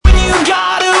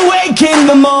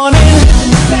morning.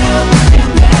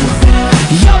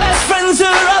 Your best friends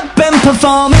are up and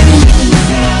performing.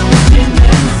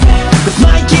 With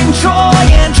Mike and Troy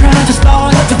and Travis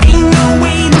Ball, there ain't no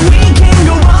way that we can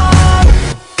go wrong.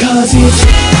 Cause it's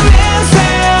Jim and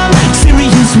Sam,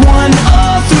 Sirius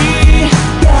 103.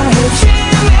 Yeah, it's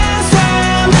Jim and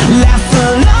Sam, laugh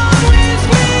along with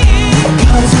me.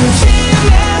 Cause it's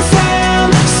Jim and Sam,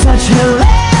 such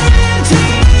hilarity.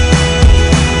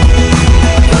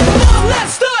 Come on,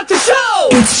 let's start the show.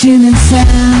 It's Jim and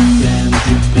Sam. Jim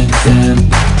and Sam,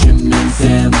 Jim and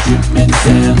Sam, Jim and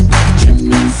Sam,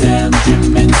 Jim and Sam,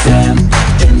 Jim and Sam,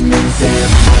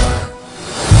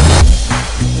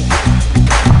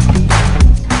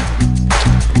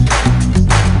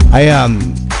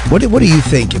 What do you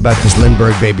think about this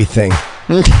Lindbergh baby thing?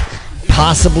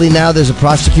 Possibly now there's a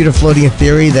prosecutor floating a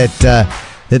theory that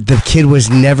the kid was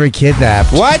never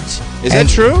kidnapped. What? Is that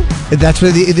true? That's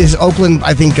what this Oakland,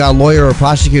 I think, lawyer or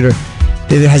prosecutor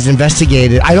that has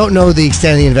investigated. I don't know the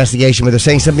extent of the investigation, but they're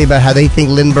saying something about how they think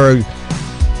Lindbergh,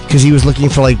 because he was looking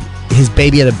for, like, his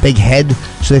baby had a big head,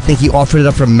 so they think he offered it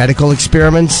up for medical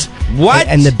experiments. What?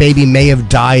 And the baby may have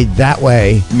died that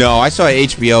way. No, I saw an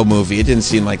HBO movie. It didn't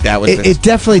seem like that was It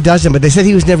definitely doesn't, but they said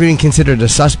he was never even considered a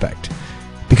suspect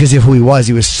because of who he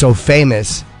was so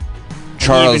famous.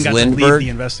 Charles he even got Lindbergh. to lead the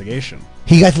investigation.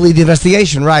 He got to lead the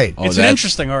investigation, right? It's an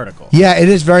interesting article. Yeah, it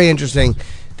is very interesting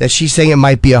that she's saying it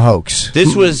might be a hoax.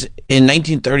 This was in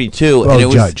 1932, and it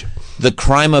was the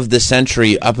crime of the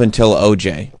century up until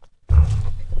OJ.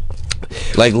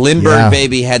 Like, Lindbergh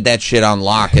baby had that shit on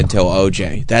lock until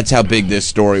OJ. That's how big this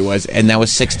story was, and that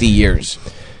was 60 years.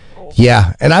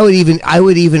 Yeah, and I would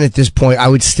even at this point, I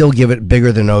would still give it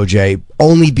bigger than OJ,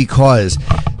 only because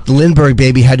the Lindbergh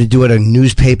baby had to do it a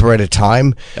newspaper at a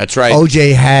time. That's right.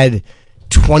 OJ had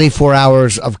 24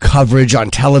 hours of coverage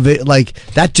on television. Like,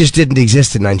 that just didn't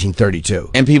exist in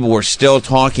 1932. And people were still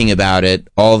talking about it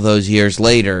all those years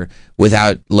later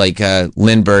without, like,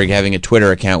 Lindbergh having a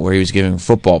Twitter account where he was giving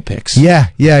football picks. Yeah,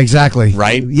 exactly.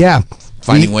 Right? Yeah.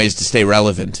 Finding ways to stay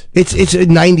relevant. It's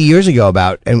 90 years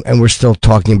ago and we're still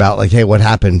talking about, like, hey, what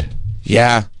happened?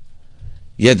 Yeah.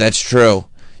 Yeah, that's true.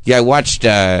 Yeah, I watched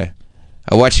an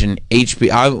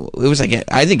HBO. It was like,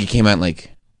 I think it came out in, like,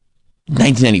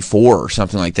 1994 or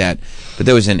something like that. But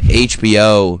there was an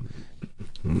HBO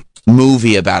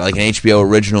movie about, like, an HBO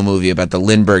original movie about the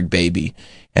Lindbergh baby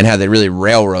and how they really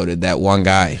railroaded that one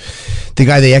guy. The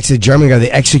guy German guy they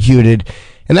executed.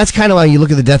 And that's kind of why you look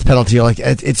at the death penalty, you're like,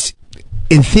 it's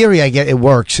in theory, I get it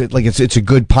works. It's a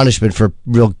good punishment for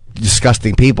real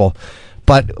disgusting people.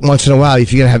 But once in a while,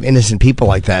 if you're going to have innocent people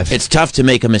like that, it's tough to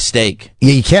make a mistake.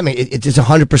 Yeah, you can't make it. It's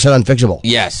 100% unfixable.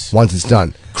 Yes. Once it's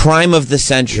done. Crime of the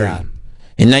century. Yeah.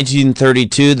 In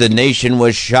 1932, the nation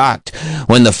was shocked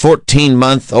when the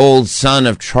 14-month-old son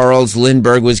of Charles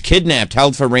Lindbergh was kidnapped,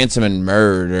 held for ransom, and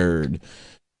murdered.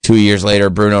 2 years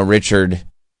later, Bruno Richard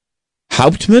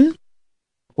Hauptmann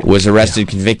was arrested,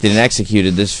 convicted, and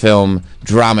executed. This film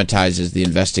dramatizes the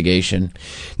investigation.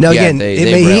 Now, again,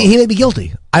 he may be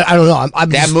guilty. I don't know.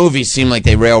 That movie seemed like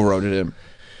they railroaded him.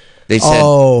 They said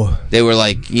they were,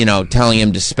 like, telling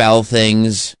him to spell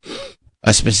things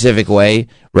a specific way,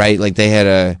 right? Like, they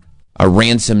had a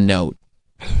ransom note,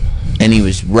 and he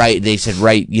was right. They said,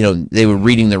 they were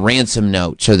reading the ransom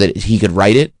note so that he could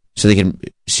write it, so they can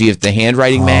see if the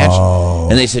handwriting matched.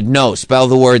 And they said, no, spell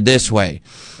the word this way.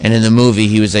 And in the movie,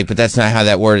 he was like, but that's not how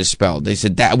that word is spelled. They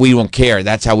said, that we don't care.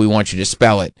 That's how we want you to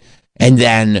spell it. And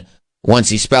then once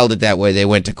he spelled it that way, they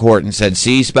went to court and said,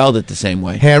 see, he spelled it the same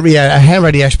way.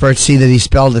 Handwriting experts see that he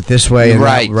spelled it this way. And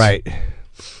right.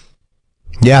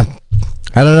 Yeah.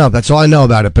 I don't know. That's all I know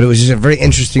about it. But it was just a very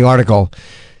interesting article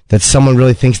that someone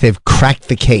really thinks they've cracked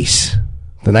the case.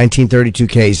 The 1932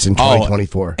 case in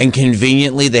 2024. And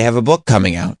conveniently, they have a book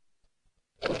coming out.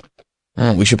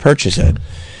 Oh, we should purchase it.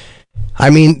 I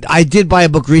mean, I did buy a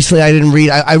book recently. I didn't read.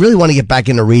 I really want to get back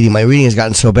into reading. My reading has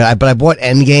gotten so bad. But I bought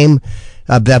Endgame,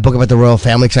 that book about the royal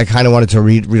family, because I kind of wanted to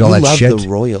read all that shit. You love the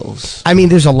royals. I mean,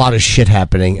 there's a lot of shit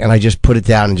happening, and I just put it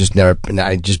down and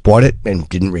I just bought it and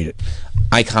didn't read it.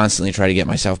 I constantly try to get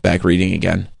myself back reading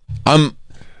again. I'm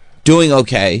doing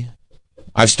okay.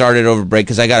 I've started over break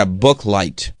because I got a book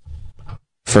light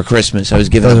for Christmas. Those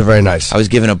are very nice. I was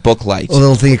given a book light. A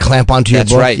little thing you clamp onto your book?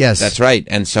 That's right. Yes. That's right.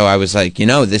 And so I was like,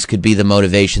 this could be the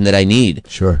motivation that I need.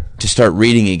 Sure. To start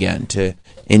reading again, to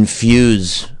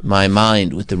infuse my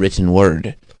mind with the written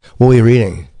word. What were you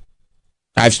reading?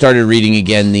 I've started reading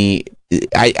again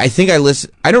I think I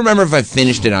listened. I don't remember if I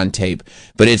finished it on tape,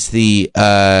 but I think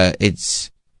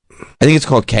it's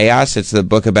called Chaos. It's the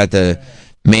book about the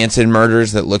Manson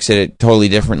murders that looks at it totally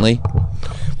differently.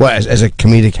 What, as a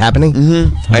comedic happening?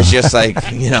 Mm-hmm. It's just like,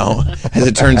 as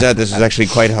it turns out, this was actually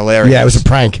quite hilarious. Yeah, it was a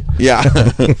prank. Yeah.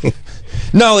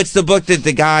 No, it's the book that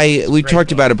the guy, we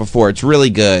talked about it before. It's really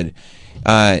good.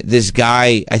 This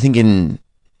guy, I think in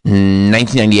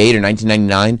 1998 or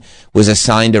 1999, was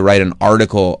assigned to write an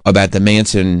article about the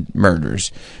Manson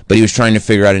murders, but he was trying to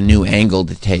figure out a new angle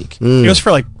to take. It was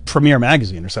for like Premiere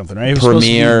magazine or something, right?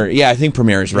 Premiere, yeah, I think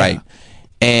Premiere is right.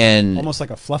 And almost like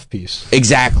a fluff piece.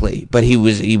 Exactly, but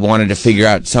he wanted to figure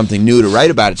out something new to write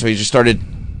about it, so he just started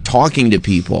talking to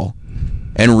people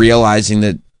and realizing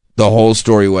that the whole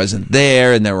story wasn't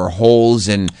there, and there were holes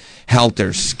in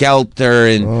Helter Skelter,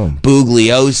 and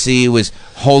Bugliosi was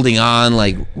holding on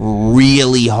like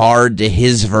really hard to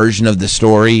his version of the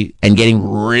story and getting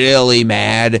really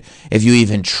mad if you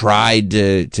even tried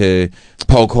to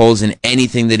poke holes in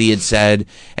anything that he had said.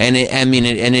 And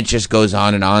it just goes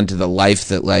on and on to the life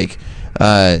that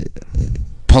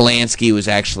Polanski was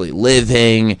actually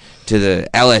living, to the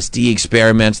LSD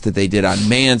experiments that they did on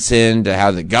Manson, to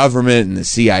how the government and the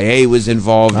CIA was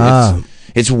involved.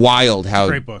 It's wild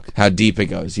how deep it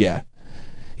goes. Yeah.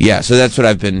 So that's what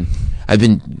I've been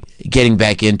getting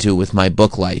back into with my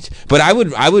book light. But I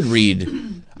would read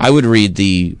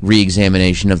the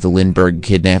re-examination of the Lindbergh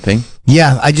kidnapping.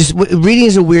 Yeah, reading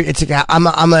is a weird. It's like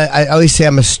I always say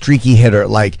I'm a streaky hitter.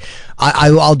 Like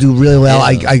I'll do really well.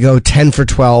 Yeah. I go 10 for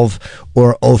 12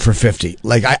 or 0 for 50.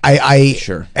 Like I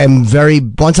sure. am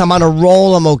once I'm on a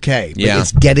roll, I'm okay. But yeah.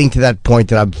 It's getting to that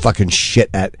point that I'm fucking shit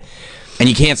at. And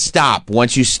you can't stop.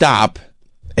 Once you stop,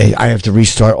 I have to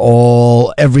restart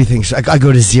everything. So I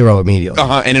go to zero immediately.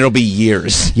 And it'll be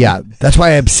years. Yeah, that's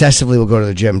why I obsessively will go to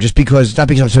the gym. Not because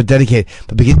I'm so dedicated,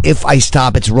 but because if I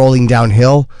stop, it's rolling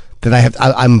downhill. Then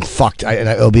I'm fucked.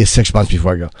 It'll be 6 months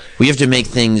before I go. We have to make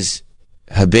things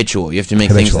habitual. You have to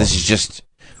make things. This is just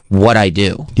what I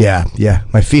do. Yeah.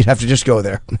 My feet have to just go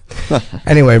there.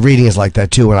 Anyway, reading is like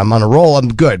that too. When I'm on a roll,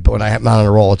 I'm good. But when I'm not on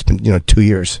a roll, it's been 2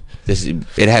 years.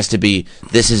 It has to be.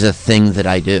 This is a thing that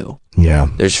I do. Yeah.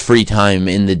 There's free time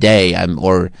in the day.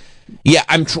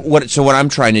 So what I'm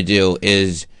trying to do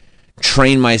is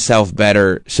train myself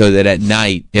better so that at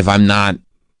night, if I'm not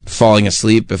falling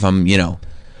asleep, if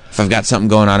I've got something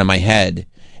going on in my head,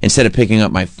 instead of picking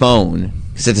up my phone,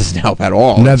 because it doesn't help at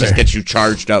all, Never. It just gets you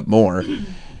charged up more,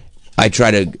 I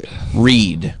try to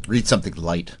read something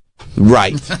light.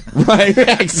 Right,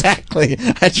 exactly.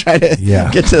 I try to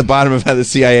get to the bottom of how the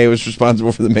CIA was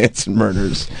responsible for the Manson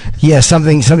murders. Yeah,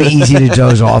 something easy to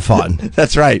doze off on.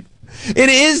 That's right. It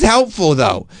is helpful,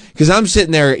 though, because I'm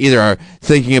sitting there either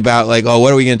thinking about, like,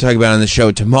 what are we going to talk about on the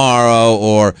show tomorrow,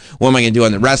 or what am I going to do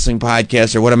on the wrestling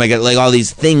podcast, or what am I going to, like, all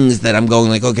these things that I'm going,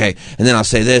 like, okay, and then I'll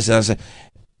say this, and I'll say,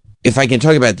 if I can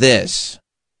talk about this,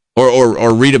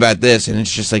 or read about this, and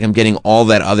it's just like I'm getting all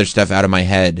that other stuff out of my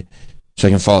head so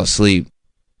I can fall asleep.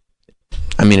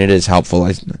 I mean, it is helpful.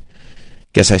 I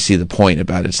guess I see the point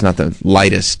about it. It's not the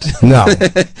lightest. No.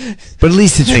 But at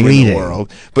least it's reading. In the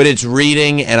world. But it's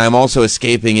reading, and I'm also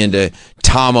escaping into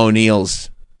Tom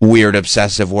O'Neill's weird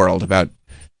obsessive world about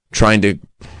trying to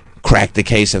crack the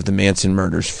case of the Manson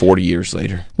murders 40 years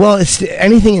later. Well, it's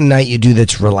anything at night you do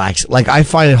that's relaxed. Like, I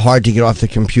find it hard to get off the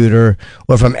computer,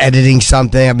 or if I'm editing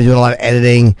something, I've been doing a lot of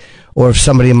editing, or if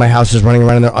somebody in my house is running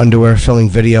around in their underwear filming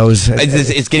videos.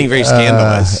 It's getting very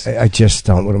scandalous. I just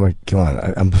don't. What am I going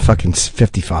on? I'm fucking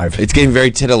 55. It's getting very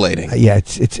titillating. Yeah,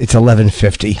 it's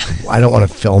 11:50. I don't want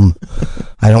to film.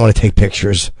 I don't want to take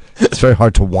pictures. It's very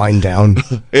hard to wind down.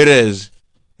 It is.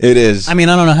 It is. I mean,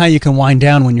 I don't know how you can wind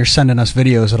down when you're sending us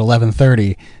videos at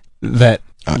 11:30 that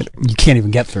you can't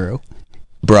even get through.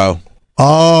 Bro.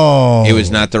 Oh. It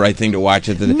was not the right thing to watch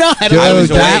at the... No, dude,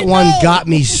 that one got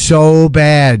me so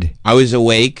bad. I was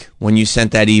awake when you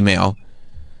sent that email.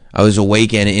 I was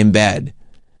awake and in bed.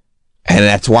 And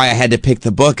that's why I had to pick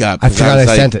the book up. I forgot I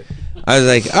sent it. I was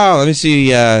like, let me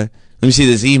see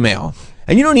this email.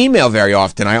 And you don't email very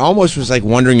often. I almost was like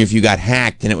wondering if you got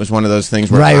hacked, and it was one of those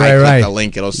things where if I click the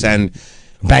link, it'll send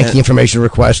banking information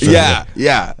request. Yeah.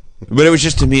 But it was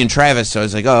just to me and Travis, so I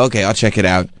was like, oh, okay, I'll check it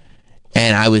out.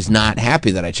 And I was not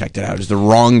happy that I checked it out. It was the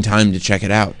wrong time to check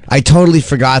it out. I totally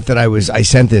forgot that I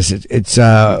sent this. It's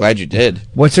I'm glad you did.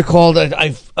 What's it called?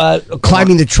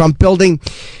 Climbing the Trump building.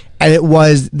 And it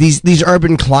was these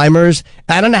urban climbers.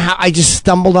 I don't know how I just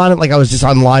stumbled on it. Like I was just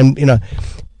online,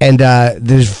 and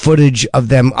there's footage of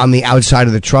them on the outside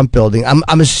of the Trump building.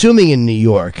 I'm assuming in New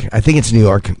York. I think it's New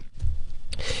York.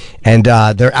 And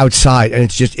they're outside, and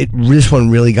it's just this one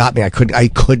really got me. I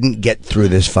couldn't get through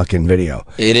this fucking video.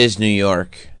 It is New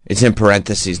York. It's in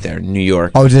parentheses there, New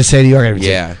York. Oh, did it say New York?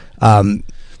 Yeah.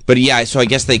 But yeah, so I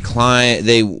guess they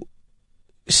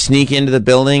sneak into the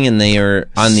building and they are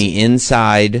on the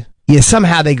inside. Yeah,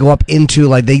 somehow they go up into,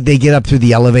 like, they get up through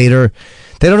the elevator.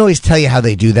 They don't always tell you how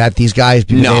they do that, these guys,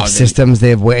 because they have systems. They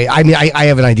have way. I mean, I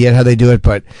have an idea how they do it,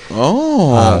 but.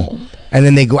 And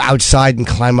then they go outside and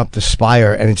climb up the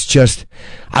spire, and it's just.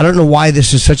 I don't know why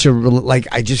this is such a. Like,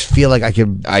 I just feel like I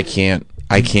could. I can't.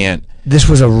 This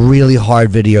was a really hard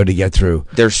video to get through.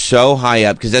 They're so high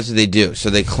up because that's what they do. So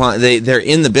they climb. They're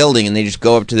in the building and they just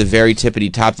go up to the very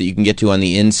tippity top that you can get to on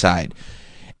the inside,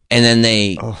 and then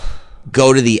they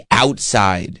go to the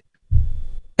outside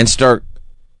and start.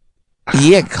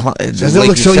 Yeah, does it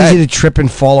look so easy to trip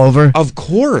and fall over? Of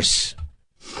course.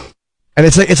 And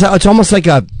it's almost like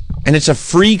a. And it's a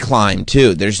free climb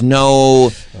too. There's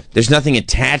nothing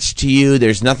attached to you.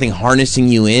 There's nothing harnessing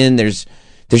you in. There's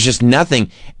just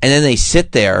nothing. And then they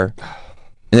sit there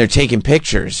and they're taking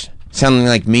pictures, sounding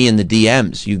like me in the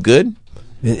DMs. You good?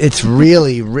 It's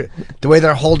really the way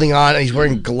they're holding on. And he's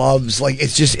wearing gloves. Like,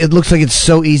 it looks like it's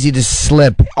so easy to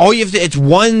slip. All you have to, it's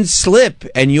one slip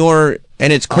and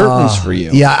it's curtains for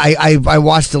you. Yeah, I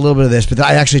watched a little bit of this, but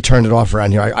I actually turned it off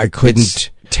around here. I couldn't.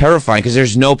 It's terrifying because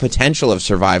there's no potential of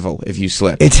survival if you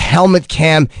slip. It's helmet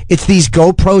cam. It's these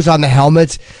GoPros on the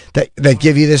helmets that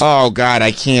give you this. Oh God,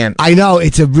 I can't. I know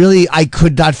I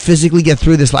could not physically get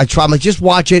through this. I try. I'm like, just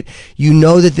watch it. You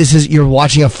know that you're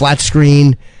watching a flat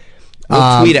screen.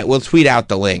 We'll tweet out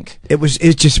the link.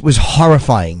 It just was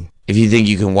horrifying. If you think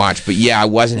you can watch, but yeah, I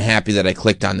wasn't happy that I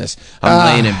clicked on this. I'm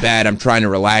laying in bed, I'm trying to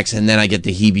relax, and then I get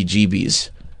the heebie-jeebies.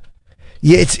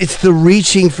 Yeah, it's the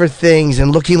reaching for things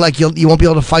and looking like you won't be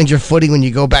able to find your footing when you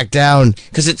go back down.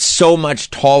 Because it's so much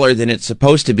taller than it's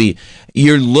supposed to be.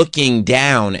 You're looking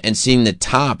down and seeing the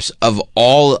tops of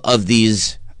all of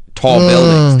these tall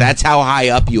buildings. That's how high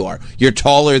up you are. You're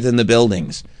taller than the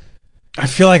buildings. I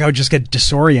feel like I would just get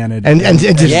disoriented and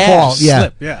just fall.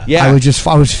 Slip. Yeah.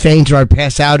 I would faint or I'd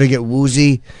pass out or get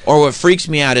woozy. Or what freaks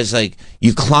me out is like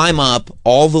you climb up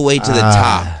all the way to the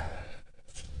top.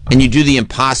 And you do the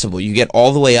impossible. You get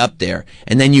all the way up there,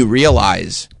 and then you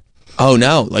realize, oh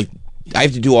no, like I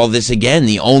have to do all this again.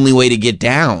 The only way to get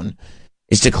down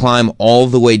is to climb all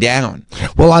the way down.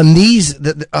 Well, on these,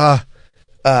 I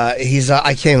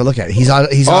can't even look at it. He's on.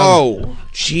 Oh,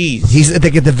 jeez. He's at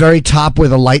the very top where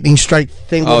the lightning strike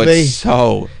thing will be. It's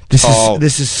so.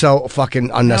 This is so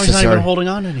fucking unnecessary. Now he's not even holding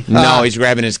on to anything. No, he's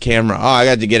grabbing his camera. Oh, I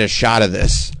got to get a shot of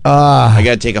this. I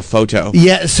got to take a photo.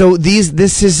 Yeah. So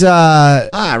this is.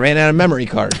 I ran out of memory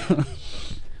card.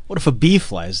 What if a bee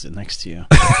flies next to you?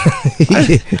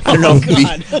 I don't know.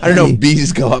 I don't know if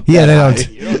bees go up. Yeah, they don't.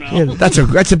 You don't know. Yeah,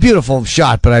 that's a beautiful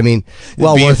shot, but I mean,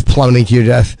 worth plummeting to your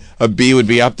death. A bee would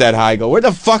be up that high. Go, where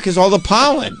the fuck is all the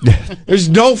pollen? There's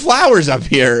no flowers up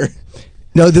here.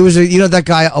 No, there was that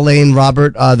guy Alain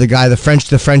Robert, the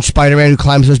French Spider-Man who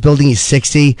climbs those buildings. He's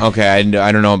 60. Okay, I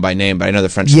don't know him by name, but I know the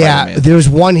French Spider-Man. Yeah, there was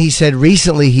one he said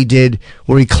recently he did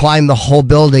where he climbed the whole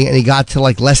building and he got to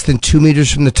like less than 2 meters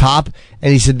from the top,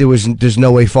 and he said there's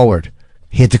no way forward.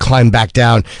 He had to climb back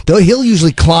down. Though he'll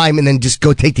usually climb and then just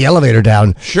go take the elevator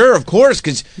down. Sure, of course,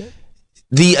 because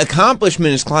the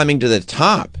accomplishment is climbing to the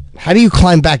top. How do you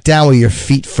climb back down with your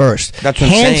feet first? That's what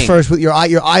I'm saying. Hands first with your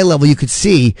eye level you could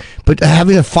see, but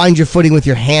having to find your footing with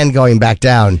your hand going back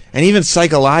down. And even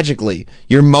psychologically,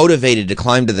 you're motivated to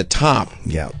climb to the top.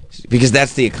 Yeah. Because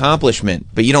that's the accomplishment.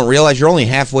 But you don't realize you're only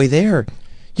halfway there.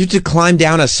 You have to climb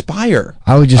down a spire.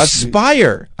 A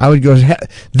spire. I would go,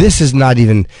 this is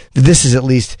at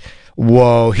least,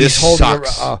 whoa. This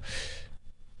sucks.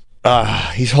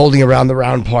 He's holding around the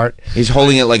round part. He's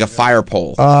holding it like a fire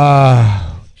pole.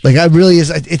 Like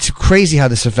it's crazy how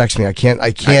this affects me. I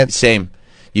can't. Same.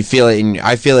 You feel it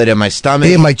I feel it in my stomach.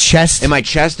 In my chest. And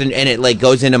it like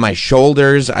goes into my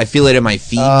shoulders. I feel it in my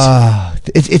feet.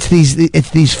 It's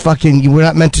these fucking, we're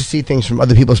not meant to see things from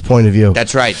other people's point of view.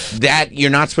 That's right. You're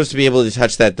not supposed to be able to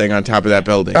touch that thing on top of that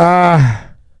building.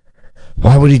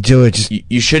 Why would he do it?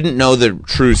 You shouldn't know the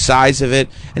true size of it.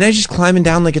 And I'm just climbing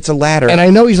down like it's a ladder. And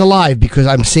I know he's alive because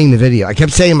I'm seeing the video. I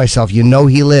kept saying to myself, he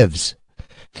lives.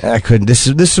 And I couldn't. This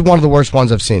is one of the worst ones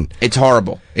I've seen. It's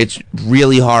horrible. It's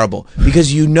really horrible.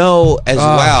 Because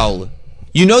well,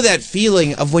 you know that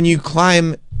feeling of when you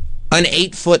climb an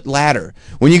 8-foot ladder.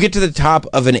 When you get to the top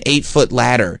of an 8-foot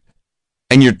ladder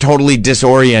and you're totally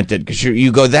disoriented because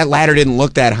you go, that ladder didn't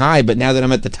look that high, but now that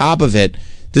I'm at the top of it,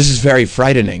 this is very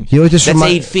frightening. That's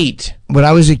 8 feet. When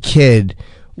I was a kid,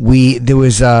 there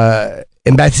was and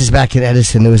this is back in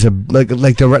Edison. There was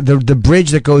the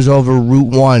bridge that goes over Route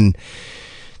 1,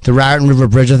 the Raritan River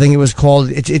Bridge, I think it was called.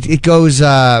 It goes.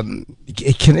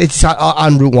 It's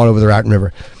on Route 1 over the Raritan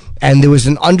River, and there was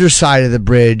an underside of the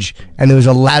bridge, and there was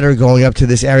a ladder going up to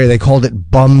this area. They called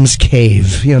it Bum's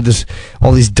Cave. You know, there's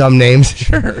all these dumb names.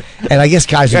 Sure. And I guess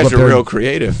guys are real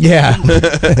creative. Yeah,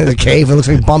 the cave. It looks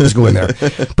like bums go in there,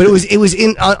 but it was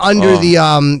in under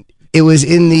the it was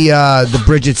in the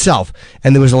bridge itself,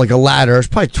 and there was like a ladder. It was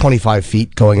probably 25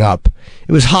 feet going up.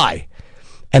 It was high,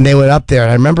 and they went up there.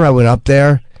 And I remember I went up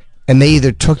there, and they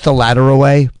either took the ladder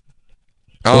away.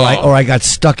 Or I got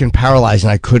stuck and paralyzed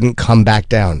and I couldn't come back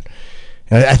down.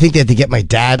 And I think they had to get my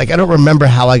dad. Like, I don't remember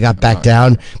how I got back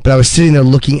down, but I was sitting there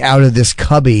looking out of this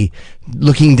cubby,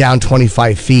 looking down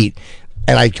 25 feet,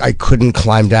 and I couldn't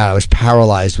climb down. I was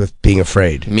paralyzed with being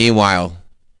afraid. Meanwhile,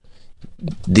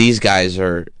 these guys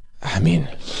are, I mean,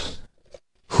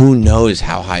 who knows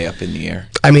how high up in the air?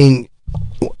 I mean,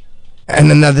 and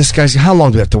then now this guy's, how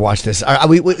long do we have to watch this? I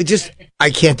literally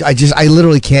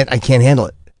can't handle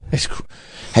it.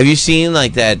 Have you seen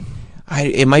like that?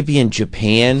 It might be in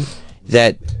Japan.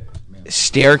 That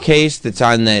staircase that's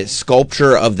on the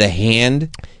sculpture of the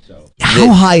hand.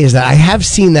 How high is that? I have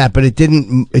seen that, but it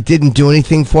didn't do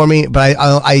anything for me. But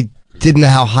I didn't know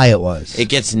how high it was. It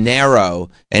gets narrow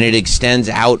and it extends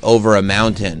out over a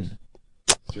mountain,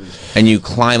 and you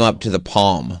climb up to the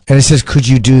palm. And it says, "Could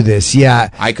you do this?" Yeah,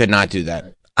 I could not do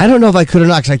that. I don't know if I could or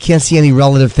not, because I can't see any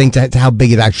relative thing to how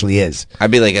big it actually is.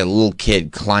 I'd be like a little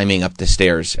kid climbing up the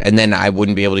stairs, and then I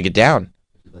wouldn't be able to get down,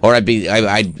 or I'd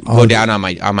go down on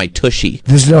my tushy.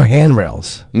 There's no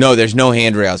handrails. No, there's no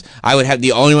handrails. I would have,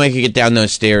 the only way I could get down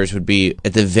those stairs would be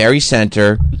at the very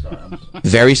center,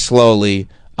 very slowly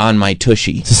on my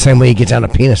tushy. It's the same way you get down a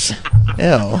penis.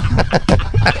 Ew.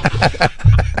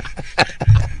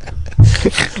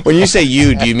 When you say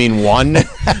you, do you mean one?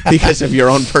 Because of your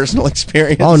own personal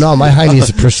experience? Oh, no, my hiney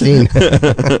is pristine.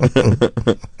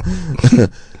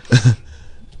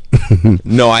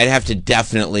 No, I'd have to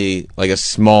definitely, like a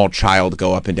small child,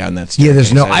 go up and down that staircase. Yeah,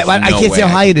 there's no... I can't see how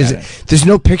high it is. There's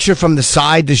no picture from the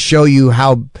side to show you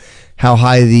how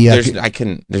high the...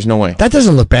 There's no way. That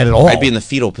doesn't look bad at all. I'd be in the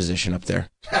fetal position up there.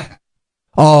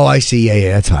 Oh, I see.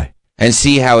 Yeah, that's high. And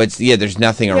see how it's... Yeah, there's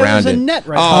nothing around there's it. A net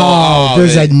right oh,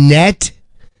 there's a net?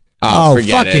 Oh,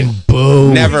 forget fucking it.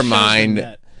 boo. Never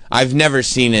mind. I've never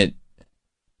seen it.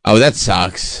 Oh, that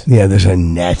sucks. Yeah, there's a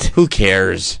net. Who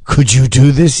cares? Could you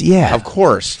do this? Yeah. Of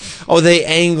course. Oh, they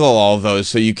angle all those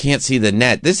so you can't see the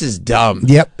net. This is dumb.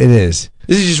 Yep, it is.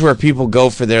 This is just where people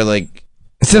go for their, like,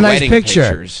 it's a nice picture.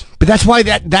 Pictures. But that's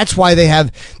why they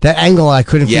have that angle. I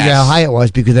couldn't figure out how high it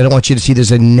was because I don't want you to see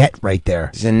there's a net right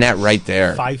there. There's a net right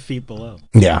there. 5 feet below.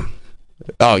 Yeah.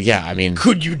 Oh, yeah, I mean...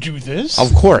 Could you do this?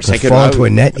 Of course. I could fall into a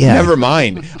net, yeah. Never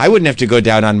mind. I wouldn't have to go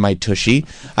down on my tushy.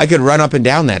 I could run up and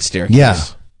down that staircase. Yeah.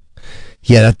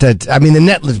 Yeah, I mean, the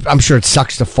net, I'm sure it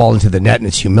sucks to fall into the net and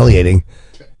it's humiliating,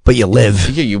 but you live.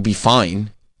 Yeah, you'll be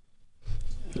fine.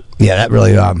 Yeah, that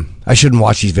really, I shouldn't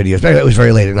watch these videos. It was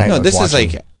very late at night. No, this is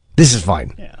like... This is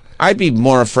fine. Yeah. I'd be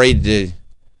more afraid to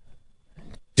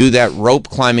do that rope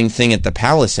climbing thing at the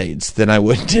Palisades than I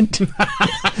would to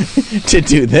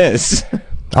do this.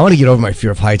 I want to get over my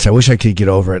fear of heights. I wish I could get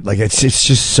over it. Like, it's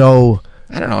just so...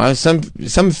 I don't know.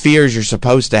 Some fears you're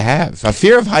supposed to have. A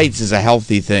fear of heights is a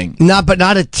healthy thing. Not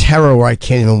a terror where I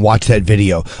can't even watch that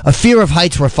video. A fear of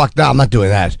heights where no, I'm not doing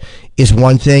that is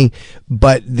one thing.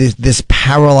 But this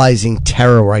paralyzing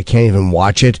terror where I can't even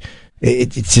watch it,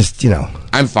 it's just, you know.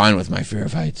 I'm fine with my fear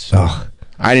of heights. Oh.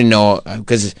 I didn't know,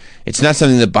 because it's not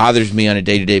something that bothers me on a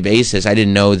day-to-day basis. I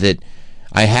didn't know that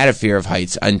I had a fear of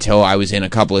heights until I was in a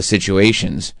couple of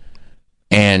situations,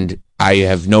 and I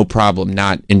have no problem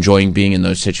not enjoying being in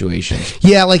those situations.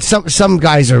 Yeah, like some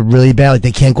guys are really bad. Like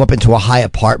they can't go up into a high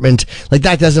apartment. Like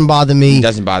that doesn't bother me. It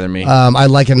doesn't bother me. I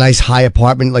like a nice high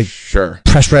apartment. Like sure,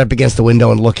 press right up against the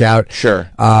window and look out. Sure.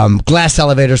 Glass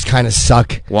elevators kind of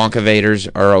suck. Wonkavators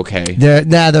are okay.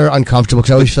 They're uncomfortable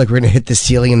because I always feel like we're gonna hit the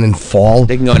ceiling and then fall.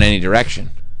 They can go in any direction.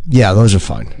 Yeah, those are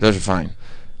fine. Those are fine.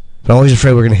 But I'm always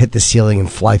afraid we're gonna hit the ceiling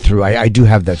and fly through. I do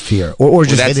have that fear, or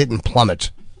just hit it and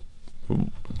plummet.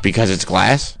 Because it's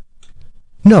glass?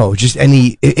 No, just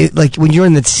any... like when you're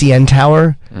in the CN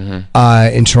Tower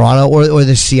in Toronto or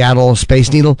the Seattle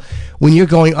Space Needle, when you're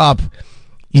going up,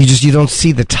 you don't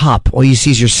see the top. All you see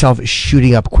is yourself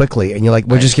shooting up quickly, and you're like,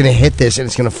 we're just going to hit this, and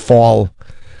it's going to fall.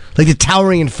 Like the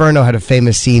Towering Inferno had a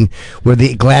famous scene where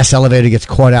the glass elevator gets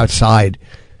caught outside.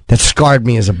 That scarred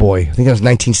me as a boy. I think that was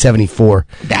 1974.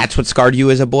 That's what scarred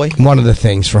you as a boy? One of the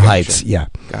things for heights, yeah.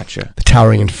 Gotcha. The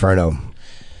Towering Inferno.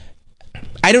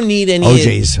 I don't need any...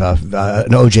 OJ's,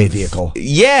 an OJ vehicle.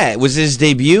 Yeah, was his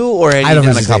debut, or had he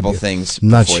done a couple things? I'm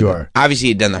not sure. Obviously,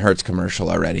 he'd done the Hertz commercial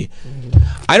already.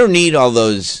 I don't need all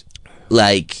those,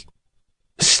 like,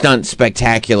 stunt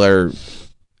spectacular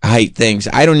height things.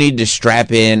 I don't need to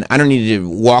strap in. I don't need to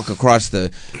walk across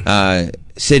the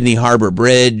Sydney Harbor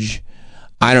Bridge.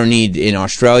 I don't need in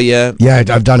Australia. Yeah,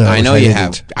 I've done it. I know you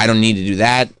have. I don't need to do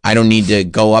that. I don't need to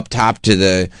go up top to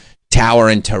the tower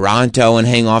in Toronto and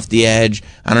hang off the edge.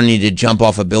 I don't need to jump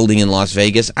off a building in Las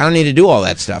Vegas. I don't need to do all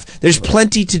that stuff. There's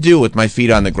plenty to do with my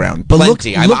feet on the ground.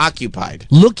 Plenty. I'm occupied.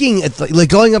 Looking at like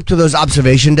going up to those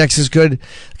observation decks is good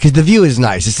because the view is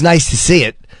nice. It's nice to see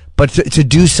it. But to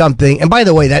do something, and by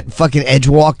the way, that fucking edge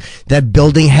walk, that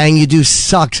building hang you do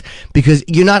sucks because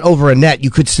you're not over a net. You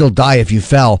could still die if you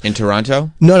fell. In Toronto?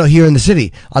 No, here in the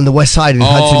city, on the west side in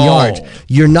Hudson Yards.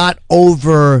 You're not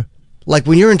over, like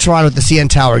when you're in Toronto at the CN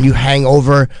Tower and you hang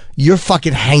over, you're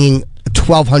fucking hanging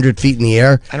 1,200 feet in the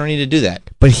air. I don't need to do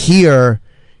that. But here,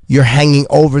 you're hanging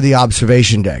over the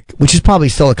observation deck, which is probably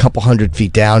still a couple hundred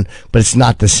feet down, but it's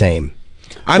not the same.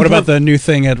 What about the new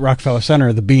thing at Rockefeller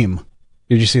Center, the beam?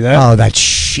 Did you see that? Oh, that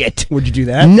shit. Would you do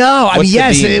that? No, I mean,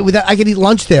 yes, I could eat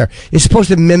lunch there. It's supposed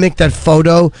to mimic that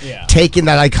photo taken,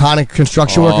 that iconic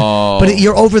construction worker. But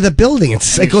you're over the building.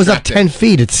 It goes up 10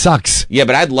 feet. It sucks. Yeah,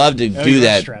 but I'd love to do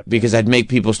that because I'd make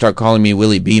people start calling me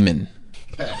Willie Beeman.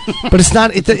 But it's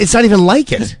not even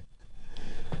like it.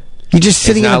 You're just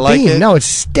sitting in a beam. No, it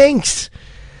stinks.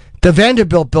 The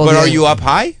Vanderbilt building. But are you up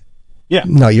high? Yeah.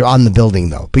 No, you're on the building,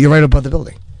 though. But you're right above the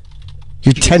building.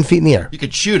 You're 10 feet in the air. You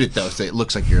could shoot it, though, so it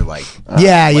looks like you're like...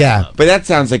 yeah. But that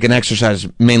sounds like an exercise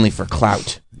mainly for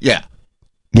clout. Yeah.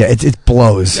 Yeah, it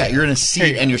blows. Yeah, you're in a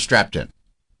seat and you're strapped in.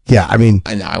 Yeah, I mean...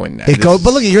 I know, I wouldn't... But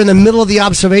look, you're in the middle of the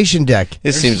observation deck.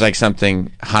 This seems like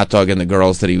something Hot Dog and the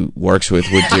girls that he works with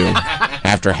would do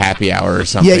after happy hour or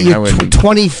something. Yeah, you're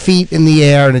 20 feet in the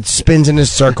air and it spins in a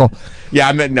circle. Yeah,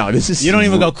 I mean, no, this is... You don't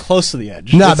even go close to the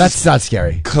edge. No, that's not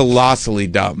scary. Colossally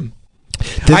dumb.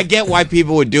 I get why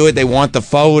people would do it. They want the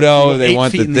photo, they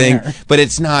want the thing, but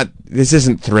it's not. This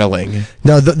isn't thrilling.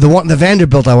 No, the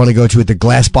Vanderbilt I want to go to with the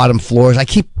glass bottom floors. I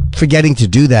keep forgetting to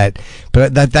do that,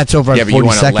 but that's over. Yeah, on but you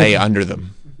want to 42nd. lay under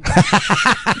them.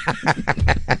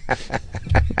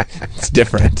 It's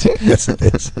different. Yes, it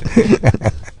is.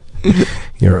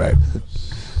 You're right.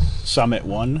 Summit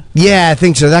 1? Yeah, I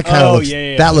think so. That kind of looks.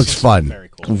 That looks fun. Very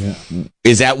cool. Yeah.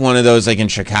 Is that one of those like in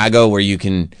Chicago where you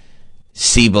can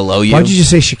see below you? Why did you just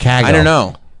say Chicago? I don't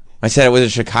know. I said it with a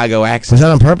Chicago accent. Was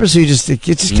that on purpose, or it just kind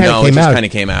of came out? No, it just kind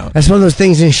of came out. That's one of those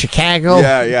things in Chicago.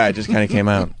 Yeah, it just kind of came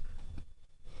out.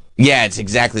 Yeah, it's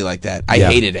exactly like that. I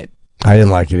hated it. I didn't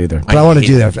like it either, but I want to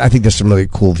do that. I think there's some really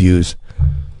cool views.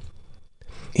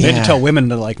 They had to tell women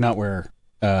to not wear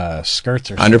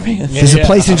skirts or underpants. There's a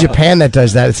place in Japan that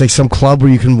does that. It's like some club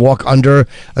where you can walk under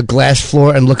a glass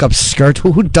floor and look up skirt.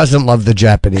 Who doesn't love the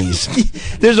Japanese?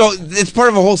 It's part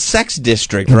of a whole sex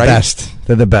district, right?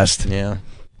 They're the best. Yeah.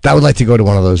 I would like to go to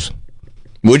one of those.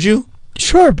 Would you?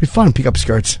 Sure, it'd be fun. Peek up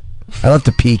skirts. I love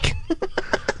to peek.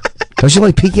 Don't you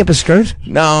like peeking up a skirt?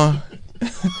 No.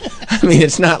 I mean,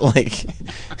 it's not like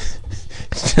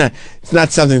it's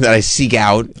not something that I seek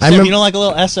out. You don't like a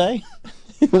little essay?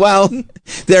 Well,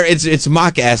 it's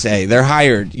mock essay. They're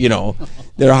hired,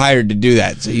 they're hired to do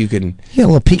that, so you can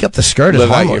peek up the skirt.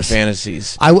 Live out your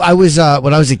fantasies. I was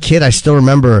when I was a kid. I still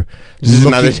remember. This is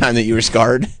another time that you were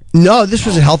scarred. No, this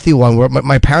was a healthy one where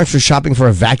my parents were shopping for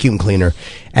a vacuum cleaner,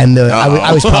 and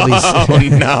I was probably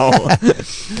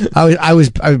I was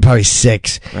probably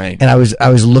 6, right? And I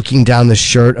was looking down the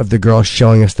shirt of the girl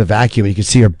showing us the vacuum. You could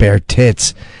see her bare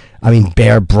tits. I mean,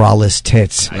 bare braless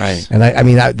tits. Right. And I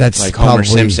mean, that's like probably Homer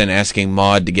Simpson asking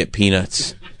Maude to get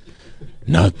peanuts.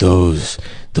 Not those,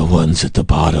 the ones at the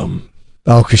bottom.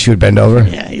 Oh, because she would bend over?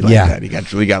 Yeah, he liked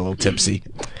that. We got a little tipsy.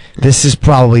 This is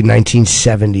probably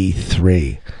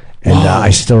 1973. And I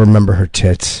still remember her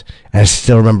tits. And I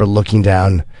still remember looking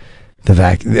down at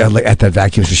that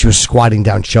vacuum. So she was squatting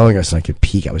down showing us, and I could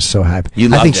peek. I was so happy.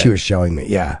 I think she was showing me,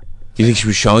 yeah. You think she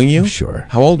was showing you? Sure.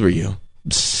 How old were you?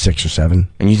 6 or 7.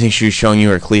 And you think she was showing you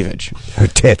her cleavage? Her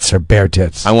tits, her bare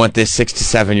tits. I want this 6 to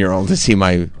 7-year-old to see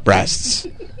my breasts.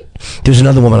 There's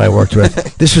another woman I worked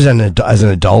with. This was as an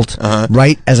adult,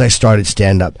 right as I started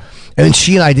stand-up. And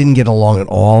she and I didn't get along at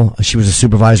all. She was a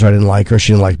supervisor. I didn't like her.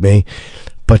 She didn't like me.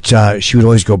 But she would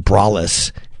always go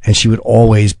braless, and she would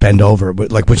always bend over,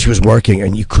 like when she was working,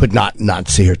 and you could not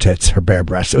see her tits, her bare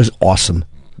breasts. It was awesome.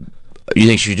 You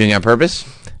think she was doing it on purpose?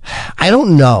 I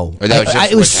don't know. Or that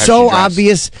was it was so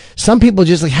obvious. Some people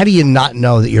just how do you not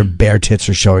know that your bare tits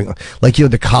are showing? Like,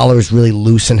 the collar is really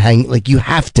loose and hanging. Like, you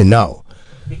have to know.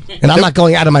 And I'm not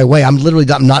going out of my way. I'm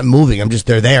not moving. I'm just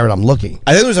there and I'm looking.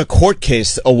 I think there was a court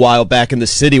case a while back in the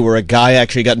city where a guy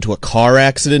actually got into a car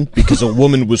accident because a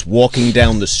woman was walking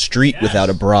down the street without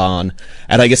a bra on.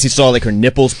 And I guess he saw like her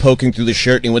nipples poking through the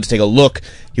shirt and he went to take a look.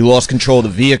 He lost control of the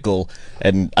vehicle.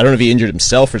 And I don't know if he injured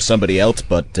himself or somebody else,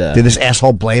 but... Did this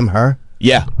asshole blame her?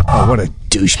 Yeah. Oh, what a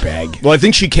douchebag. Well, I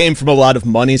think she came from a lot of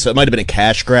money, so it might have been a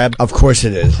cash grab. Of course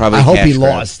it is. Probably I hope he grab.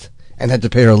 lost and had to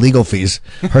pay her legal fees.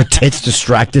 Her tits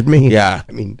distracted me. Yeah.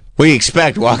 I mean... What do you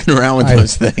expect walking around with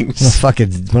those things? What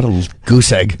a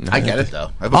goose egg. I get it,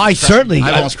 though. I've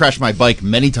almost crashed my bike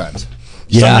many times.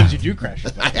 Yeah. Sometimes you do crash.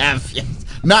 I have, yes.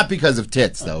 Not because of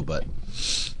tits, though, but...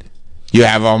 You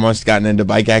have almost gotten into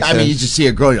bike accidents? I mean, you just see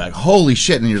a girl, you're like, holy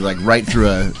shit, and you're like right through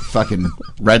a fucking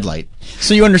red light.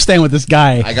 So you understand what this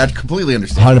guy... I got completely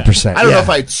understand 100%. that. I don't know if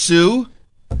I'd sue,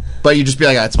 but you just be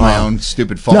like, it's my own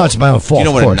stupid fault. No, it's my own fault. Do you know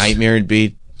of what course. a nightmare it'd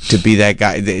be to be that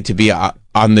guy, to be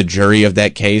on the jury of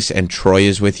that case, and Troy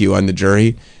is with you on the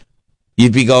jury?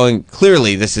 You'd be going,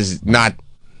 clearly, this is not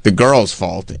the girl's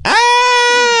fault.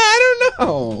 I don't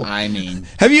know. I mean,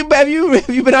 Have you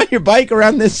been on your bike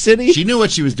around this city? she knew what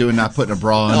she was doing, not putting a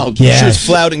bra on. Oh, Yeah. She was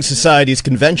flouting society's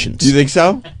conventions. Do you think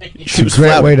so? She was Great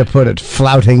flouting. way to put it.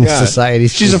 Flouting Yeah. society.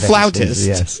 She's a flautist.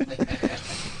 Yes.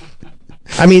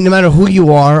 I mean, no matter who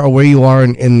you are or where you are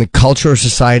in the culture or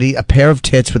society, a pair of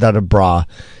tits without a bra,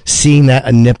 seeing that,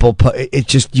 a nipple, it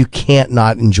just, you can't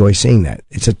not enjoy seeing that.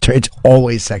 It's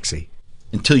always sexy.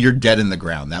 Until you're dead in the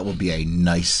ground. That will be a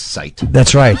nice sight.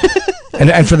 That's right.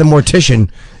 and for the mortician,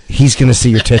 he's going to see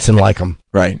your tits and like them.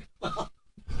 Right.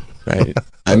 Right.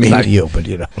 I mean, Not you, but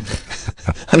you know.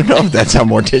 I don't know if that's how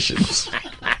morticians.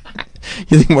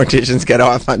 You think morticians get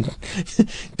off on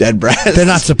dead breasts? They're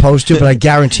not supposed to, but I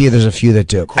guarantee you there's a few that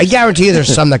do. I guarantee you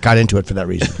there's some that got into it for that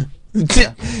reason. You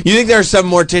think there are some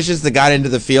morticians that got into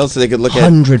the field so they could look at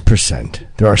 100%.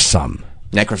 There are some.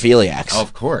 necrophiliacs?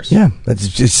 Of course. Yeah,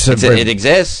 it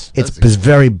exists. It's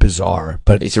very bizarre,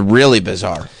 but It's really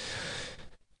bizarre.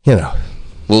 you know,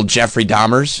 Little Jeffrey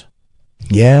Dahmers,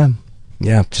 yeah,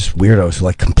 just weirdos who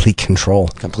like complete control.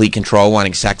 complete control,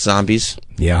 wanting sex zombies.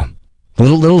 Yeah,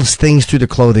 little things through the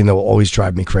clothing that will always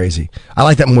drive me crazy. I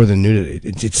like that more than nudity.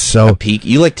 It's so Peek.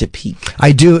 You like to peek.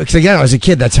 I do because again, as a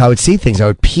kid, that's how I would see things. I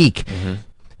would peek.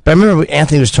 But I remember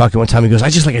Anthony was talking one time. He goes, "I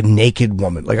just like a naked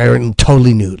woman, like I'm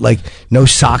totally nude, like no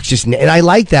socks, just." And I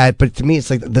like that, but to me,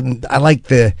 it's like I like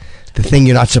the thing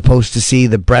you're not supposed to see,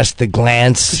 the breast, the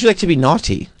glance. You like to be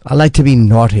naughty. I like to be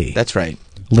naughty. That's right.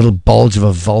 Little bulge of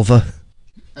a vulva.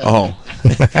 Oh,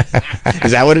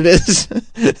 is that what it is?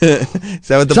 Is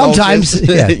that what the bulge Sometimes, is?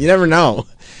 yeah. You never know.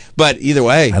 But either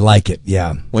way, I like it.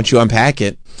 Yeah, once you unpack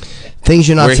it, things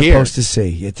you're not We're here. supposed to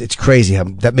see. It's crazy.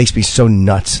 That makes me so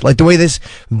nuts. Like the way this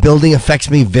building affects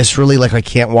me viscerally. Like I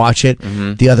can't watch it.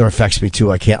 The other affects me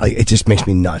too. I can't. Like it just makes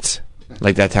me nuts.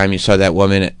 like that time you saw that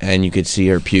woman and you could see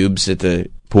her pubes at the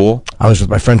pool. I was with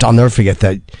my friend. I'll never forget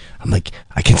that. I'm like,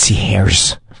 I can see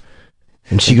hairs,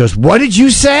 and she goes, "What did you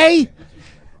say?"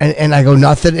 And I go,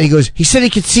 "Nothing." And he goes, "He said he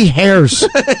could see hairs."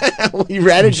 He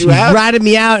ratted She you out. ratted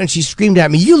me out, and she screamed at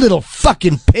me, "You little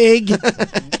fucking pig!"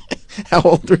 How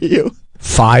old were you?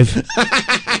 5.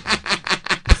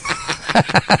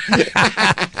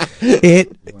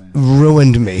 It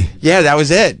ruined me. Yeah, that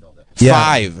was it. Yeah.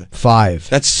 5. 5.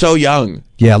 That's so young.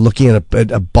 Yeah, looking at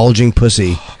a bulging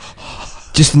pussy.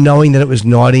 Just knowing that it was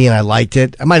naughty and I liked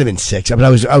it. I might have been 6, but I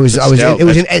was. still, It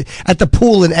was at the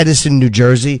pool in Edison, New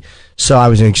Jersey. So I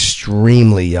was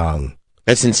extremely young.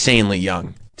 That's insanely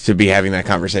young to be having that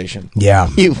conversation. Yeah.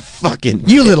 You fucking.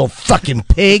 You little fucking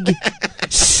pig.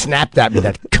 Snapped at me,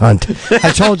 that cunt.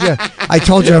 I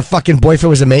told you her fucking boyfriend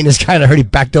was a maintenance guy and I heard he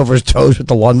backed over his toes with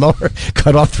the lawnmower,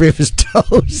 cut off 3 of his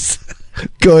toes.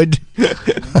 Good.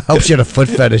 I hope she had a foot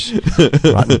fetish.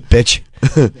 Rotten bitch.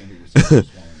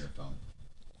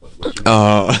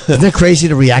 Isn't it crazy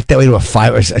to react that way to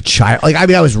a child? Like, I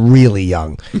mean, I was really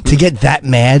young. To get that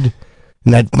mad,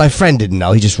 and that my friend didn't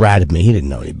know. He just ratted me. He didn't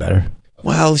know any better.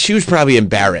 Well, she was probably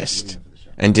embarrassed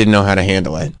and didn't know how to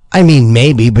handle it. I mean,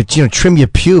 maybe, but you know, trim your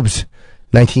pubes.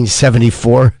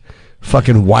 1974,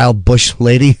 fucking wild bush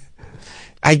lady.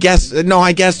 I guess so. In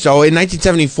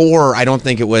 1974, I don't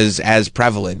think it was as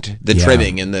prevalent, the Yeah.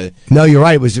 trimming and the. No, you're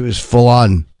right. It was full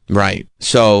on. Right.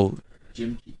 So,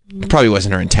 probably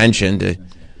wasn't her intention to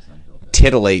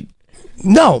titillate.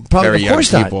 No, probably Very of young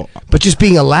course people. not. But just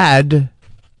being a lad.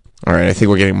 All right, I think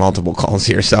we're getting multiple calls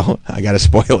here, so I got to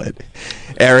spoil it.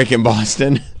 Eric in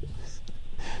Boston.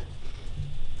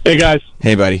 Hey, guys.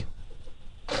 Hey, buddy.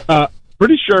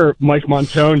 Pretty sure Mike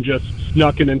Montone just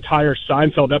snuck an entire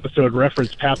Seinfeld episode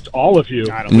reference past all of you.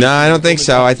 No, I don't think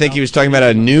so. I think he was talking about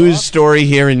a news story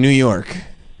here in New York.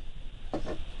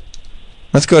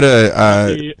 Let's go to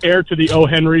the heir to the O.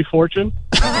 Henry fortune.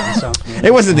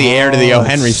 It wasn't the heir to the O.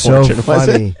 Henry fortune, was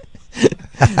it?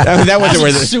 that wasn't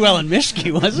where the Sue Ellen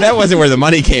Mishke, was it? That wasn't where the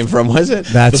money came from, was it?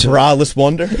 That's the braless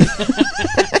wonder.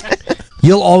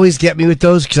 You'll always get me with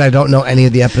those because I don't know any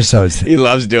of the episodes. He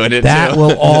loves doing it. That too.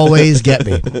 will always get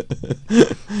me. That's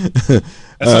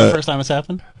not the first time it's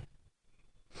happened?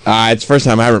 It's the first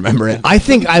time I remember it. I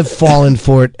think I've fallen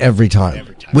for it every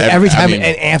time. Every time, and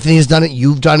Anthony has done it,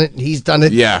 you've done it, he's done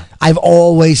it. Yeah. I've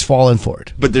always fallen for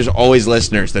it. But there's always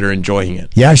listeners that are enjoying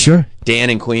it. Yeah, sure. Dan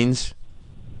in Queens.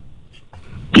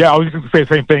 Yeah, I was going to say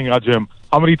the same thing, Jim.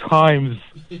 How many times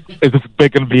is this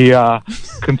bit going to be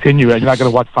continued? You're not going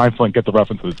to watch Seinfeld and get the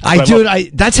references.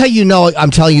 That's how you know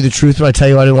I'm telling you the truth when I tell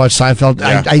you I didn't watch Seinfeld.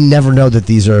 Yeah. I never know that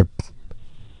these are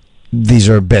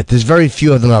a bit. There's very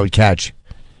few of them I would catch.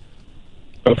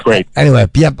 That's great. Anyway,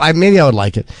 yeah, maybe I would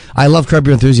like it. I love Curb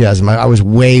Your Enthusiasm. I was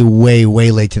way, way, way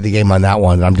late to the game on that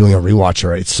one. I'm doing a rewatch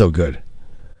already. It's so good.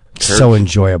 So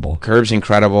enjoyable. Curb's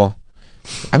incredible.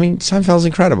 I mean, Seinfeld's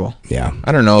incredible. Yeah.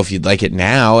 I don't know if you'd like it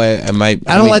now. I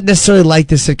don't necessarily like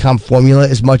the sitcom formula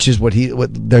as much as what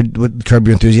Curb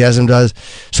Your Enthusiasm does.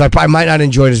 So I might not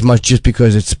enjoy it as much just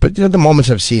because but the moments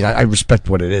I've seen, I respect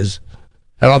what it is.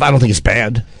 I don't think it's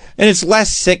bad. And it's less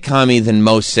sitcom-y than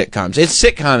most sitcoms. It's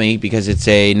sitcom-y because it's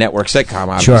a network sitcom,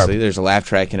 obviously. Sure. There's a laugh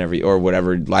track in or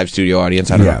whatever, live studio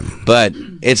audience, I don't know. But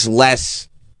it's less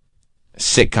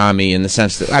sitcom-y in the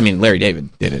sense that, I mean, Larry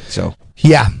David did it, so.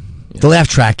 Yeah. The laugh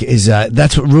track is,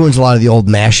 that's what ruins a lot of the old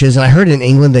MASHs. And I heard in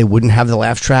England they wouldn't have the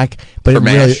laugh track. But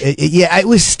it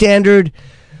was standard.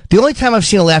 The only time I've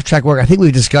seen a laugh track work, I think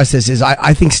we've discussed this, is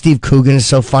I think Steve Coogan is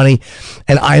so funny,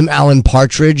 and I'm Alan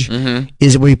Partridge,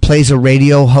 is where he plays a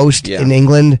radio host in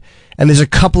England, and there's a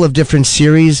couple of different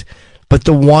series, but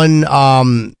the one,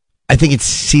 I think it's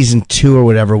season 2 or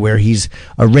whatever, where he's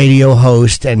a radio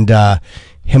host, and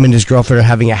him and his girlfriend are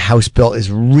having a house built,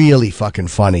 is really fucking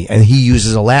funny, and he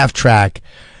uses a laugh track,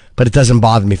 but it doesn't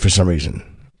bother me for some reason.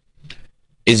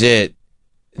 Is it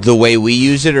the way we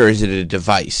use it, or is it a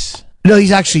device? No,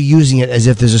 he's actually using it as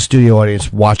if there's a studio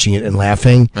audience watching it and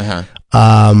laughing. Uh-huh.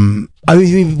 I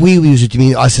mean, we use it. You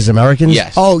mean us as Americans?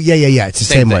 Yes. Oh, yeah. It's the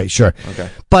same way, sure. Okay.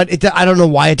 But I don't know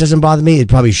why it doesn't bother me. It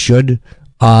probably should,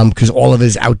 because all of it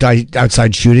is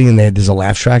outside shooting, and there's a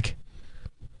laugh track.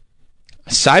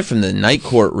 Aside from the Night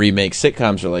Court remake,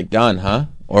 sitcoms are like done, huh?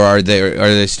 Or are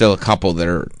there still a couple that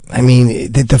are? I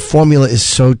mean, the formula is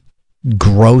so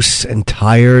gross and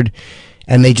tired.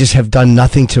 And they just have done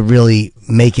nothing to really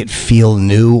make it feel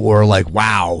new or like,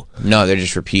 wow. No, they're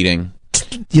just repeating.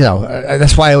 You know,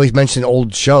 that's why I always mention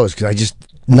old shows, because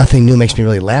nothing new makes me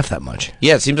really laugh that much.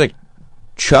 Yeah, it seems like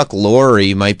Chuck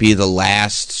Lorre might be the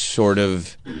last sort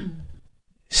of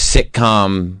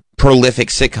prolific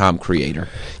sitcom creator.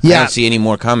 Yeah. I don't see any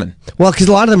more coming. Well, because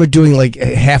a lot of them are doing like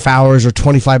half hours or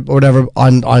 25 or whatever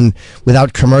on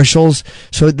without commercials.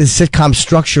 So the sitcom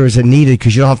structure isn't needed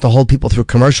because you don't have to hold people through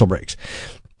commercial breaks.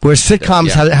 Whereas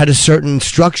sitcoms had a certain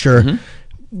structure,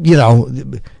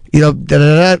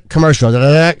 commercial,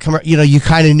 you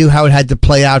kind of knew how it had to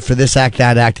play out for this act,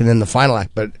 that act, and then the final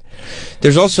act. But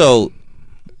there's also,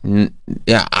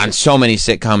 on so many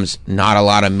sitcoms, not a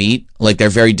lot of meat. Like, they're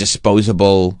very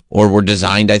disposable, or were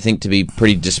designed, I think, to be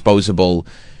pretty disposable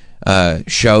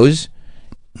shows.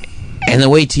 And the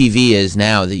way TV is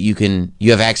now, that you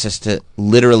have access to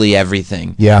literally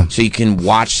everything. Yeah. So you can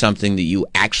watch something that you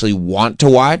actually want to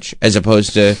watch, as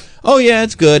opposed to, oh yeah,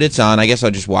 it's good, it's on, I guess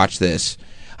I'll just watch this.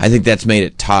 I think that's made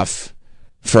it tough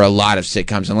for a lot of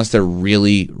sitcoms, unless they're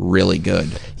really, really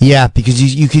good. Yeah,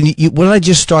 because you can. What did I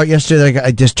just start yesterday that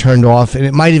I just turned off, and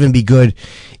it might even be good.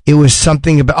 It was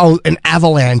something about an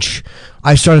avalanche.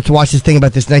 I started to watch this thing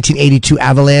about this 1982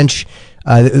 avalanche.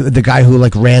 The guy who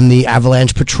ran the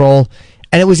avalanche patrol,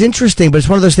 and it was interesting. But it's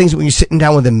one of those things that when you're sitting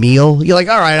down with a meal, you're like,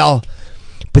 all right,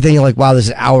 but then you're like, wow, there's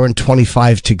an hour and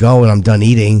 25 to go, and I'm done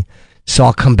eating. So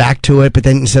I'll come back to it, but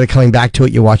then instead of coming back to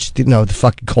it, you watch, the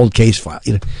fucking Cold Case file.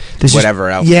 Whatever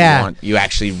else you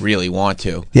actually really want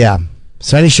to. Yeah.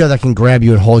 So any show that can grab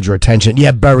you and hold your attention.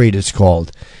 Yeah, Buried it's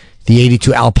called. The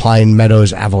 82 Alpine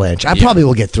Meadows Avalanche. I probably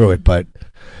will get through it, but,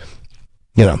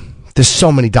 there's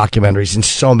so many documentaries and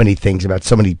so many things about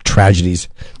so many tragedies.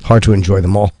 It's hard to enjoy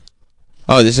them all.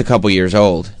 Oh, this is a couple years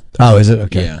old. Oh, is it?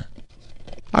 Okay. Yeah.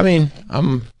 I mean,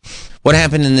 what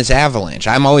happened in this avalanche?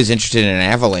 I'm always interested in an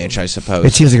avalanche, I suppose.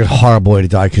 It seems like a horrible way to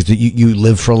die because you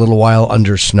live for a little while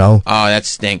under snow. Oh, that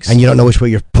stinks. And you don't know which way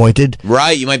you're pointed.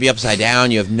 Right, you might be upside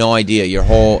down. You have no idea.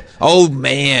 Oh,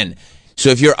 man. So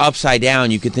if you're upside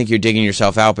down, you could think you're digging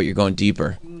yourself out, but you're going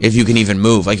deeper. If you can even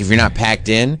move. Like if you're not packed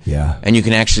in and you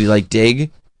can actually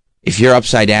dig, if you're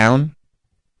upside down,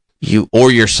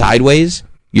 you're sideways.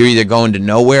 You're either going to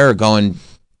nowhere or going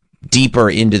deeper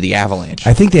into the avalanche.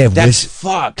 I think they have That's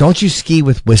fucked. Don't you ski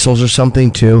with whistles or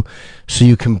something too, so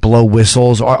you can blow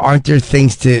whistles? Or aren't there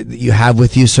things that you have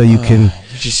with you so you can?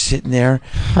 You're just sitting there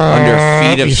under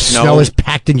feet of Your snow, snow is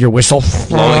packed in your whistle,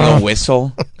 blowing a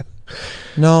whistle.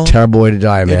 No, terrible way to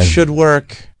die, man. it should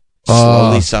work.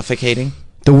 Slowly suffocating.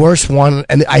 The worst one,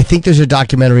 and I think there's a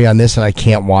documentary on this, and I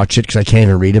can't watch it because I can't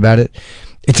even read about it.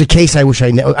 It's a case I wish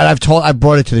I knew. And I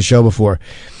brought it to the show before.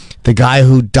 The guy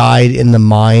who died in the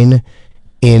mine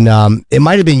in, it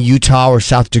might have been Utah or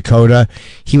South Dakota.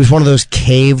 He was one of those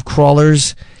cave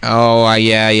crawlers. Oh,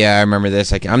 yeah, I remember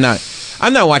this. I'm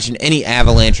not watching any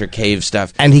avalanche or cave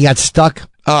stuff. And he got stuck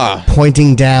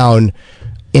pointing down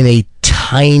in a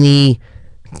tiny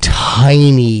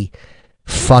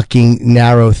fucking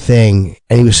narrow thing.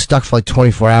 And he was stuck for like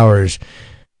 24 hours.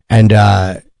 And,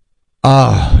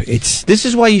 this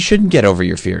is why you shouldn't get over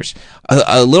your fears.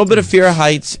 A little bit of fear of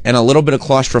heights and a little bit of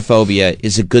claustrophobia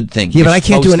is a good thing. Yeah, but I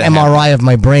can't do an MRI of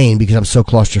my brain because I'm so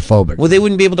claustrophobic. Well, they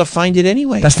wouldn't be able to find it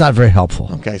anyway. That's not very helpful.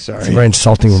 Okay, sorry. It's a very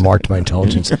insulting remark to my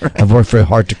intelligence. I've worked very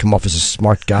hard to come off as a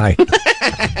smart guy.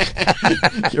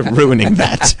 You're ruining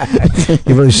that.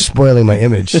 You're really spoiling my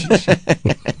image.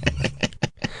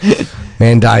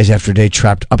 Man dies after day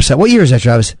trapped upside. What year is that,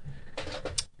 Travis?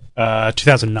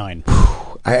 2009.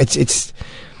 It's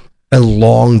a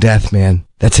long death, man.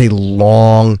 That's a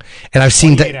long. And I've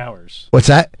seen 28 hours. What's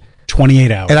that?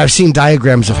 28 hours. And I've seen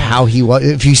diagrams of how he was.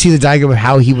 If you see the diagram of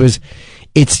how he was,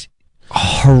 it's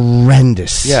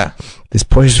horrendous. Yeah. This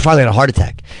poor, he's finally had a heart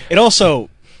attack. It also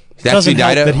doesn't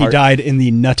help that he died in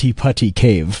the Nutty Putty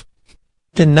Cave.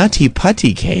 The Nutty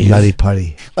Putty Cave? Nutty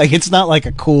Putty. Like, it's not like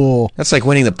a cool... That's like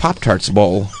winning the Pop-Tarts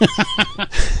Bowl.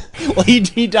 Well,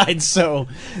 he died so...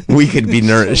 We could be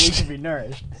nourished. So we could be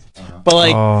nourished. But,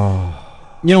 like,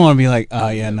 you don't want to be like, oh,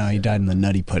 yeah, no, he died in the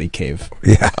Nutty Putty Cave.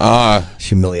 Yeah. It's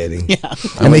humiliating. Yeah.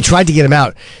 And they tried to get him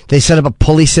out. They set up a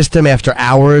pulley system after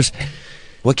hours.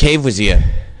 What cave was he in?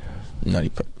 Nutty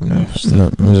Putty. No,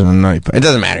 it was a Nutty Putty. It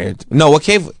doesn't matter. No, what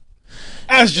cave...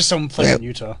 That was just some place in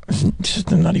Utah.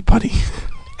 Just a Nutty Putty.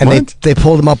 And they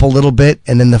pulled him up a little bit,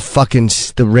 and then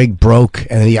the rig broke,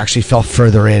 and then he actually fell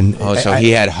further in. Oh, so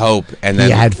he had hope, and then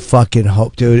he had fucking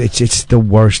hope, dude. It's the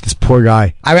worst. This poor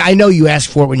guy. I know you ask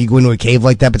for it when you go into a cave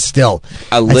like that, but still,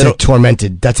 that's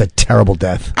tormented. That's a terrible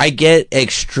death. I get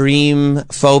extreme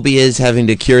phobias, having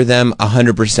to cure them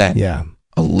 100%. Yeah,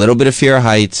 a little bit of fear of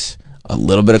heights, a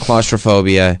little bit of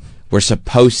claustrophobia. We're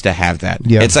supposed to have that.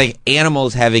 Yeah. It's like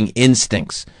animals having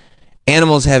instincts.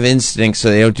 Animals have instincts so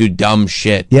they don't do dumb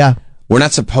shit. Yeah. We're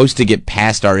not supposed to get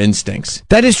past our instincts.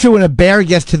 That is true. When a bear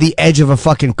gets to the edge of a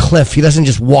fucking cliff, he doesn't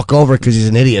just walk over because he's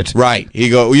an idiot. Right.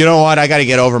 You go, you know what? I got to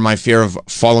get over my fear of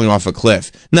falling off a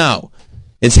cliff. No.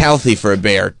 It's healthy for a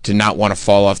bear to not want to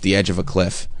fall off the edge of a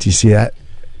cliff. Do you see that?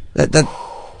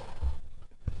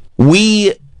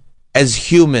 We,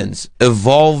 as humans,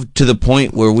 evolved to the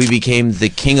point where we became the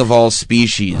king of all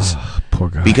species. Poor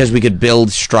guy. Because we could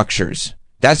build structures.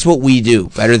 That's what we do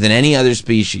better than any other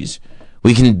species.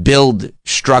 We can build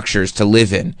structures to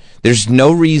live in. There's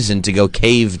no reason to go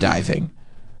cave diving.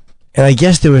 And I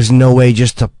guess there was no way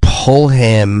just to pull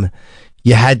him.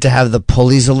 You had to have the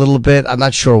pulleys a little bit. I'm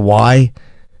not sure why.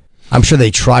 I'm sure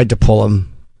they tried to pull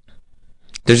him.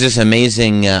 There's this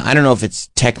amazing, I don't know if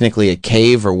it's technically a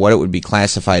cave or what it would be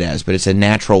classified as, but it's a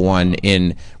natural one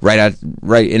right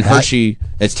in Hershey.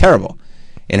 It's terrible.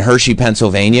 In Hershey,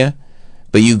 Pennsylvania.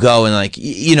 But you go and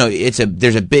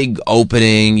there's a big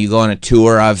opening. You go on a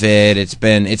tour of it.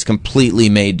 It's completely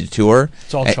made to tour.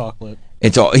 It's all chocolate.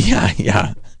 It's all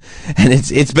yeah, and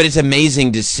it's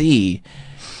amazing to see.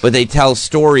 But they tell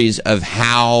stories of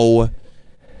how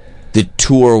the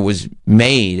tour was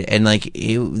made, and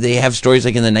they have stories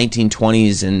like in the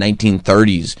 1920s and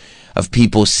 1930s of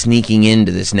people sneaking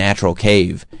into this natural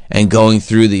cave and going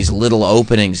through these little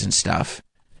openings and stuff.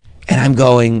 And I'm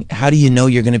going, how do you know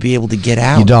you're going to be able to get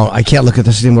out? You don't. I can't look at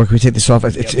this anymore. Can we take this off?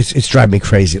 It's driving me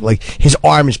crazy. Like, his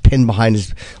arm is pinned behind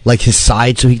his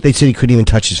side, so they said he couldn't even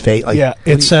touch his face.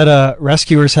 It said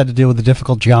rescuers had to deal with the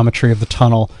difficult geometry of the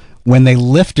tunnel. When they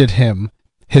lifted him,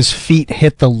 his feet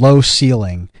hit the low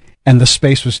ceiling, and the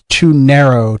space was too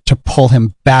narrow to pull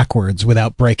him backwards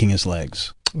without breaking his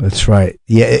legs. That's right.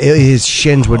 Yeah, his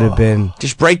shins would have been...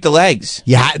 Just break the legs.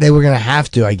 Yeah, they were going to have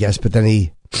to, I guess, but then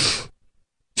he...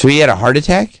 So he had a heart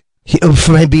attack?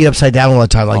 From him being upside down all the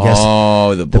time, I guess.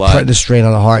 Oh, the blood. The strain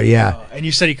on the heart, yeah. And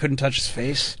you said he couldn't touch his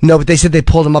face? No, but they said they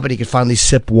pulled him up and he could finally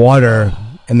sip water,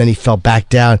 and then he fell back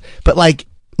down. But,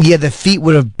 the feet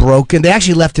would have broken. They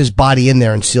actually left his body in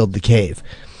there and sealed the cave.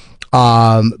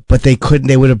 But they couldn't.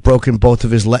 They would have broken both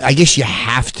of his legs. I guess you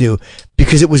have to,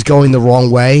 because it was going the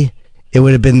wrong way. It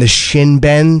would have been the shin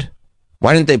bend.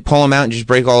 Why didn't they pull him out and just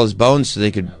break all his bones so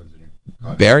they could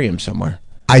bury him somewhere?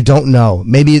 I don't know.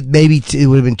 Maybe it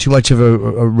would have been too much of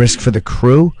a risk for the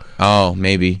crew. Oh,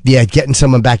 maybe. Yeah, getting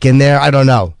someone back in there. I don't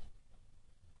know.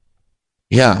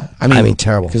 Yeah, I mean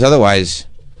terrible. Because otherwise,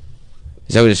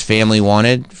 is that what his family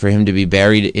wanted? For him to be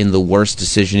buried in the worst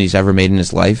decision he's ever made in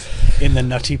his life? In the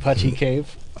Nutty Putty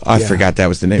Cave? I forgot that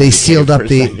was the name. They sealed up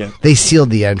they sealed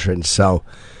the entrance, so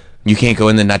you can't go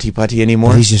in the Nutty Putty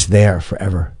anymore? He's just there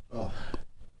forever. Oh.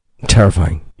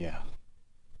 Terrifying. Yeah.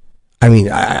 I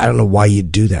mean, I don't know why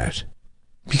you'd do that.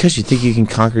 Because you think you can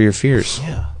conquer your fears.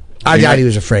 Yeah. I doubt he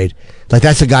was afraid. Like,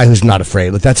 that's a guy who's not afraid.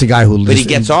 Like, that's a guy who... But he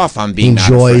gets off on being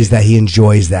enjoys that. He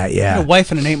enjoys that, yeah. A wife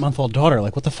and an 8-month-old daughter.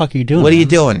 Like, what the fuck are you doing? What are you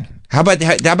doing? How about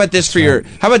this for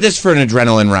How about this for an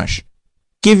adrenaline rush?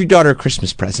 Give your daughter a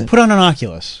Christmas present. Put on an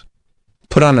Oculus.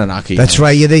 Put on an Oculus. That's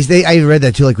right. Yeah, I read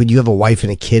that too. Like, when you have a wife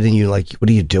and a kid, and you're like, what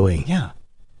are you doing? Yeah.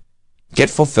 Get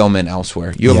fulfillment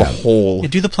elsewhere. You have a whole... Yeah,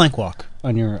 do the plank walk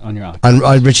on your Oculus.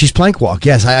 On Richie's plank walk,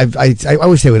 yes. I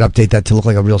wish they would update that to look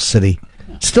like a real city.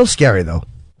 Still scary, though.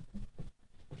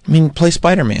 I mean, play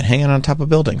Spider-Man, hanging on top of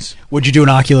buildings. Would you do an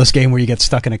Oculus game where you get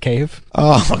stuck in a cave?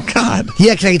 Oh, God.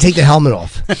 Yeah, because I can take the helmet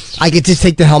off. I could just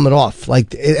take the helmet off.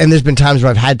 Like, and there's been times where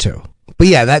I've had to. But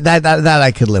yeah, that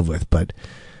I could live with. But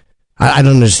I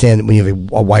don't understand when you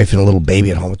have a wife and a little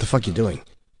baby at home. What the fuck are you doing?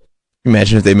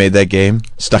 Imagine if they made that game,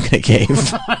 stuck in a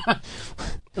cave.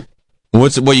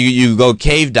 You go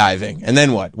cave diving, and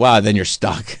then what? Wow, then you're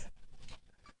stuck.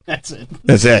 That's it.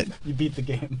 That's it. You beat the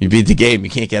game. You beat the game. You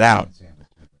can't get out.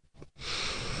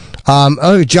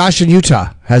 Josh in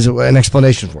Utah has an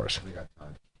explanation for us.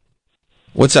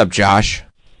 What's up, Josh?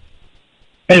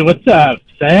 Hey, what's up,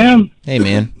 Sam? Hey,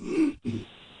 man.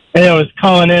 Hey, I was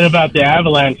calling in about the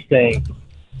avalanche thing.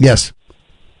 Yes.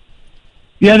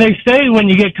 Yeah, they say when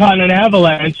you get caught in an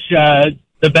avalanche,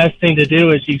 the best thing to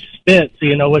do is you spit so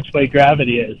you know which way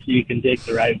gravity is, so you can dig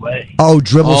the right way. Oh,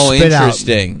 dribble spit out.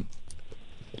 Interesting.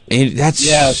 That's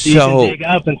so you can dig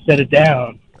up instead of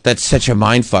down. That's such a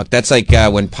mind fuck. That's like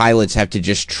when pilots have to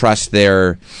just trust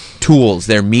their tools,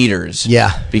 their meters.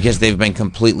 Yeah. Because they've been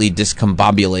completely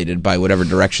discombobulated by whatever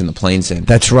direction the plane's in.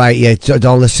 That's right. Yeah,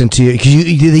 don't listen to you. Because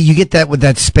you get that with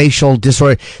that spatial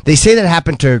disorder. They say that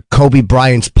happened to Kobe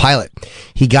Bryant's pilot.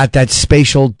 He got that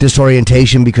spatial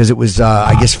disorientation because it was,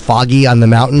 I guess, foggy on the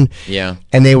mountain. Yeah.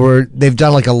 And they've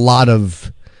done like a lot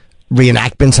of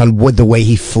reenactments on the way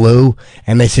he flew,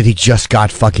 and they said he just got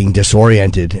fucking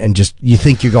disoriented, and just you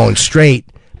think you're going straight,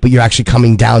 but you're actually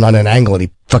coming down on an angle, and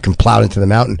he fucking plowed into the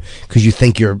mountain because you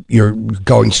think you're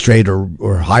going straight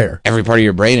or higher. Every part of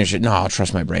your brain is shit. No, I'll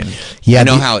trust my brain. Yeah, I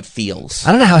know how it feels.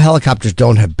 I don't know how helicopters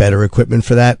don't have better equipment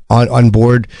for that on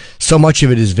board. So much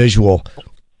of it is visual.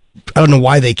 I don't know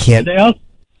why they can't.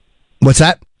 What's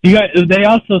that? They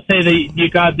also say that you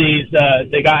got these.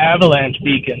 They got avalanche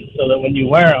beacons, so that when you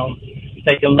wear them,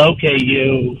 they can locate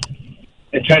you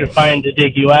and try to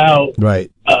dig you out.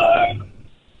 Right.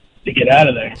 To get out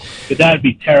of there, but that'd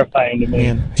be terrifying to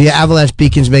me. Yeah, avalanche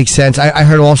beacons make sense. I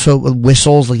heard also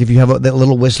whistles, like if you have that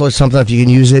little whistle or something, if you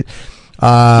can use it.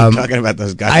 You're talking about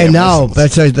those guys. I know,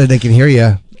 that's how they can hear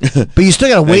you. But you still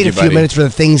got to wait a few minutes for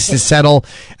the things to settle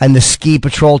and the ski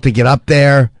patrol to get up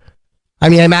there. I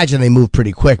mean, I imagine they move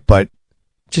pretty quick, but...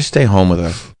 Just stay home with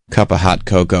a cup of hot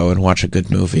cocoa and watch a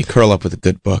good movie. Curl up with a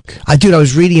good book. I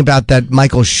was reading about that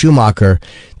Michael Schumacher,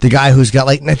 the guy who's got,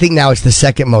 like, I think now it's the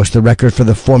second most, the record for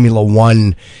the Formula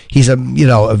One. He's a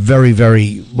very,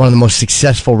 very, one of the most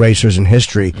successful racers in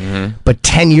history. Mm-hmm. But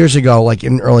 10 years ago, like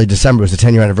in early December, it was the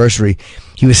 10-year anniversary,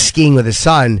 he was skiing with his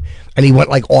son, and he went,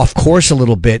 like, off course a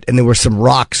little bit, and there were some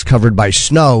rocks covered by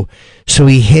snow, so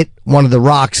he hit one of the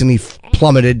rocks, and he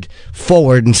plummeted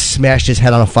forward and smashed his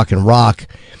head on a fucking rock.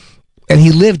 And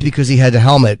he lived because he had a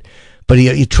helmet, but he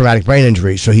had traumatic brain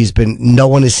injury. So no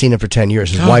one has seen him for 10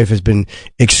 years. His wife has been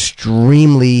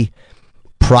extremely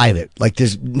private. Like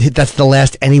that's the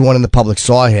last anyone in the public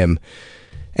saw him.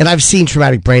 And I've seen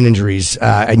traumatic brain injuries,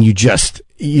 and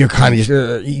you're kind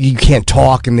of you can't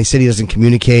talk, and they said he doesn't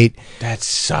communicate. That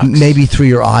sucks. Maybe through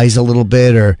your eyes a little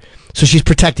bit, so she's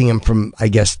protecting him from, I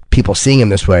guess, people seeing him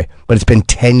this way. But it's been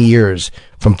 10 years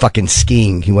from fucking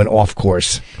skiing. He went off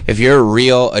course. If you're a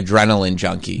real adrenaline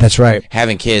junkie, that's right.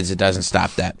 Having kids, it doesn't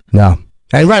stop that. No.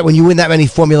 And right, when you win that many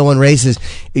Formula One races,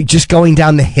 just going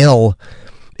down the hill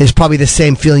is probably the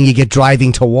same feeling you get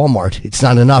driving to Walmart. It's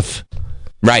not enough.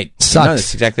 Right. Sucks. No,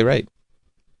 that's exactly right.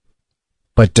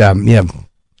 But, yeah.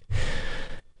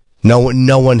 No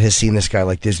one has seen this guy.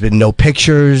 Like, there's been no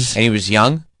pictures. And he was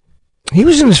young? He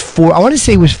was in his I want to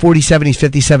say he was 47. He's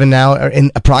 57 now, or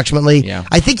approximately. Yeah.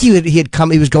 I think he had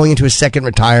come. He was going into his second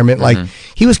retirement. Like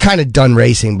he was kind of done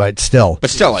racing, but still. But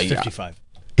still, like, 55.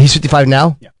 He's 55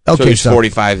 now. Yeah. Okay, so he's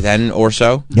 45 then or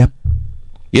so. Yep.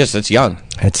 Yes, that's young.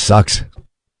 It sucks.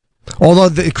 Although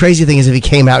the crazy thing is, if he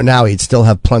came out now, he'd still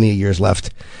have plenty of years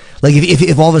left. Like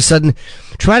if all of a sudden,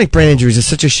 traumatic brain injuries is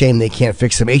such a shame they can't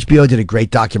fix them. HBO did a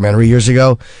great documentary years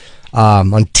ago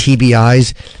on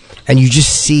TBIs, and you just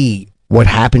see what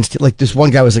happens to, like, this one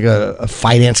guy was like a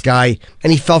finance guy,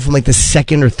 and he fell from like the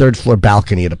second or third floor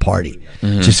balcony at a party.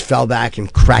 Just fell back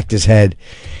and cracked his head,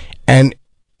 and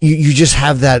you just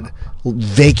have that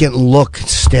vacant look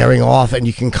staring off, and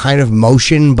you can kind of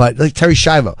motion, but like Terry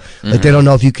Schiavo, like they don't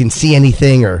know if you can see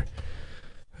anything, or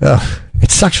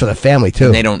it sucks for the family too.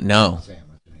 And they don't know.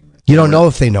 You don't know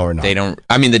if they know or not. They don't.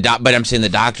 I mean, but I'm saying the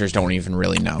doctors don't even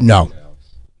really know.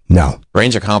 No.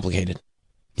 Brains are complicated.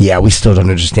 Yeah, we still don't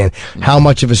understand how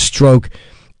much of a stroke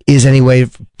is any way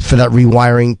for that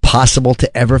rewiring possible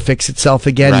to ever fix itself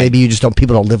again. Right. Maybe you just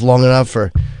people don't live long enough,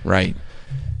 or Right.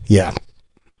 yeah.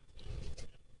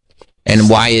 And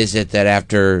why is it that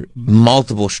after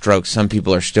multiple strokes, some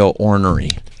people are still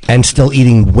ornery? And still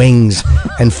eating wings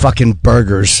and fucking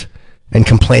burgers and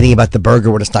complaining about the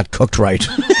burger when it's not cooked right.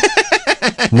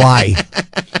 Why?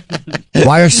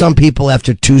 Why are some people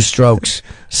after 2 strokes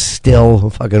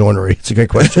still fucking ornery? It's a great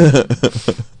question.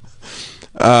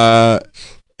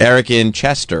 Eric in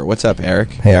Chester. What's up,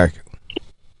 Eric? Hey, Eric.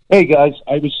 Hey, guys.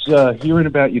 I was hearing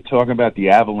about you talking about the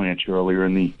avalanche earlier,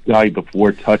 and the guy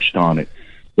before touched on it.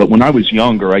 But when I was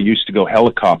younger, I used to go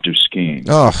helicopter skiing.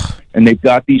 Oh. And they've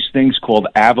got these things called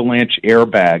avalanche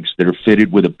airbags that are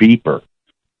fitted with a beeper.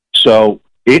 So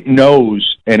it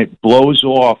knows and it blows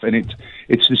off, and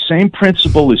it's the same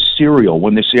principle as cereal.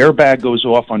 When this airbag goes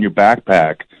off on your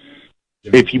backpack,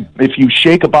 if you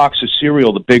shake a box of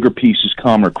cereal, the bigger pieces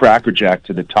come, or Cracker Jack,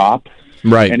 to the top.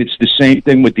 Right. And it's the same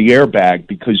thing with the airbag,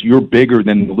 because you're bigger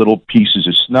than the little pieces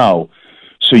of snow.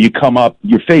 So you come up,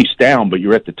 you're face down, but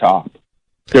you're at the top.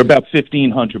 They're about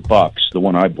 $1,500, the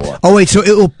one I bought. Oh, wait, so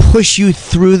it will push you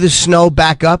through the snow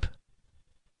back up?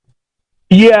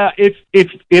 Yeah, if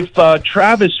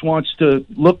Travis wants to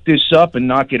look this up and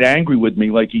not get angry with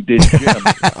me like he did Jim.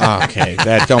 Okay,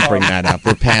 don't bring that up.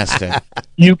 We're past it.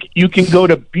 You can go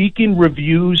to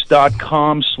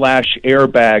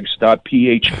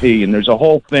beaconreviews.com/airbags.php, and there's a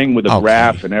whole thing with a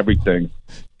graph and everything.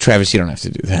 Travis, you don't have to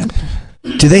do that.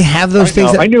 Do they have those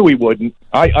things? I knew he wouldn't.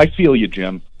 I feel you,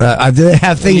 Jim. Do they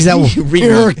have things that will...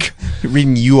 You're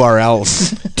reading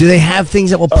URLs. Do they have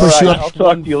things that will push you up? I'll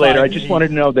talk to you later. I just wanted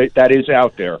to know that is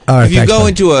out there. All right, if you go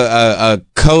into a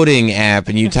coding app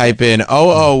and you type in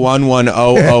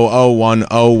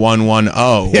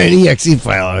 001100101010, yeah, an EXE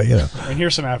file, you know. And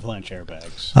here's some avalanche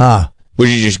airbags. Would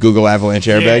you just Google avalanche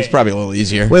airbags? Probably a little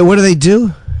easier. Wait, what do they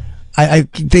do?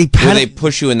 They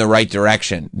push you in the right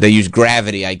direction. They use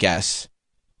gravity, I guess,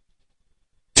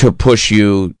 to push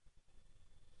you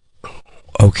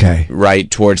right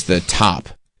towards the top.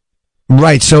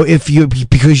 Right, so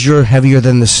because you're heavier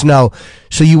than the snow,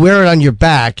 so you wear it on your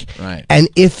back, right? And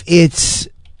if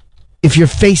you're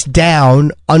face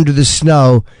down under the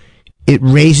snow, it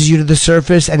raises you to the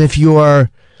surface, and if you're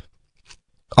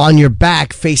on your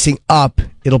back facing up,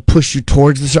 it'll push you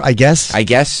towards the surface, I guess. I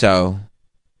guess so.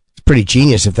 It's pretty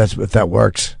genius if that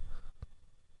works.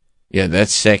 Yeah,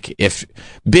 that's sick. If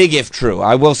true.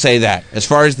 I will say that. As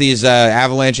far as these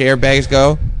avalanche airbags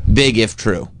go, big if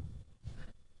true.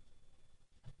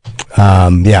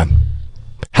 Yeah.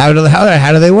 How do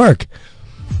they work?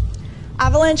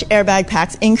 Avalanche airbag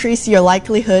packs increase your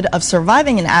likelihood of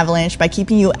surviving an avalanche by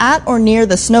keeping you at or near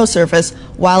the snow surface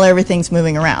while everything's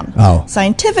moving around. Oh.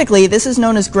 Scientifically, this is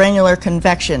known as granular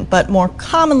convection, but more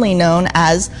commonly known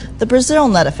as the Brazil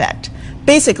nut effect.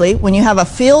 Basically, when you have a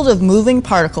field of moving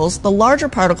particles, the larger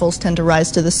particles tend to rise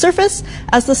to the surface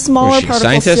as the smaller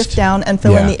particles shift down and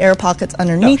fill in the air pockets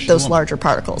underneath those larger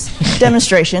particles.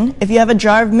 Demonstration, if you have a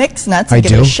jar of mixed nuts and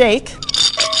give it a shake...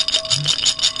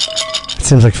 It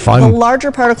seems like fun. The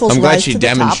larger particles rise to the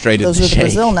top. demonstrated Those are the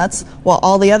Brazil nuts, while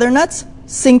all the other nuts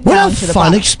sink down to the bottom. What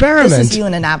a fun experiment. This is you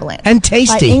in an avalanche. And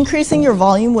tasty. By increasing your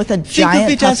volume with a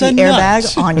giant puffy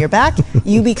airbag on your back,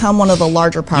 you become one of the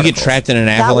larger particles. You get trapped in an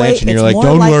avalanche and you're way, like,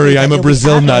 don't worry, I'm a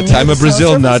Brazil nut. I'm a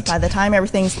Brazil nut. By the time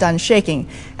everything's done shaking.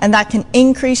 And that can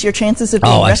increase your chances of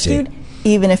being rescued,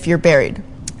 even if you're buried.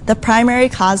 The primary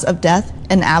cause of death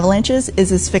in avalanches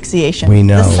is asphyxiation. We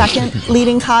know. The second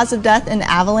leading cause of death in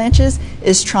avalanches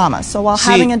is trauma. So while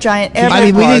having a giant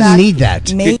airbag, we didn't need that.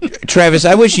 Travis,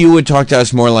 I wish you would talk to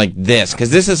us more like this,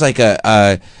 because this is like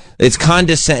It's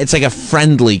It's like a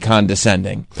friendly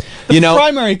condescending. The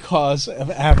primary cause of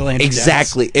avalanche.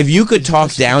 Exactly. If you could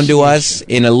talk down to us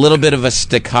in a little bit of a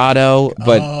staccato,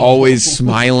 but always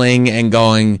smiling and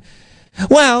going,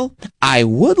 well, I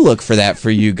would look for that for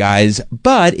you guys,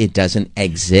 but it doesn't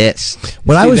exist.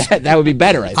 That would be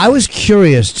better. I was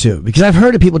curious too, because I've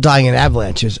heard of people dying in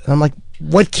avalanches, and I'm like,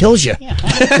 what kills you? Yeah.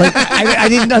 Like, I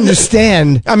didn't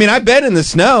understand. I mean, I've been in the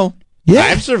snow. Yeah,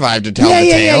 I've survived to tell the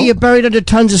tale. Yeah, you're buried under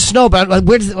tons of snow, but like,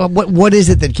 what is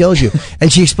it that kills you?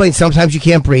 And she explained sometimes you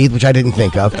can't breathe, which I didn't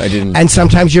think of. I didn't. And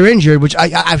sometimes you're injured, which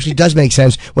actually does make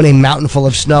sense when a mountain full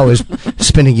of snow is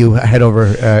spinning you head over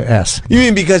ass. You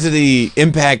mean because of the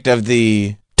impact of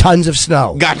the... Tons of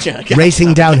snow. Gotcha.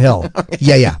 Racing downhill.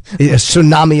 Yeah. A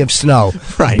tsunami of snow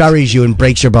buries you and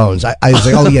breaks your bones. I was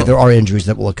like, oh yeah, there are injuries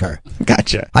that will occur.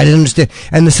 Gotcha. I didn't understand.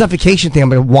 And the suffocation thing, I'm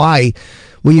like, why...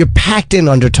 When you're packed in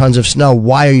under tons of snow,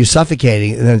 why are you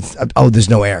suffocating? And then there's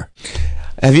no air.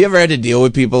 Have you ever had to deal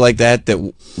with people like that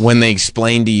when they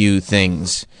explain to you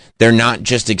things, they're not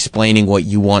just explaining what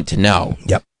you want to know.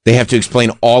 Yep. They have to explain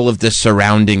all of the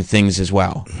surrounding things as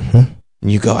well. Mm-hmm.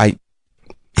 And you go, I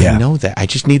know that. I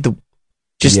just need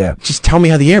just tell me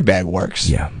how the airbag works.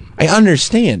 Yeah. I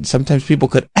understand. Sometimes people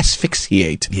could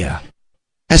asphyxiate. Yeah.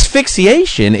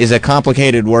 Asphyxiation is a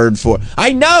complicated word for...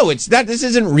 I know, it's not. This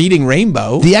isn't Reading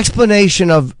Rainbow. The explanation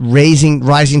of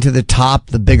rising to the top,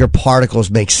 the bigger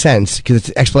particles makes sense, because it's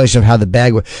an explanation of how the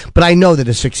bag works. But I know that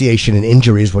asphyxiation and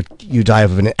injury is what you die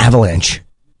of an avalanche.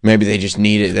 Maybe they just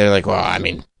need it. They're like, well, I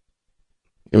mean,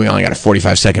 we only got a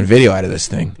 45-second video out of this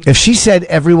thing. If she said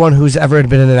everyone who's ever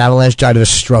been in an avalanche died of a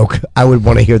stroke, I would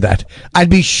want to hear that. I'd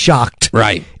be shocked.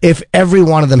 Right. If every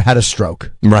one of them had a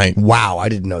stroke. Right. Wow, I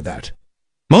didn't know that.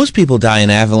 Most people die in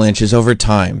avalanches over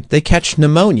time. They catch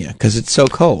pneumonia because it's so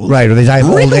cold. Right, or they die of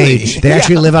old age. They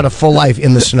actually live out a full life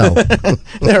in the snow.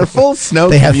 They're full snow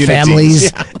They have communities.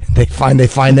 families. Yeah. They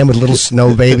find them with little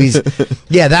snow babies.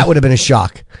 Yeah, that would have been a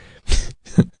shock.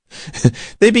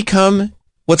 They become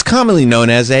what's commonly known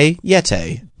as a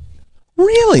yeti.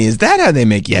 Really? Is that how they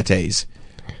make yetis?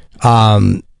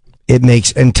 It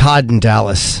makes, and Todd in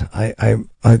Dallas, I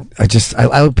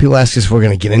people ask us if we're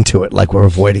going to get into it, like we're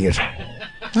avoiding it.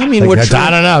 I mean, I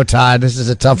don't know, Todd. This is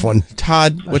a tough one.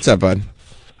 Todd, what's up, bud?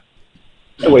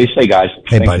 Hey, what do you say, guys?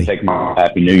 Hey, Thanks buddy. for taking my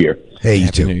Happy New Year. Hey, you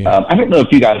too. I don't know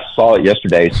if you guys saw it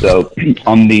yesterday. So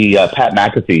on the Pat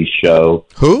McAfee show.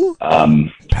 Who?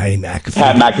 Patty McAfee.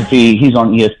 Pat McAfee. He's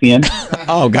on ESPN.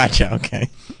 Oh, gotcha. Okay.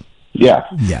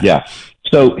 Yeah.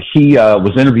 So he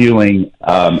was interviewing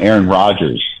Aaron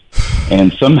Rodgers,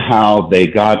 and somehow they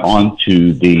got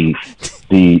onto the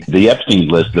Epstein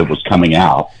list that was coming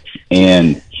out.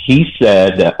 And he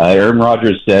said, Aaron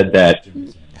Rodgers said that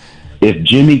if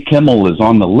Jimmy Kimmel is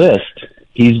on the list,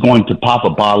 he's going to pop a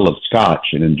bottle of scotch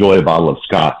and enjoy a bottle of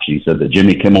scotch. He said that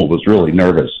Jimmy Kimmel was really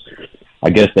nervous. I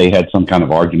guess they had some kind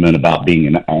of argument about being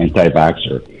an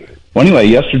anti-vaxxer. Well, anyway,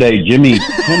 yesterday Jimmy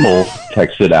Kimmel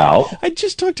texted out, I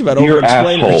just talked about "Dear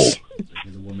asshole.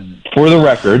 For the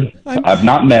record, I've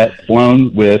not met,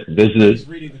 flown with,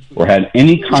 visited, or had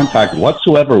any contact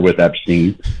whatsoever with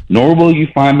Epstein, nor will you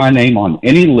find my name on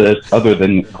any list other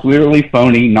than clearly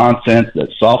phony nonsense that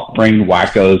soft-brained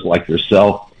wackos like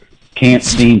yourself can't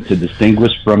seem to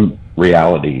distinguish from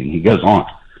reality." And he goes on.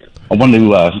 I want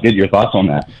to get your thoughts on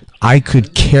that. I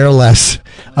could care less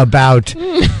about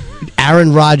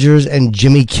Aaron Rodgers and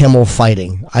Jimmy Kimmel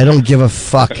fighting. I don't give a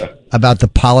fuck about the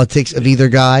politics of either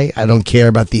guy. I don't care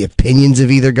about the opinions of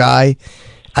either guy.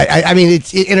 I mean,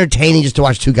 it's entertaining just to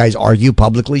watch two guys argue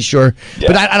publicly, sure. Yeah.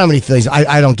 But I don't have any feelings.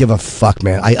 I don't give a fuck,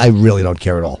 man. I really don't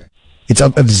care at all. It's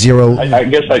of zero. I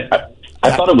guess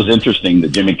I thought it was interesting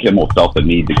that Jimmy Kimmel felt the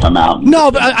need to come out.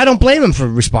 No, but I don't blame him for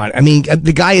responding. I mean,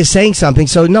 the guy is saying something,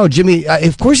 so no, Jimmy,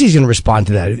 of course he's going to respond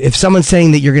to that. If someone's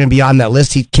saying that you're going to be on that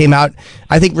list, he came out,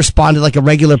 I think, responded like a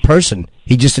regular person.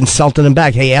 He just insulted him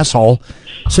back. Hey, asshole.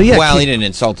 So yeah. Well, he didn't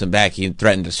insult him back. He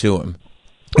threatened to sue him.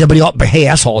 Yeah, but hey,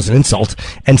 asshole is an insult,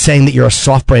 and saying that you're a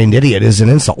soft-brained idiot is an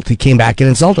insult. He came back and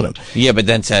insulted him. Yeah, but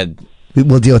then said,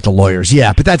 "We'll deal with the lawyers."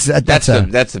 Yeah, but that's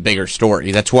the bigger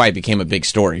story. That's why it became a big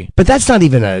story. But that's not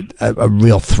even a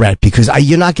real threat, because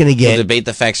you're not going to get... We'll debate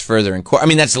the facts further in court. I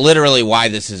mean, that's literally why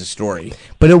this is a story.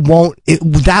 But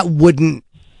that wouldn't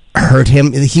hurt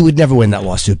him. He would never win that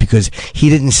lawsuit, because he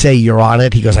didn't say you're on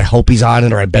it. He goes, I hope he's on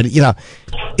it, or I bet it. You know,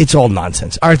 it's all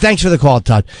nonsense. All right, thanks for the call,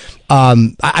 Todd.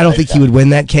 I don't think he would win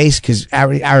that case, because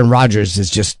Aaron Rodgers is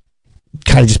just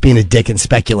kind of just being a dick and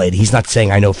speculating. He's not saying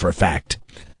I know for a fact.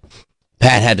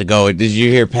 Pat had to go. Did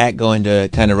you hear Pat go into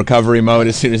kind of recovery mode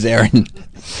as soon as Aaron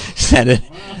said it?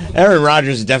 Aaron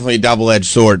Rodgers is definitely a double-edged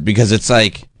sword, because it's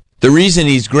like, the reason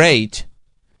he's great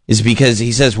is because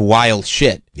he says wild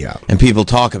shit. Yeah. And people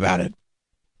talk about it.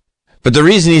 But the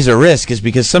reason he's a risk is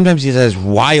because sometimes he says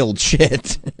wild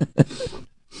shit.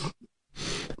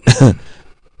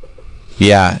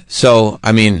 Yeah. So,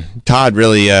 I mean, Todd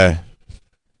really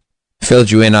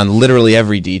filled you in on literally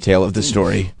every detail of the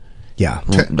story. Yeah.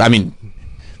 I mean,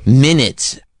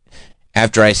 minutes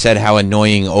after I said how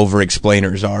annoying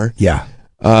over-explainers are. Yeah.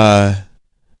 But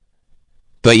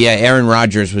yeah, Aaron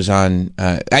Rodgers was on,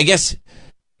 I guess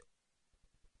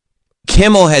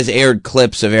Kimmel has aired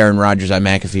clips of Aaron Rodgers on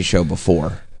McAfee's show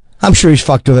before. I'm sure he's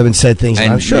fucked with him and said things.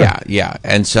 And I'm sure. Yeah.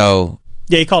 And so...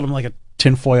 Yeah, he called him like a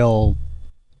tinfoil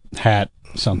hat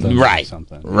something. Right.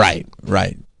 Something. Right.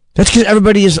 That's because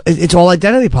everybody is, it's all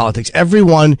identity politics.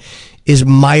 Everyone is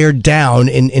mired down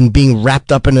in being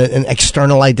wrapped up in an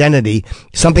external identity,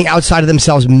 something outside of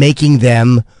themselves making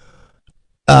them,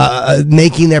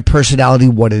 making their personality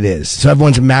what it is. So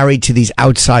everyone's married to these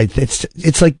outside,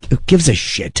 it's like, who gives a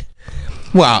shit?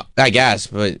 Well, I guess,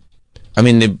 but I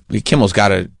mean, Kimmel's got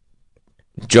to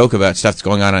joke about stuff that's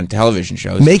going on television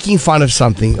shows. Making fun of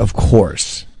something, of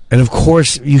course. And of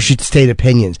course, you should state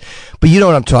opinions. But you know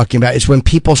what I'm talking about. It's when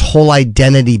people's whole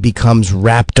identity becomes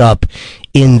wrapped up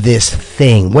in this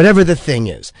thing, whatever the thing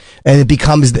is. And it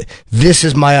becomes, this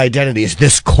is my identity, it's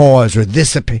this cause or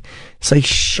this opinion. It's like,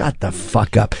 shut the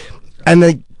fuck up. And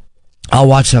then I'll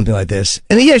watch something like this.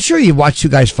 And yeah, sure, you watch two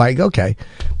guys fight, okay.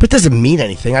 But it doesn't mean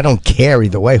anything. I don't care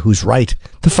either way who's right.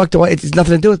 The fuck do I? It's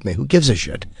nothing to do with me. Who gives a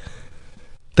shit?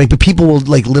 Like, but people will,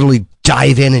 like, literally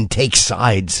dive in and take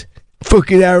sides.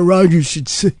 Fucking Aaron Rodgers should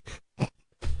say.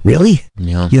 Really?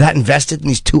 Yeah. You're that invested in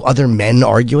these two other men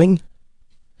arguing?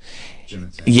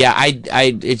 Yeah,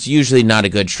 it's usually not a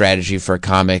good strategy for a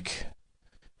comic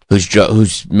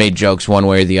who's made jokes one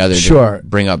way or the other Sure. to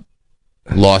bring up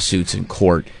lawsuits in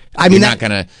court. I mean,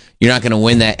 you're not gonna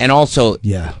win that. And also,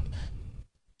 yeah,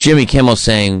 Jimmy Kimmel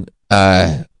saying,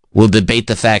 we'll debate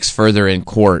the facts further in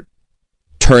court,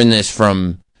 turn this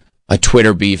from a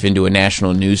Twitter beef into a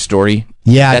national news story.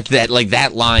 Yeah.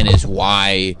 That line is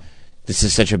why this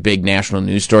is such a big national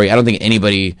news story. I don't think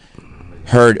anybody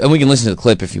heard, and we can listen to the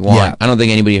clip if you want. Yeah. I don't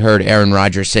think anybody heard Aaron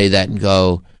Rodgers say that and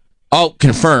go, oh,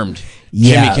 confirmed.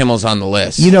 Yeah. Jimmy Kimmel's on the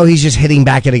list. You know, he's just hitting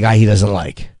back at a guy he doesn't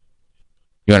like.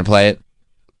 You want to play it?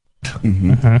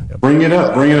 Mm-hmm. Bring it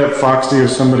up, Foxy or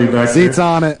somebody back there. Seats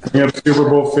on it. Bring up Super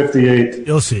Bowl 58.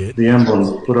 You'll see it. The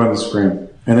emblem. Put it on the screen.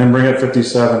 And then bring up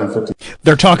 57 and 50.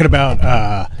 They're talking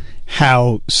about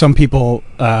how some people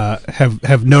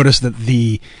have noticed that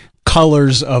the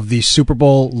colors of the Super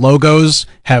Bowl logos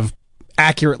have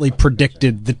accurately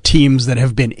predicted the teams that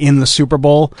have been in the Super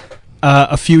Bowl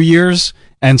a few years.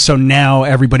 And so now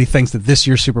everybody thinks that this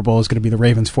year's Super Bowl is going to be the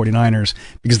Ravens 49ers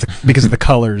because of the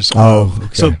colors. Oh,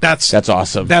 okay. So that's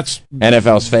awesome. That's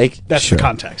NFL's fake. That's Sure. the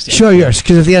context. Yeah. Sure, yes,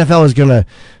 because if the NFL is going to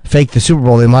fake the Super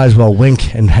Bowl, they might as well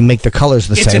wink and make the colors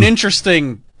the It's same. an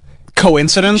interesting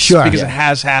coincidence Sure. because Yeah. it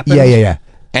has happened. Yeah.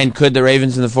 And could the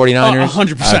Ravens and the 49ers?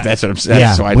 100%. That's what I'm saying. Yeah,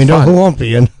 That's why we it's know fun. who won't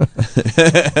be in.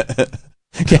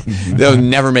 They'll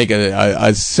never make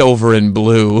a silver and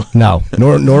blue. No,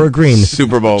 nor a green.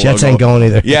 Super Bowl Jets logo. ain't going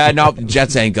either. Yeah, no,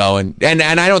 Jets ain't going. And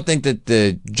I don't think that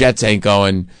the Jets ain't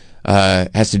going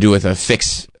has to do with a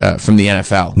fix from the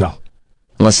NFL. No.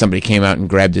 Unless somebody came out and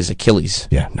grabbed his Achilles.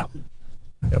 Yeah, no.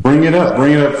 Bring it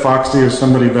up, Foxy or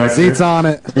somebody back there. Seats on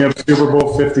it. Bring up Super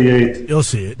Bowl 58. You'll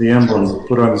see it. The emblem.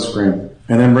 Put it on the screen.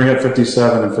 And then bring up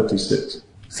 57 and 56.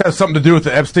 This has something to do with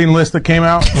the Epstein list that came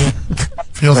out?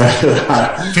 Feels like.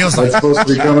 That's supposed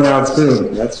to be coming out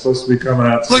soon. Look,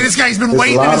 this guy's been There's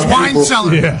waiting a in lot his of wine people-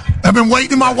 cellar. Yeah. I've been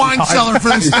waiting in my wine cellar for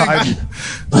this thing.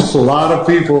 There's a lot of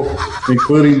people,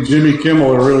 including Jimmy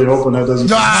Kimmel, are really hoping that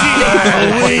doesn't. All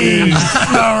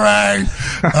right.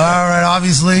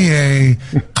 Obviously, a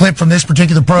clip from this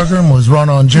particular program was run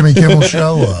on Jimmy Kimmel's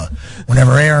show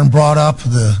whenever Aaron brought up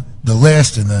the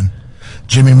list, and then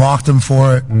Jimmy mocked him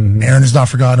for it. Mm-hmm. Aaron has not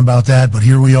forgotten about that, but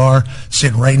here we are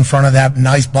sitting right in front of that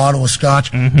nice bottle of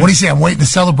scotch. Mm-hmm. What do you say? I'm waiting to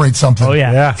celebrate something. Oh,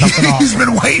 yeah. Something He's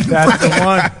been waiting. That's for the that.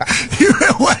 one. You've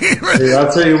been waiting. Hey,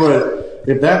 I'll tell you what.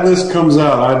 If that list comes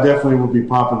out, I definitely will be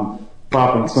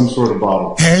popping some sort of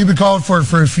bottle. Hey, you've been calling for it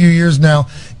for a few years now.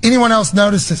 Anyone else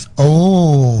notice this?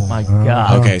 Oh. My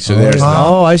God. Okay, so there's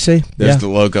I see. the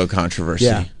logo controversy.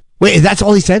 Yeah. Wait, that's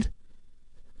all he said?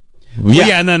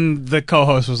 Yeah, and then the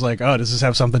co-host was like, "Oh, does this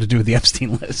have something to do with the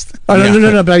Epstein list?" Oh,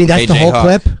 no, but I mean, that's the AJ whole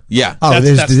Hawk. clip? Yeah. Oh,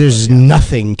 That's there's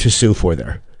nothing to sue for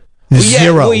there.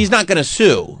 Zero. Well, he's not going to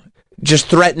sue. Just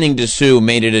threatening to sue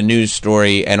made it a news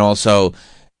story and also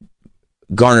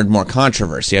garnered more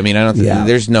controversy. I mean, I don't think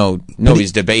there's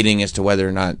nobody's debating as to whether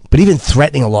or not. But even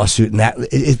threatening a lawsuit and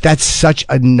that's such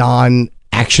a non-action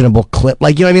actionable clip.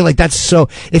 Like, you know what I mean? Like, that's so,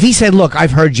 if he said, look,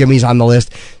 I've heard Jimmy's on the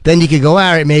list, then you could go, all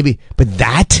right, maybe. But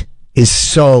that is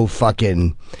so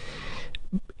fucking,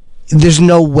 there's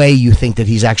no way you think that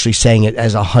he's actually saying it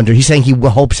as 100. He's saying he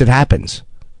hopes it happens.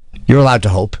 You're allowed to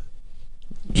hope.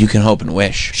 You can hope and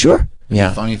wish. Sure.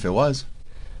 Yeah. Funny if it was.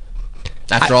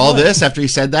 After all this, after he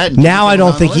said that, now I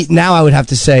don't think now I would have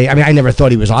to say. I mean, I never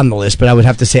thought he was on the list, but I would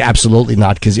have to say absolutely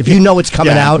not, because if you know it's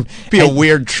coming out, it'd be a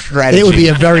weird strategy. It would be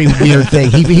a very weird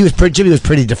thing. Jimmy was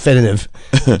pretty definitive.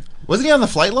 Wasn't he on the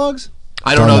flight logs?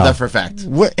 I don't know that for a fact.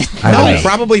 No,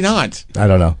 probably not. I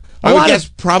don't know. I would guess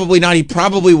probably not. He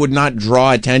probably would not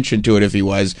draw attention to it if he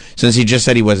was, since he just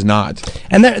said he was not.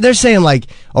 And they're saying like,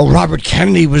 oh, Robert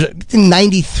Kennedy was in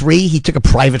 '93. He took a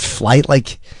private flight.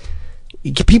 Like,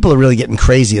 people are really getting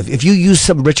crazy. If you use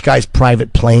some rich guy's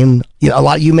private plane, you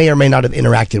know, you may or may not have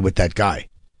interacted with that guy.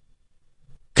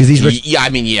 Because these rich,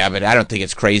 but I don't think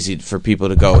it's crazy for people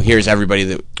to go, here's everybody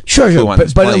that sure, on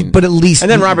this plane. But at least, and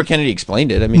then Robert Kennedy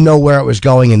explained it. I mean, know where it was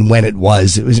going and when it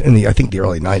was. It was in I think the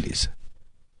early '90s.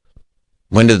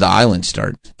 When did the island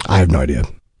start? I have no idea.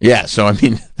 Yeah, so I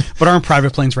mean, but aren't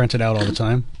private planes rented out all the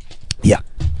time? Yeah.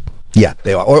 Yeah,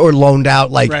 they are. Or loaned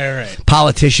out, like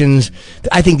politicians.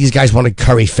 I think these guys want to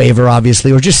curry favor,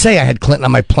 obviously, or just say I had Clinton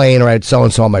on my plane or I had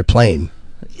so-and-so on my plane.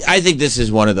 I think this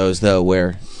is one of those, though,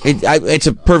 where it's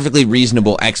a perfectly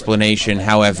reasonable explanation.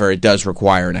 However, it does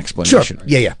require an explanation. Sure.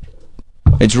 Yeah.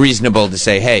 It's reasonable to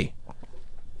say, hey,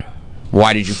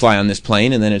 why did you fly on this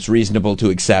plane? And then it's reasonable to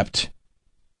accept,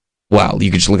 well, you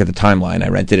could just look at the timeline. I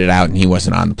rented it out and he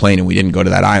wasn't on the plane and we didn't go to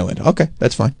that island. Okay,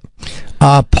 that's fine.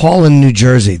 Paul in New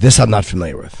Jersey. This I'm not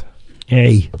familiar with.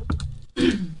 Hey.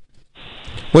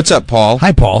 What's up, Paul?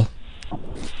 Hi, Paul.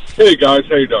 Hey, guys.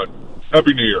 How you doing?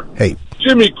 Happy New Year. Hey.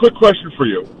 Jimmy, quick question for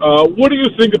you. What do you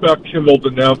think about Kimmel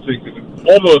denouncing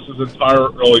almost his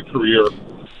entire early career,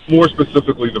 more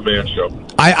specifically The Man Show?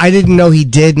 I didn't know he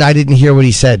did, and I didn't hear what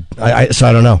he said, so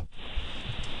I don't know.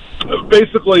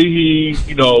 Basically, he,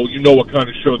 you know what kind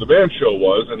of show The Man Show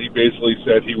was, and he basically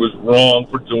said he was wrong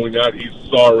for doing that. He's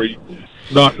sorry,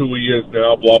 not who he is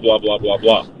now, blah, blah, blah, blah,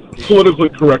 blah. Politically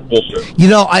correct bullshit. You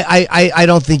know, I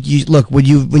don't think you, look, when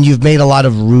you've made a lot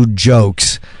of rude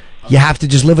jokes, you have to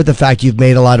just live with the fact you've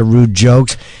made a lot of rude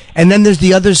jokes. And then there's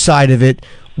the other side of it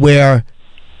where,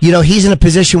 you know, he's in a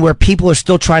position where people are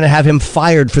still trying to have him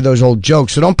fired for those old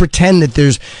jokes. So don't pretend that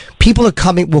there's people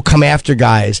will come after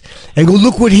guys and go,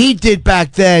 look what he did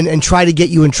back then, and try to get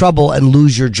you in trouble and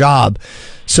lose your job.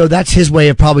 So that's his way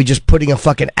of probably just putting a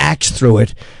fucking axe through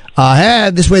it.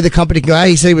 This way the company can go,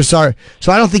 he said he was sorry.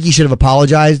 So I don't think he should have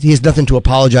apologized. He has nothing to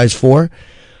apologize for.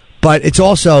 But it's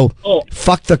also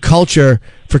fuck the culture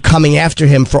for coming after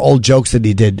him for old jokes that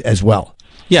he did as well.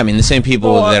 Yeah, I mean, the same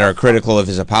people that are critical of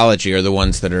his apology are the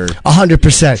ones that are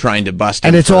 100% trying to bust him.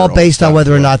 And it's all based on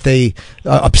whether or not they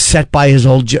are upset by his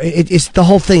old joke. It's the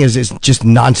whole thing is just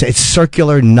nonsense. It's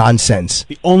circular nonsense.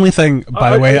 The only thing,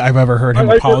 by the way, I've ever heard him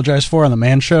apologize for on the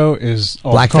Man Show is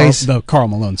blackface, the Karl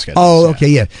Malone sketch. Oh, okay,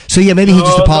 yeah. So yeah, maybe he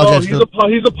just apologized.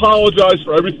 He's apologized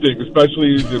for everything,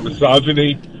 especially the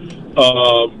misogyny.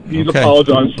 He's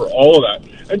apologized for all of that.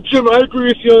 And Jim, I agree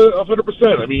with you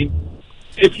 100%. I mean,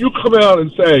 if you come out and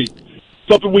say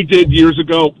something we did years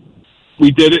ago,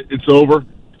 we did it, it's over,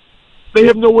 they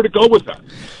have nowhere to go with that.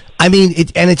 I mean,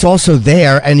 it's also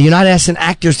there, and you're not asking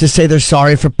actors to say they're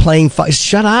sorry for playing.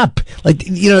 Shut up! Like,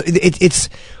 you know, it's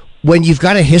when you've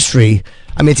got a history.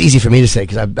 I mean, it's easy for me to say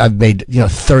because I've made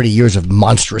 30 years of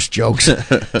monstrous jokes,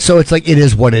 so it's like it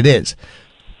is what it is.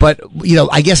 But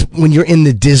I guess when you're in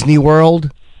the Disney world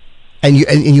and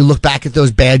you look back at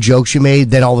those bad jokes you made,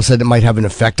 then all of a sudden it might have an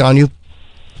effect on you.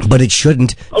 But it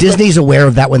shouldn't. Okay. Disney's aware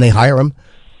of that when they hire him.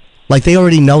 Like, they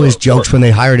already know his jokes when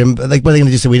they hired him. Like, what are they going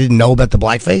to just say, we didn't know about the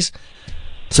blackface?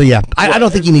 So, yeah, I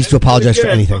don't think he needs to apologize for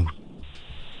anything.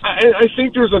 I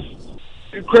think there's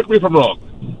correct me if I'm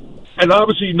wrong, and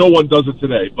obviously no one does it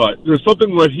today, but there's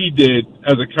something that he did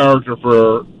as a character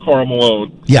for Karl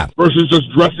Malone versus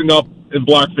just dressing up in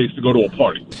blackface to go to a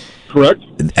party. Correct?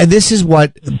 And this is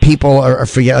what people are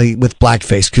forgetting with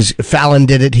blackface, because Fallon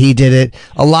did it, he did it,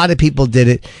 a lot of people did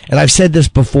it, and I've said this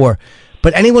before,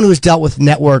 but anyone who's dealt with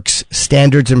networks'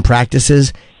 standards and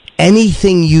practices,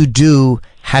 anything you do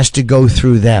has to go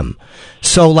through them.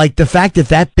 So, like, the fact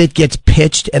that bit gets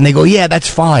pitched and they go, yeah, that's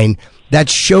fine, that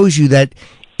shows you that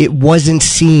it wasn't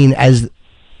seen as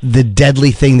the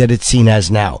deadly thing that it's seen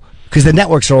as now. Because the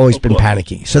networks have always been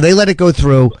panicky. So they let it go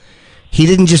through. He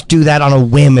didn't just do that on a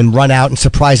whim and run out and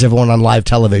surprise everyone on live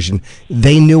television.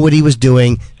 They knew what he was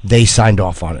doing. They signed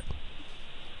off on it.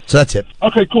 So that's it.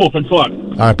 Okay, cool. Thanks a lot.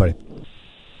 All right, buddy.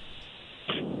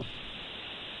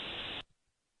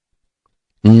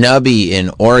 Nubby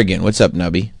in Oregon. What's up,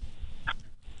 Nubby?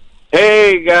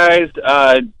 Hey guys,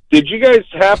 did you guys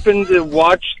happen to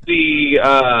watch the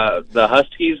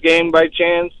Huskies game by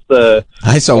chance?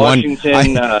 I saw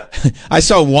Washington, one. I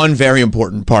saw one very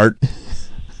important part.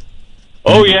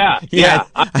 Oh yeah.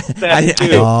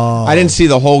 I didn't see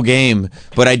the whole game,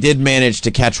 but I did manage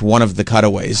to catch one of the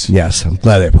cutaways. Yes, I'm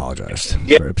glad they apologized.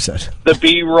 Yeah. Very upset. The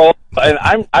B-roll,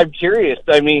 and I'm curious.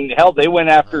 I mean, hell, they went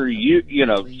after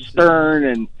Stern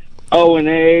and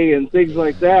O&A and things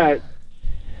like that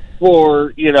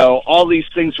for all these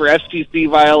things for FCC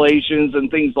violations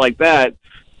and things like that.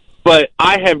 But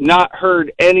I have not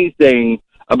heard anything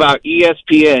about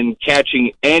ESPN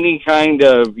catching any kind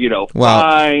of,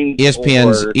 fine.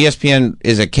 ESPN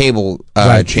is a cable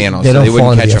channel, they so don't they wouldn't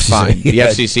fall catch under a fine. the The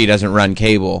FCC doesn't run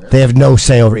cable. They have no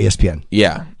say over ESPN.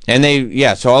 Yeah. And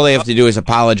so all they have to do is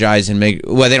apologize and they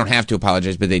don't have to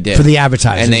apologize, but they did. For the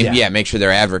advertisers, And make sure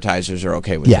their advertisers are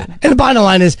okay with it. And the bottom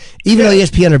line is, even though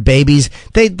ESPN are babies,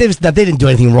 they didn't do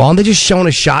anything wrong. They just shown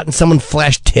a shot and someone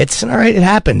flashed tits, and all right, it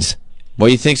happens. What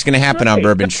do you think's going to happen on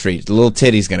Bourbon Street? The little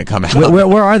titty's going to come out.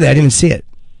 Where are they? I didn't even see it.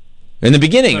 In the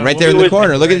beginning, right there in the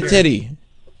corner. Look at the titty.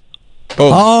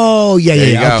 Oh, yeah. There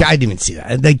you Okay, go. I didn't even see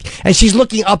that. And she's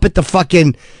looking up at the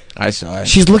fucking... I saw it.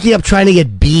 She's looking up trying to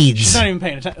get beads. She's not even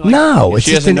paying attention. No, it's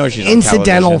She just doesn't an know she's on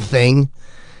incidental television. thing.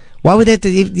 Why would they have to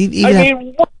even I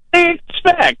mean, what do they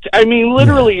expect? I mean,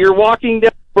 literally, you're walking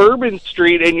down Bourbon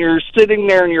Street and you're sitting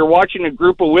there and you're watching a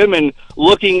group of women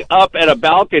looking up at a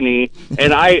balcony,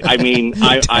 and I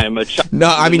am a child. No,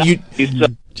 I mean, all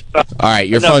right,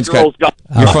 your phone's girls cut.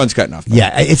 Your phone's cutting off.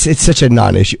 Yeah, it's such a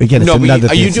non-issue. Again, it's No, another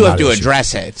but thing you that's do have not to an issue.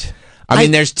 address it. I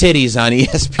mean, there's titties on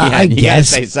ESPN. I You gotta guess.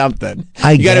 say something.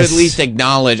 I You gotta guess. at least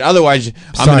acknowledge. Otherwise,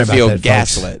 I'm Sorry gonna about feel that, folks.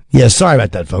 gaslit. Yeah, sorry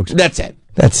about that, folks. That's it.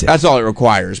 That's it. That's all it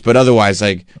requires. But otherwise,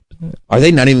 are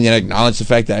they not even going to acknowledge the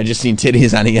fact that I just seen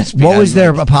titties on ESPN? What was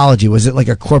their apology? Was it like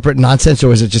a corporate nonsense, or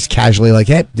was it just casually like,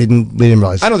 hey, we didn't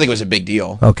realize? I don't think it was a big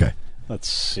deal. Okay. Let's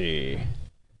see.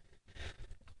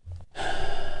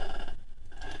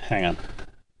 Hang on.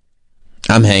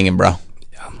 I'm hanging, bro.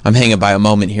 I'm hanging by a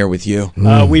moment here with you.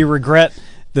 We regret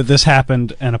that this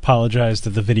happened and apologize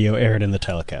that the video aired in the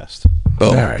telecast. Boom.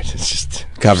 All right, it's just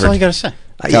Covered. That's all you got to say.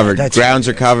 Covered. that's- Grounds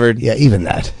are covered. Yeah, even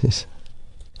that.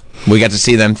 We got to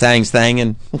see them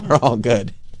thanging. We're all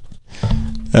good.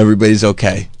 Everybody's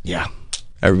okay. Yeah.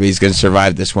 Everybody's going to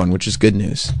survive this one, which is good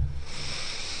news.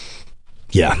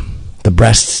 Yeah. The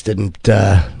breasts didn't,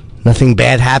 nothing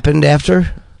bad happened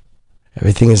after.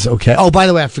 Everything is okay. Oh, by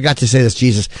the way, I forgot to say this.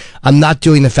 Jesus, I'm not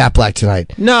doing the Fat Black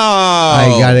tonight. No.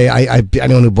 I don't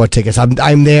know who bought tickets.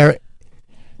 I'm there.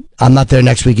 I'm not there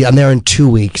next week. I'm there in 2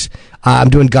 weeks. I'm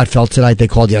doing Gutfeld tonight. They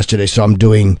called yesterday, so I'm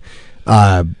doing.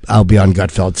 I'll be on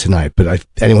Gutfeld tonight. But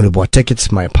anyone who bought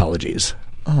tickets, my apologies.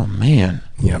 Oh man.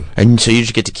 Yeah. And so you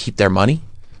just get to keep their money?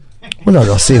 Well, no,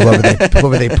 they'll see whoever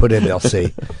they put in. They'll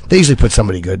see. They usually put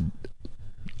somebody good.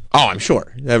 Oh, I'm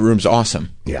sure that room's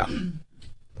awesome. Yeah.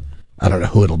 I don't know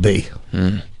who it'll be.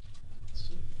 Hmm.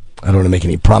 I don't want to make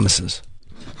any promises.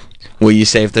 Will you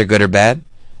say if they're good or bad?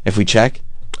 If we check?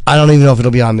 I don't even know if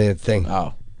it'll be on the thing.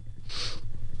 Oh.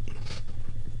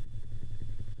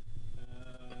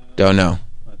 Don't know.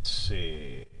 Let's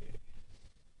see.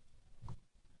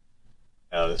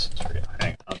 Oh, this is real.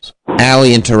 Hang on.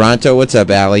 Allie in Toronto. What's up,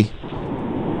 Allie?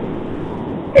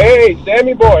 Hey,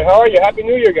 Sammy boy, how are you? Happy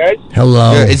New Year, guys.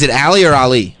 Hello. Is it Allie or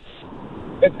Ali?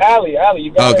 It's Allie. Allie,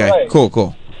 you got it Okay, right.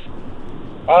 cool.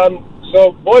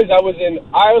 So, boys, I was in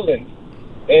Ireland,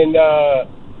 and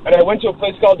I went to a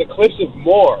place called the Cliffs of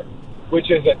Moher,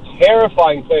 which is a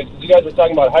terrifying place. You guys were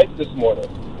talking about heights this morning.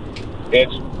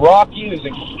 It's rocky. There's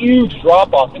a huge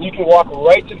drop off, and you can walk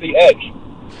right to the edge.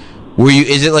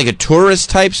 Is it like a tourist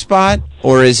type spot,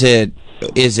 or is it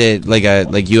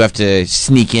like you have to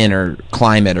sneak in or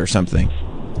climb it or something?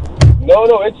 No,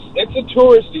 it's a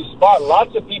touristy spot.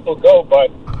 Lots of people go, but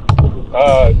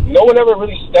no one ever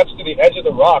really steps to the edge of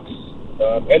the rocks.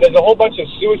 And there's a whole bunch of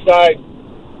suicide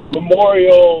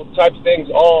memorial type things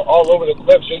all over the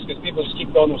cliffs just because people just keep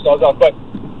throwing themselves off. But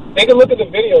take a look at the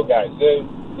video, guys.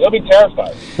 You'll be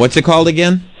terrified. What's it called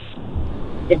again?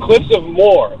 The Cliffs of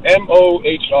Moher,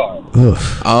 M-O-H-R.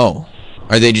 Oof. Oh.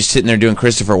 Are they just sitting there doing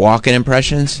Christopher Walken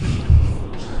impressions?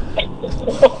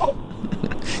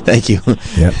 Thank you.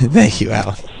 Yep. Thank you,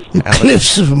 Allie. The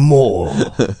Cliffs of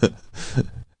Moher.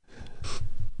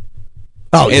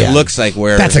 Oh, It looks like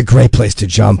where... That's a great place to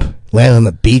jump. Land on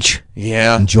the beach.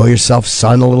 Yeah. Enjoy yourself,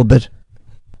 sun a little bit.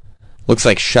 Looks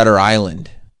like Shutter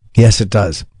Island. Yes, it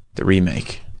does. The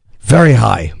remake. Very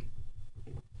high.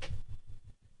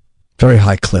 Very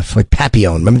high cliff. Like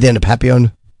Papillon. Remember the end of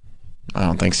Papillon? I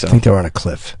don't think so. I think they were on a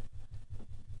cliff.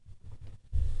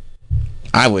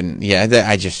 I wouldn't. Yeah,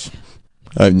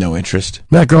 I have no interest.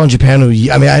 That girl in Japan who,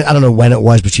 I don't know when it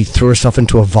was, but she threw herself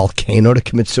into a volcano to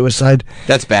commit suicide.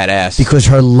 That's badass. Because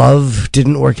her love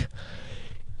didn't work.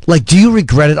 Like, do you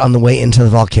regret it on the way into the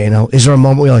volcano? Is there a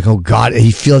moment where you're like, oh God, and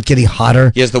you feel it getting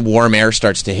hotter? Yes, the warm air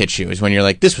starts to hit you is when you're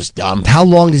like, this was dumb. How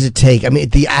long does it take? I mean,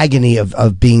 the agony of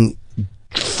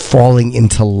falling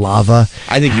into lava.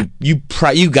 I think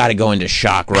you got to go into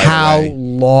shock right away. How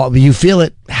long? You feel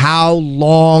it. How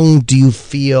long do you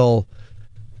feel?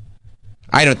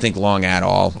 I don't think long at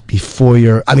all. Before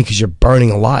because you're burning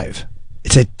alive.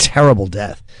 It's a terrible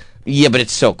death. Yeah, but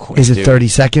it's so quick. Is it 30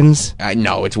 seconds?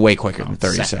 No, it's way quicker than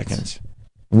 30 seconds.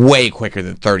 Way quicker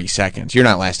than 30 seconds. You're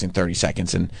not lasting 30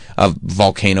 seconds in a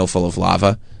volcano full of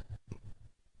lava.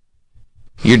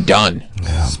 You're done.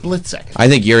 Yeah. Split second. I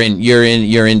think you're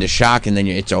into shock, and then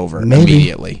it's over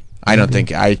immediately. I don't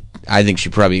think I think she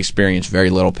probably experienced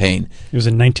very little pain. It was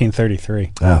in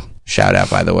 1933. Oh, shout out,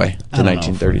 by the way, to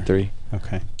 1933.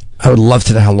 Okay. I would love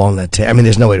to know how long that takes. I mean,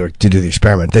 there's no way to do the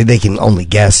experiment. They can only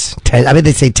guess. 10. I mean,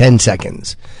 they say 10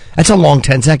 seconds. That's a long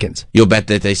 10 seconds. You'll bet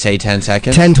that they say 10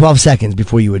 seconds? 10, 12 seconds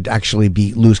before you would actually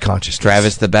lose consciousness.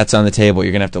 Travis, the bet's on the table.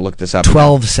 You're going to have to look this up.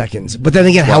 12 seconds. But then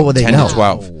again, how will they 10 know? to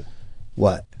 12.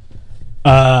 What?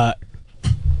 How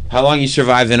long you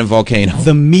survive in a volcano?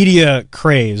 The media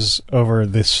craze over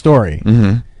this story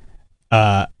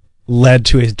led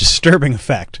to a disturbing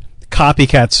effect.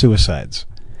 Copycat suicides.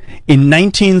 In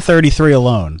 1933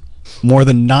 alone, more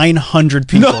than 900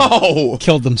 people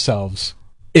killed themselves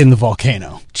in the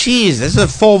volcano. Jeez, this is a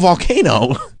full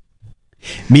volcano.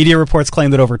 Media reports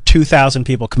claim that over 2,000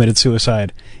 people committed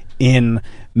suicide in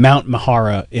Mount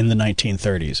Mahara in the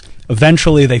 1930s.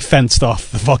 Eventually, they fenced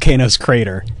off the volcano's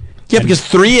crater. Yeah, because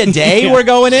 3 a day were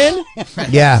going in?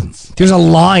 Yeah. There's a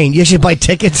line. You should buy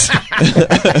tickets.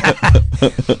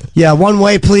 Yeah, one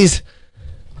way, please.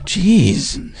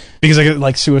 Jeez.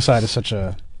 Because suicide is such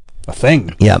a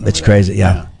thing. Yeah, it's crazy.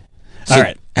 Yeah. So all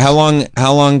right.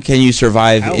 How long can you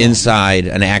survive inside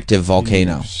an active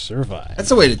volcano? Survive. That's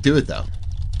the way to do it, though.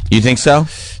 You think so?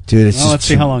 Dude, it's let's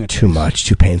see how long too much,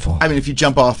 too painful. I mean, if you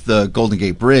jump off the Golden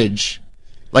Gate Bridge,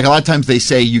 like a lot of times they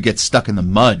say you get stuck in the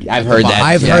mud. I've heard that.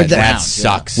 I've heard that. That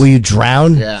sucks. Will you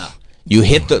drown? Yeah. You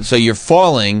hit so you're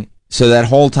falling, so that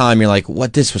whole time you're like,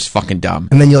 what, this was fucking dumb.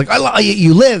 And then you're like,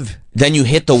 you live. Then you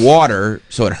hit the water,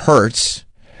 so it hurts.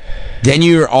 Then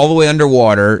you're all the way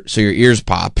underwater, so your ears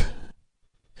pop.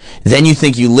 Then you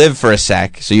think you live for a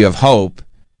sec, so you have hope.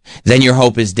 Then your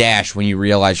hope is dashed when you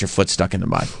realize your foot's stuck in the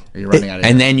mud. You're running out of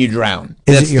air. And then you drown.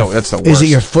 That's the worst. Is it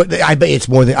your foot? I bet it's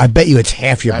more than. I bet you it's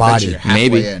half your body.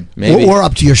 Maybe. Or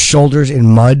up to your shoulders in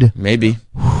mud. Maybe.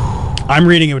 I'm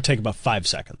reading it would take about 5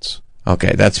 seconds.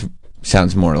 Okay, that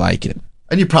sounds more like it.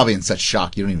 And you're probably in such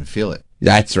shock you don't even feel it.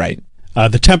 That's right.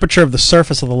 The temperature of the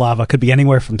surface of the lava could be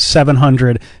anywhere from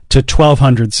 700 to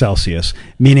 1200 Celsius,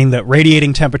 meaning that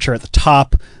radiating temperature at the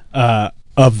top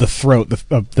of the throat,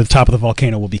 the top of the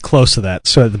volcano, will be close to that.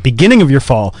 So at the beginning of your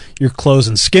fall, your clothes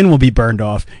and skin will be burned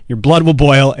off, your blood will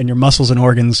boil, and your muscles and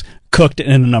organs cooked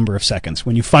in a number of seconds.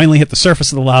 When you finally hit the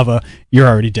surface of the lava, you're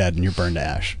already dead and you're burned to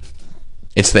ash.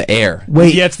 It's the air.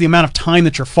 Wait, yeah, it's the amount of time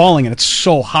that you're falling, and it's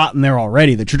so hot in there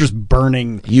already that you're just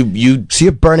burning. So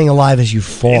you're burning alive as you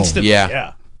fall. Instantly,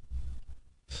 yeah.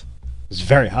 It's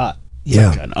very hot. It's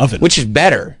Yeah. like an oven. Which is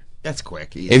better. That's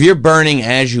quick. If you're burning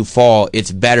as you fall,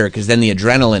 it's better because then the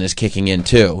adrenaline is kicking in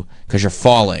too because you're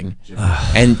falling,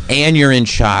 and you're in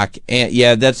shock. And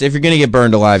yeah, that's if you're gonna get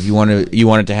burned alive, you want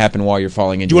it to happen while you're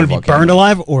falling into. Do you want to be burned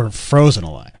alive or frozen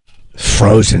alive?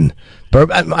 Frozen.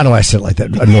 I know I said it like that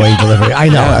annoying delivery. I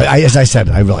know. As I said,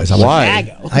 I realize.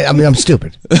 Why? I'm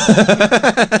stupid.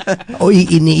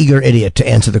 An eager idiot to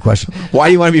answer the question. Why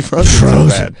do you want to be frozen? So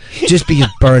bad? Just because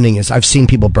burning is. I've seen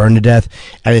people burn to death,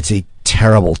 and it's a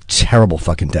terrible, terrible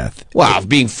fucking death. Wow,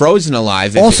 being frozen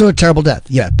alive. Also a terrible death.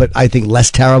 Yeah, but I think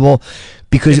less terrible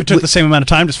because if it took the same amount of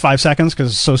time, just 5 seconds,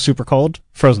 because it's so super cold.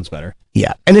 Frozen's better.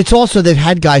 Yeah, and it's also they've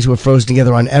had guys who were frozen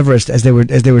together on Everest as they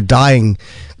were dying,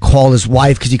 call his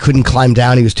wife because he couldn't climb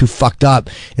down. He was too fucked up.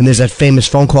 And there's that famous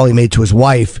phone call he made to his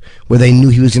wife where they knew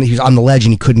he was on the ledge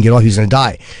and he couldn't get off. He was going to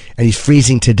die, and he's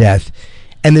freezing to death.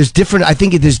 And there's different. I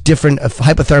think there's different.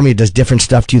 Hypothermia does different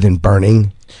stuff to you than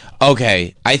burning.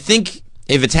 Okay, I think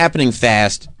if it's happening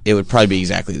fast, it would probably be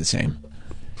exactly the same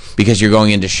because you're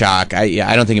going into shock.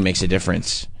 I don't think it makes a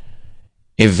difference.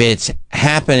 If it's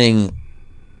happening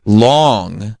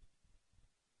long,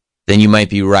 then you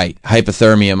might be right.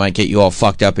 Hypothermia might get you all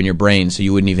fucked up in your brain so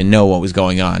you wouldn't even know what was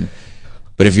going on.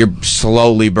 But if you're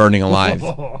slowly burning alive,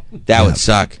 that would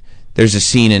suck. There's a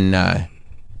scene in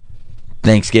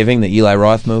Thanksgiving, the Eli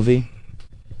Roth movie,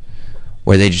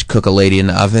 where they just cook a lady in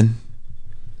the oven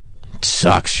It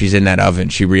sucks. She's in that oven.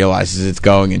 She realizes it's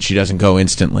going, and she doesn't go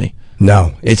instantly.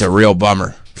 No, it's a real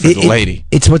bummer for the lady.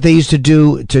 It's what they used to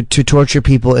do to torture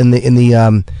people in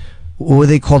the what were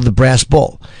they called, the brass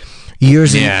bull.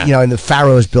 Years, and the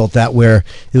pharaohs built that, where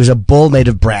there was a bull made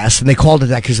of brass, and they called it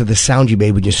that because of the sound you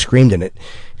made when you screamed in it.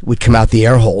 It would come out the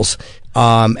air holes,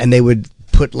 and they would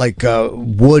put like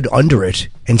wood under it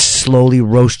and slowly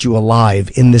roast you alive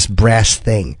in this brass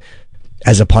thing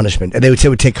as a punishment. And they would say it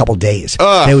would take a couple days.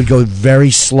 They would go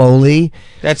very slowly.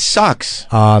 That sucks.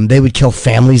 They would kill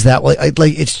families that way.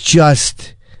 Like, it's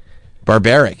just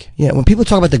barbaric. Yeah, when people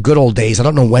talk about the good old days, I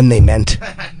don't know when they meant.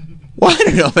 Well, I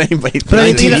don't know if anybody. The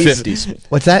 1950s.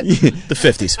 What's that? The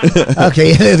 50s.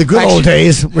 Okay, the good old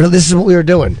days. This is what we were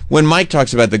doing. When Mike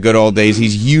talks about the good old days,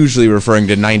 he's usually referring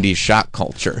to 90s shock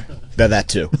culture. That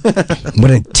too. What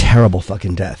a terrible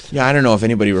fucking death. Yeah, I don't know if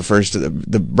anybody refers to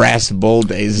the brass bull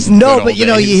days. No, but you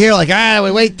hear like,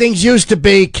 the way things used to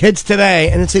be, kids today.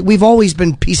 And it's like, we've always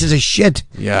been pieces of shit.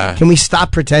 Yeah. Can we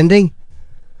stop pretending?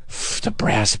 The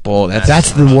brass bull.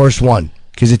 That's the worst one.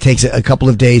 Because it takes a couple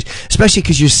of days, especially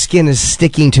because your skin is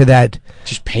sticking to that.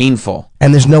 Just painful.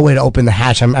 And there's no way to open the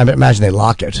hatch. I imagine they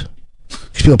lock it.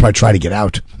 Because people probably try to get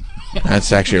out.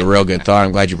 That's actually a real good thought.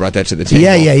 I'm glad you brought that to the table.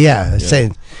 Yeah.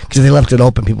 Saying, because if they left it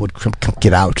open, people would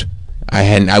get out.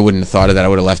 I wouldn't have thought of that. I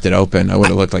would have left it open. I would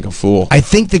have looked like a fool. I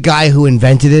think the guy who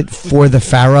invented it for the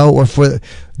pharaoh,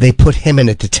 they put him in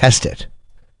it to test it.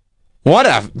 What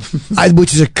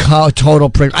which is a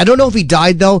total prick. I don't know if he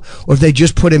died, though, or if they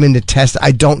just put him in to test.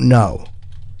 I don't know.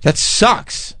 That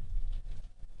sucks.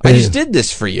 I just did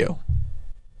this for you.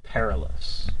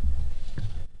 Perilous.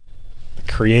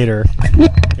 The creator,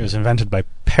 it was invented by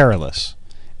Perillus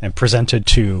and presented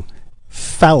to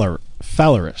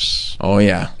Phalaris. Oh,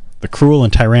 yeah. The cruel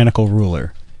and tyrannical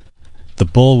ruler. The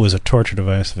bull was a torture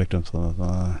device, victims, blah, blah,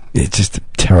 blah. It's just a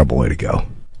terrible way to go.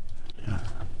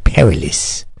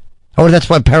 Perilous. I wonder if that's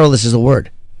why perilous is a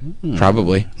word.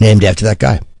 Probably. Named after that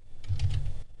guy.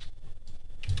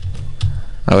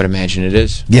 I would imagine it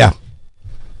is. Yeah.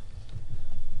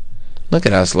 Look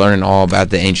at us learning all about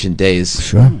the ancient days.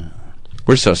 Sure.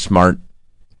 We're so smart.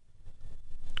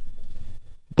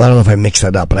 Well, I don't know if I mixed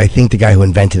that up, but I think the guy who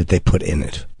invented it, they put in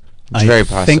it. It's very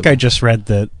possible. I think I just read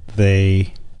that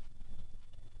they...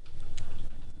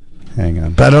 Hang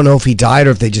on. But I don't know if he died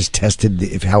or if they just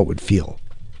tested how it would feel.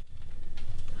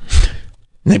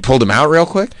 And they pulled him out real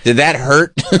quick? Did that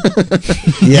hurt?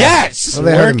 Yes!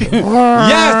 Well,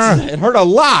 yes! It hurt a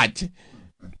lot.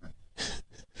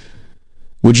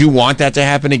 Would you want that to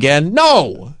happen again?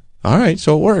 No! All right,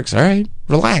 so it works. All right,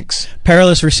 relax.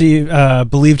 Perillus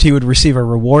believed he would receive a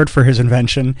reward for his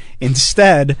invention.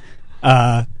 Instead,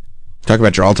 talk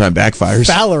about your all-time backfires.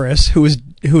 Phalaris,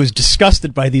 who was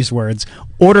disgusted by these words,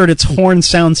 ordered its horn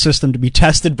sound system to be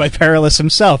tested by Perillus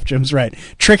himself. Jim's right,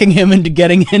 tricking him into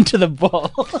getting into the bull.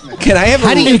 Can I have?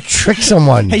 How do you trick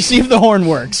someone? Hey, see if the horn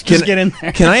works. Just get in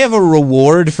there. Can I have a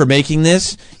reward for making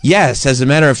this? Yes, as a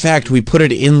matter of fact, we put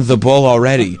it in the bull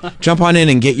already. Jump on in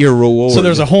and get your reward. So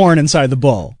there's a horn inside the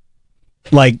bull.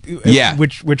 Like, yeah,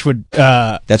 which would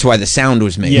that's why the sound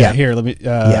was made. Yeah, here, let me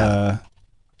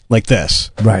like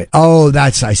this. Right. Oh, I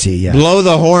see, yeah. Blow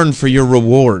the horn for your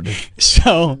reward.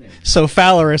 So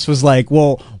Phalaris was like,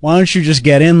 well, why don't you just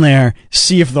get in there,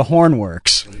 see if the horn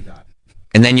works?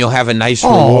 And then you'll have a nice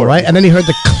reward. Right. And then he heard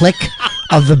the click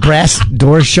of the brass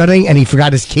door shutting, and he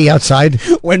forgot his key outside.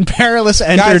 When Perillus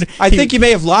entered... Guys, I think you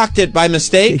may have locked it by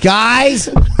mistake. Guys!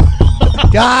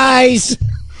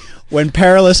 When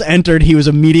Perillus entered, he was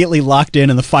immediately locked in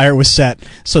and the fire was set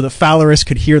so that Phalaris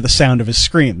could hear the sound of his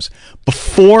screams.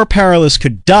 Before Perillus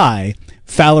could die,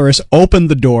 Phalaris opened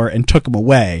the door and took him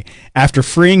away. After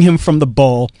freeing him from the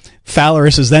bull,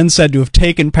 Phalaris is then said to have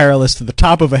taken Perillus to the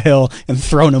top of a hill and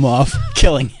thrown him off,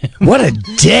 killing him. What a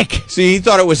dick! See, he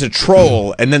thought it was a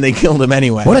troll, and then they killed him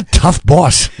anyway. What a tough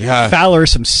boss. Yeah.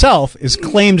 Phalaris himself is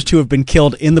claimed to have been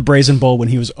killed in the Brazen Bull when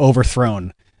he was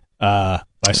overthrown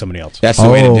by somebody else. That's the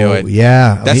way to do it.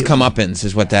 Yeah. That's comeuppance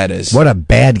is what that is. What a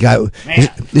bad guy.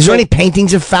 Is there any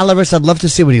paintings of Phalaris? I'd love to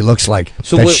see what he looks like.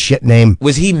 So that shit name.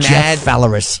 Was he mad? Jeff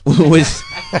Phalaris.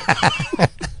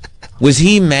 Was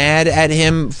he mad at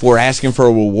him for asking for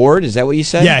a reward? Is that what you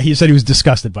said? Yeah, he said he was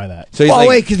disgusted by that. So he's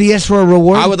wait, because he asked for a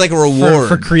reward? I would like a reward.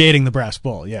 For creating the brass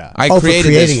bull, yeah. I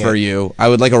created this for you. I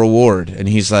would like a reward. And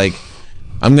he's like,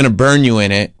 I'm going to burn you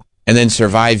in it and then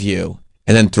survive you.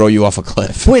 And then throw you off a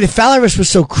cliff. Wait, if Phalaris was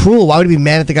so cruel, why would he be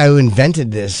mad at the guy who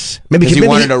invented this? Maybe he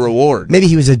wanted a reward. Maybe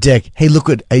he was a dick. Hey, look,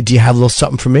 do you have a little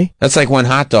something for me? That's like when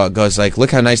Hot Dog goes like, look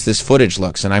how nice this footage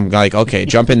looks. And I'm like, okay,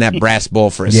 jump in that brass bowl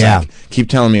for a sec. Keep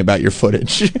telling me about your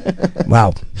footage.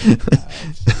 Wow.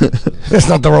 That's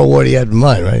not the reward he had in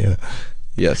mind, right? You know?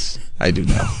 Yes, I do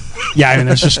know. Yeah, I mean,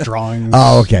 it's just drawings.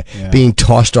 Oh, okay. Yeah. Being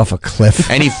tossed off a cliff.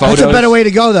 Any photos? That's a better way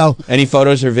to go, though. Any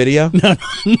photos or video?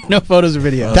 No photos or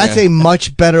video. That's a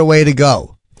much better way to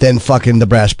go than fucking the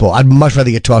brass bull. I'd much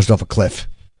rather get tossed off a cliff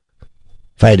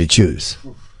if I had to choose.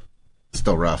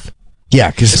 Still rough.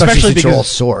 Yeah, especially since you're all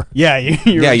sore. Yeah,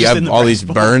 you have all these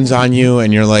burns on you,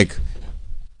 and you're like,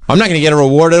 I'm not going to get a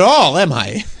reward at all, am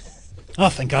I? Oh,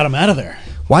 thank God I'm out of there.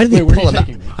 Why did they pull him out?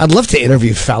 I'd love to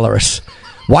interview Falaris.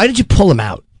 Why did you pull him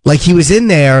out? Like, he was in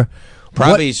there.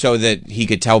 Probably so that he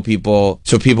could tell people,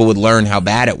 so people would learn how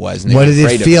bad it was. And what did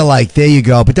it feel like? There you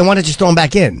go. But then why not just throw him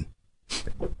back in?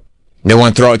 They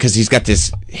want to throw it because he's got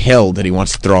this hill that he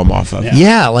wants to throw him off of.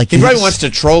 Yeah, like he probably wants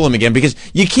to troll him again because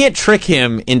you can't trick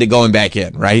him into going back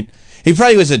in, right? He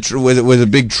probably was a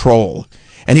big troll,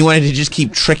 and he wanted to just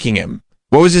keep tricking him.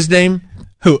 What was his name?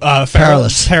 Who?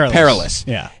 Perilous. Perilous.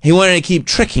 Yeah. He wanted to keep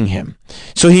tricking him,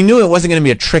 so he knew it wasn't going to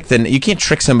be a trick. Then you can't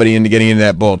trick somebody into getting into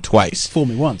that bowl twice. Fool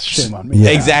me once, shame on me.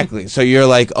 Yeah. Exactly. So you're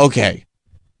like, okay.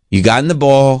 You got in the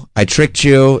bowl. I tricked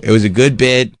you. It was a good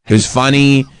bit. It was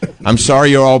funny. I'm sorry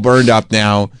you're all burned up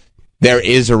now. There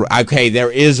is a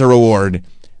reward.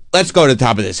 Let's go to the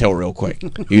top of this hill real quick.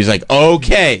 He was like,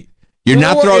 okay. You're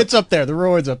not throwing. It's up there. The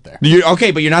reward's up there.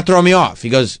 Okay, but you're not throwing me off. He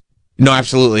goes, no,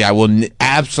 absolutely. I will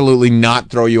absolutely not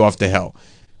throw you off the hill.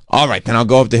 All right, then I'll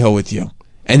go up the hill with you.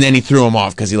 And then he threw him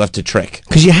off because he left a trick.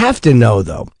 Because you have to know,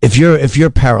 though, if you're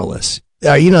Perilous,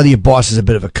 you know that your boss is a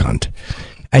bit of a cunt.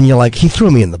 And you're like, he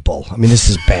threw me in the bowl. I mean, this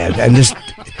is bad. And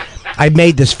I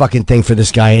made this fucking thing for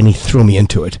this guy, and he threw me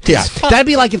into it. Yeah, that'd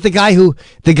be like if the guy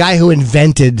who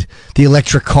invented the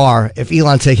electric car, if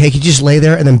Elon said, "Hey, could you just lay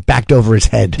there?" and then backed over his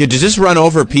head. Yeah, does this run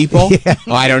over people? Yeah.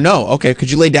 Oh, I don't know. Okay, could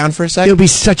you lay down for a second? It would be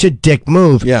such a dick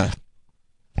move. Yeah.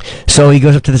 So he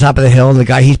goes up to the top of the hill, and the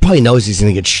guy, he probably knows he's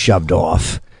going to get shoved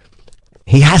off.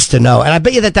 He has to know, and I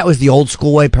bet you that was the old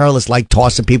school way. Perilous liked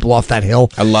tossing people off that hill.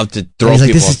 I love to throw he's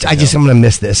people like, off the I'm going to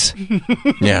miss this.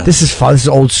 Yeah, this is fun. This is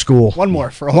old school. One more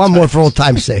for old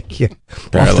time's sake. Yeah.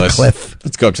 Perilous. Off the cliff.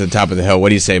 Let's go up to the top of the hill. What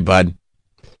do you say, bud?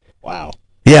 Wow.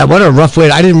 Yeah, what a rough way.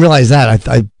 I didn't realize that.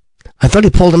 I thought he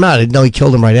pulled him out. I didn't know he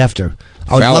killed him right after.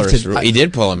 I would love to. He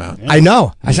did pull him out. I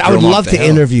know. I would love to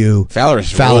interview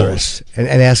Falaris and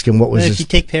ask him what was If his. you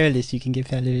take Perilous, you can get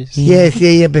Falaris. Yes,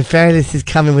 yeah, but Perilous is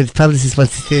coming with Publicist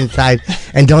wants to sit inside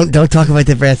and don't talk about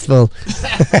the brass bull.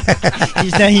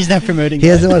 He's not promoting. He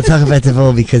doesn't want to talk about the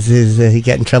bull because he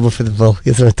got in trouble for the bull. He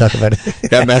doesn't want to talk about it.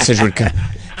 That message would come.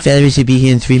 Falaris should be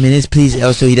here in 3 minutes, please.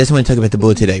 Also, he doesn't want to talk about the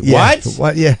bull today. Yeah.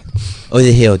 What? Yeah. Oh,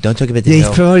 the hill. Don't talk about the hill.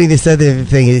 He's promoting this other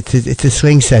thing. It's a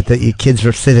swing set that you kids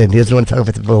will sit in. He doesn't want to talk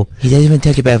about the bull. He doesn't want to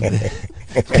talk about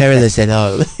Perilous at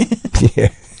all. Yeah.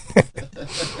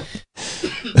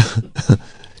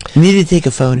 You need to take a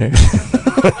phoner.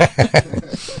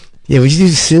 Yeah, would you do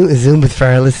Zoom with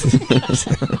Perilous?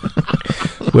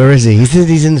 Where is he?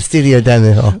 He's in the studio down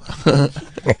the hill.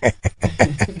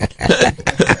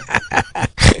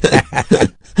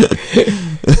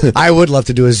 I would love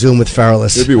to do a Zoom with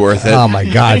Perilous. It'd be worth it. Oh my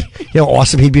God. You know how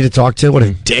awesome he'd be to talk to? What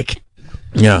a dick.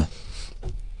 Yeah.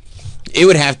 It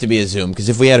would have to be a Zoom, because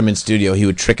if we had him in studio, he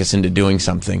would trick us into doing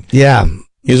something. Yeah.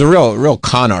 He was a real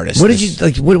con artist. What did you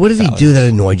like? What did he do that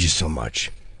annoyed you so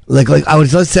much? Like I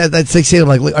was let's say to him,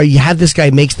 like, are you have this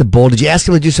guy makes the bull? Did you ask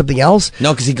him to do something else?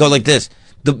 No, because he'd go like this.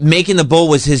 Making the bull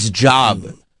was his job.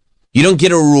 You don't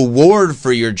get a reward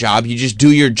for your job. You just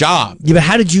do your job. Yeah, but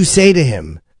how did you say to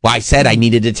him? Well, I said I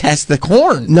needed to test the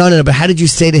corn. No, but how did you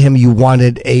say to him you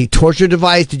wanted a torture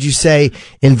device? Did you say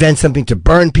invent something to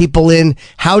burn people in?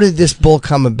 How did this bull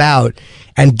come about?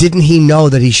 And didn't he know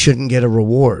that he shouldn't get a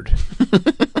reward?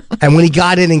 And when he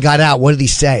got in and got out, what did he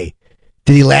say?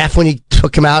 Did he laugh when you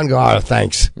took him out and go, oh,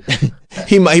 thanks?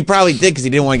 He probably did, because he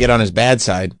didn't want to get on his bad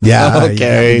side. Yeah.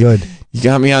 Okay. Yeah, good. You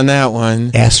got me on that one.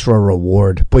 Ask for a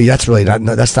reward. Boy, that's really not,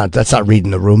 no, that's not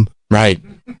reading the room. Right.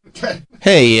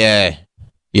 Hey,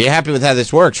 you're happy with how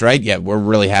this works, right? Yeah, we're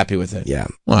really happy with it. Yeah.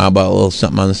 Well, how about a little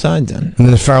something on the side then? And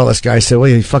then the Perilous guy said, well,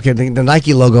 you fucking, the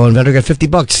Nike logo inventor got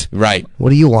 $50. Right. What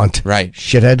do you want? Right.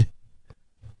 Shithead.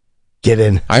 Get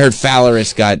in. I heard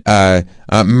Falaris got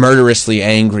murderously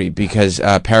angry because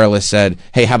Perilous said,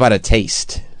 hey, how about a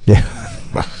taste? Yeah.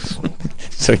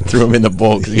 So he threw him in the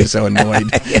bowl because he was so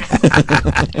annoyed.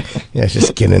 Yeah,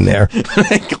 just get in there.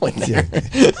 Go in there.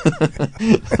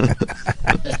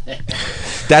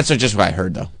 That's just what I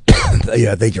heard, though.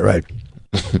 Yeah, I think you're right.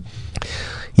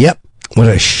 Yep. What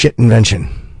a shit invention.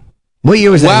 What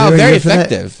year was that? Wow, very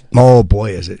effective. Oh,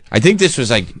 boy, is it. I think this was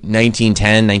like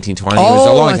 1910, 1920. Oh, it was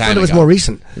a long time I thought it was ago. more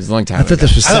recent. It was a long time I thought ago.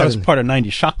 this was I thought it was part of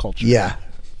 90s shock culture. Yeah.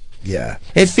 Yeah.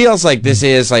 It feels like this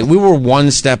is like we were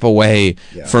one step away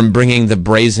from bringing the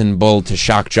Brazen Bull to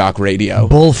Shock Jock Radio.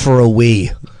 Bull for a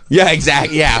Wii. Yeah,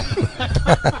 exactly. Yeah,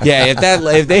 yeah.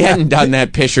 If they hadn't done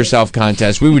that piss yourself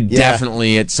contest, we would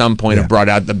definitely at some point have brought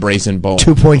out the Brazen Bull.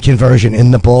 2-point conversion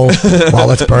in the bowl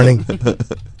while it's burning.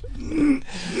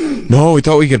 No, we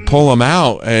thought we could pull them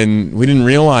out, and we didn't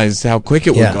realize how quick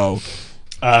it would go.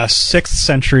 6th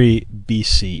century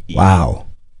BCE. Wow.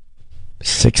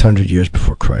 600 years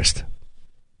before Christ.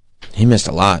 He missed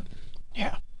a lot.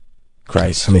 Yeah.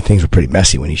 Christ. I mean, things were pretty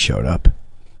messy when he showed up.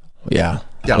 Yeah.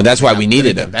 Well, that's why we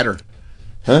needed him. Better.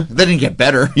 Huh? They didn't get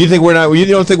better. You think we're not? You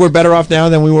don't think we're better off now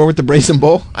than we were with the Brazen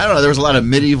Bull? I don't know. There was a lot of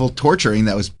medieval torturing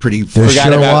that was pretty.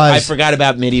 I forgot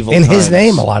about medieval. In times. his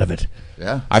name, a lot of it.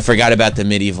 Yeah. I forgot about the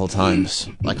medieval times.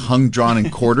 Like hung, drawn,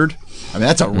 and quartered. I mean,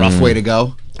 that's a rough way to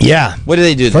go. Yeah. What do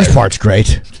they do? First part's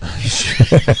great.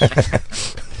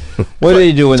 What do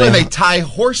they do when they tie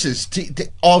horses to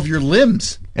all of your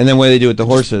limbs? And then what do they do with the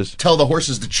horses? Tell the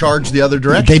horses to charge the other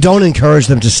direction. They don't encourage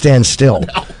them to stand still.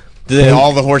 No. Do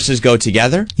all the horses go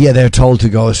together? Yeah, they're told to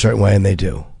go a certain way, and they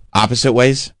do. Opposite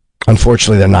ways?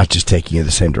 Unfortunately, they're not just taking you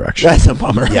the same direction. That's a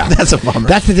bummer. Yeah. That's a bummer.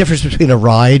 That's the difference between a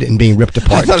ride and being ripped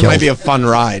apart. I thought it might be a fun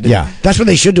ride. Yeah, that's what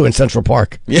they should do in Central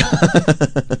Park. Yeah.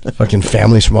 Fucking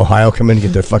families from Ohio come in and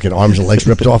get their fucking arms and legs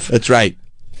ripped off. That's right.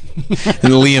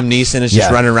 And Liam Neeson is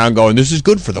just running around going, "This is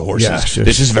good for the horses. Yeah, sure.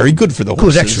 This is very good for the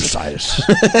horses." Good exercise.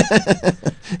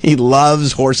 He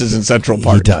loves horses in Central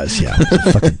Park. He does, yeah.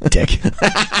 Fucking dick.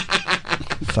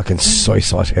 Fucking soy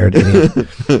sauce haired idiot.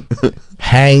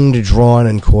 Hanged, drawn,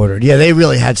 and quartered. Yeah, they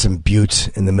really had some buttes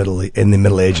in the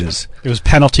Middle Ages. It was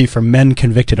penalty for men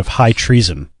convicted of high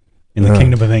treason in the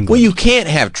Kingdom of England. Well, you can't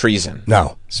have treason.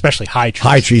 No. Especially high treason.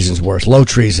 High treason's worse. Low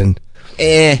treason.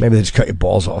 Maybe they just cut your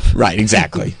balls off. Right,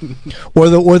 exactly. Or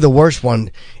the worst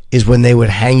one is when they would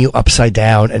hang you upside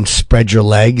down and spread your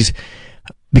legs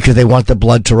because they want the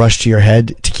blood to rush to your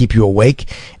head to keep you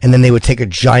awake, and then they would take a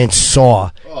giant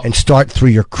saw and start through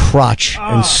your crotch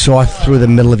and saw through the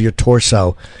middle of your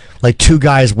torso. Like two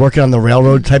guys working on the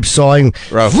railroad type sawing.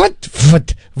 Foot.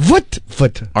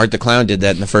 Art the Clown did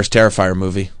that in the first Terrifier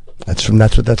movie. That's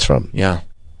what that's from. Yeah.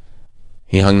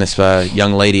 He hung this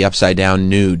young lady upside down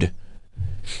nude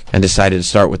and decided to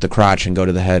start with the crotch and go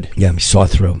to the head. Yeah, he saw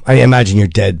through. I imagine you're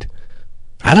dead.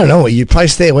 I don't know. You'd probably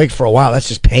stay awake for a while. That's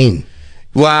just pain.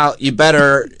 Well, you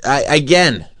better,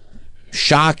 again,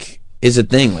 shock is a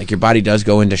thing. Like, your body does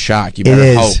go into shock. You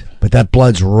better hope. But that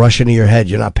blood's rushing to your head.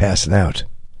 You're not passing out.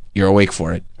 You're awake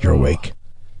for it. You're awake.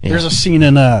 Yeah. There's a scene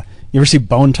in, you ever see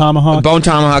Bone Tomahawk? Bone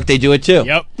Tomahawk, they do it too.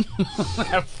 Yep.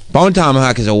 Bone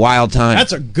Tomahawk is a wild time.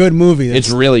 That's a good movie. It's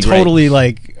really totally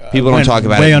great. People don't talk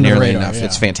about it nearly enough. Yeah.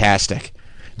 It's fantastic.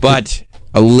 But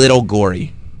a little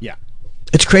gory. Yeah.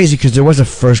 It's crazy because there was a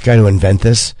first guy to invent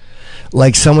this.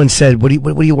 Like someone said, what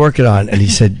are you working on? And he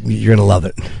said, you're going to love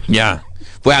it. Yeah.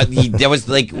 Well, that was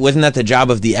like, wasn't that the job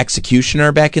of the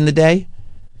executioner back in the day?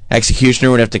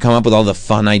 Executioner would have to come up with all the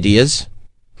fun ideas.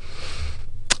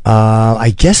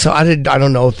 I guess so. I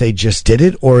don't know if they just did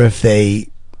it or if they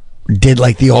did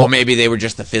like the old. Or maybe they were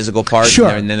just the physical part. Sure.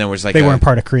 And then there was like they weren't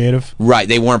part of creative. Right.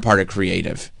 They weren't part of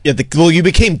creative. Yeah. Well, you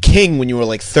became king when you were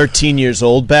like 13 years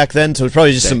old back then, so it's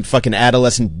probably just some fucking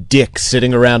adolescent dick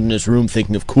sitting around in his room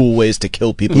thinking of cool ways to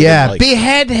kill people. Yeah, like,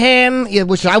 behead him. Yeah,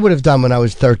 which I would have done when I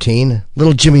was 13.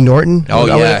 Little Jimmy Norton. Oh,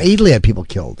 I would yeah. have easily had people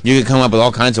killed. You could come up with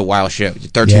all kinds of wild shit.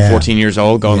 You're 13, 14 years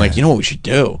old, going like, you know what we should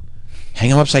do? Hang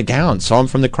him upside down, saw him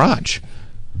from the crotch.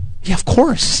 Yeah, of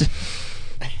course.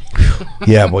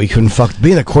 Yeah, well, you couldn't fuck.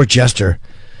 Being a court jester,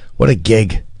 what a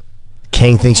gig.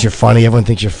 King thinks you're funny, everyone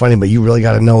thinks you're funny, but you really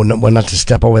got to know when not to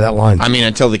step over that line. I mean,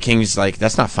 until the king's like,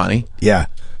 that's not funny. Yeah.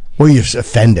 Or you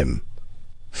offend him.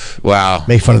 Wow.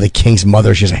 Make fun of the king's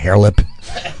mother, she has a hair lip.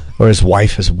 Or his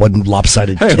wife has one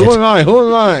lopsided Hey, kid. who am I? Who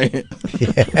am I?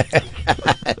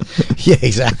 Yeah,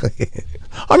 exactly.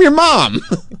 I'm your mom.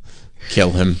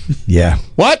 Kill him. Yeah.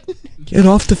 What? Get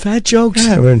off the fat jokes.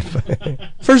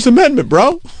 First Amendment,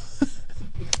 bro.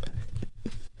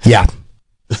 Yeah.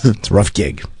 It's a rough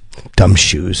gig. Dumb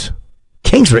shoes.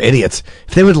 Kings were idiots.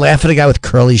 If they would laugh at a guy with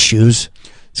curly shoes,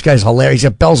 this guy's hilarious. He's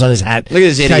got bells on his hat. Look at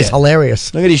this idiot. This guy's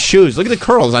hilarious. Look at his shoes. Look at the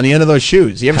curls on the end of those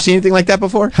shoes. You ever seen anything like that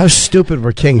before? How stupid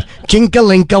were King?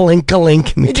 Jink-a-link-a-link-a-link.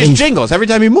 He just jingles every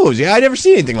time he moves. Yeah, I never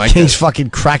seen anything like King's that.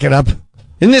 fucking cracking up.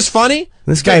 Isn't this funny?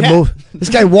 This guy moves. This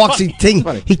guy walks. He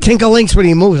tinkle-links when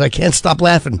he moves. I can't stop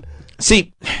laughing.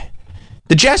 See,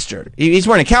 the jester, he's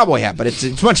wearing a cowboy hat, but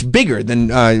it's much bigger than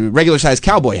regular-sized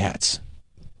cowboy hats.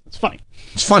 It's funny.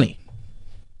 It's funny.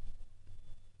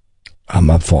 I'm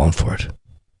not falling for it.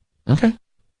 Okay.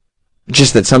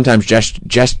 Just that sometimes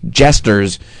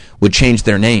jesters would change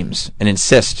their names and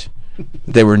insist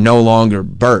they were no longer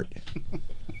Bert.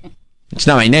 It's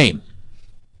not my name.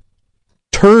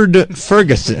 Turd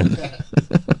Ferguson.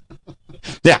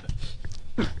 Yeah.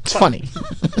 It's funny.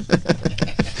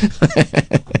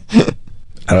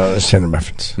 I don't understand the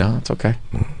reference. No, it's okay.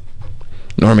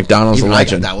 Norm Macdonald's a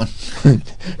legend. That one.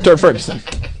 Turd Ferguson.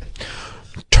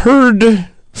 Turd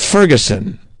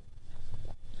Ferguson.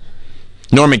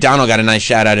 Norm Macdonald got a nice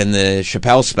shout out in the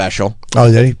Chappelle special. Oh,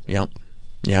 did he? Yep.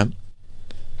 Yeah.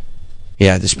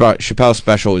 Yeah, the Chappelle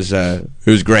special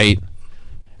was great.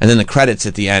 And then the credits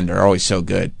at the end are always so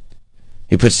good.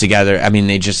 He puts together, I mean,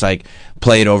 they just like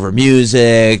played over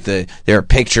music. There are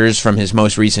pictures from his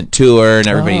most recent tour and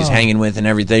everybody he's hanging with and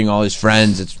everything, all his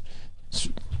friends. It's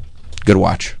good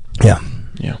watch. Yeah.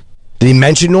 Yeah. Did he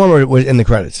mention Norm or was in the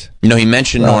credits? You know, he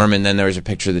mentioned Norm, and then there was a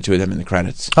picture of the two of them in the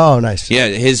credits. Oh, nice. Yeah,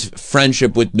 his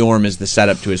friendship with Norm is the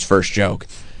setup to his first joke,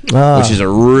 which is a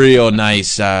real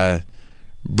nice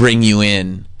bring you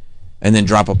in and then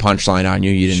drop a punchline on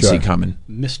you didn't see coming.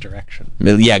 Misdirection.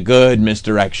 Yeah, good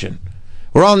misdirection.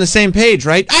 We're all on the same page,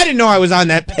 right? I didn't know I was on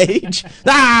that page.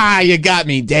 You got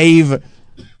me, Dave.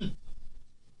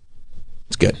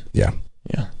 It's good. Yeah.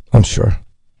 Yeah. I'm sure.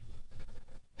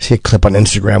 See a clip on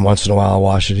Instagram once in a while. I'll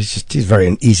watch it. He's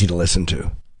very easy to listen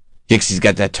to. He's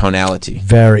got that tonality.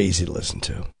 Very easy to listen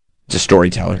to. It's a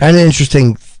storyteller. And an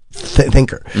interesting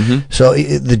thinker. Mm-hmm. So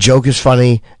the joke is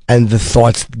funny, and the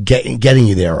thoughts getting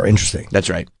you there are interesting.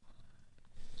 That's right.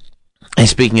 And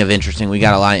speaking of interesting, we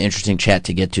got a lot of interesting chat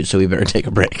to get to, so we better take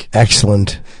a break.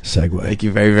 Excellent segue. Thank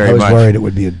you very, very much. I was worried it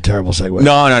would be a terrible segue.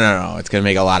 No. It's going to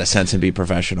make a lot of sense and be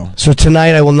professional. So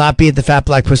tonight I will not be at the Fat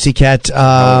Black Pussycat.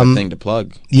 Thing to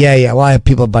plug. Yeah. Well, I have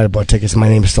people might have bought tickets. My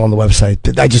name is still on the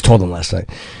website. I just told them last night.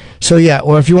 So yeah,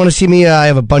 or if you want to see me, I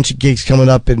have a bunch of gigs coming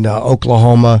up in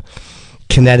Oklahoma,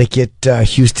 Connecticut,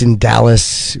 Houston,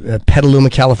 Dallas, Petaluma,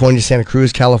 California, Santa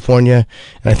Cruz, California,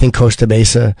 and I think Costa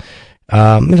Mesa.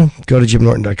 Go to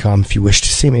JimNorton.com if you wish to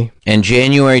see me. And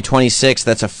January 26th,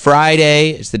 that's a Friday.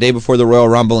 It's the day before the Royal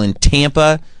Rumble in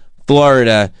Tampa,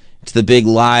 Florida. It's the big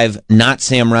live Not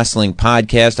Sam Wrestling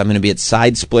podcast. I'm going to be at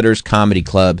Side Splitters Comedy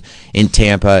Club in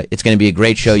Tampa. It's going to be a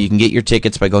great show. You can get your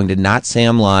tickets by going to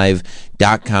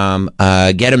NotSamLive.com.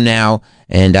 Get them now,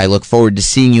 and I look forward to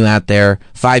seeing you out there.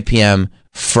 5 p.m.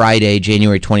 Friday,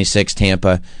 January 26th,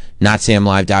 Tampa.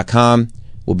 NotSamLive.com.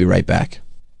 We'll be right back.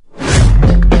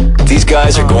 These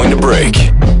guys are going to break.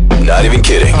 Not even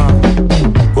kidding.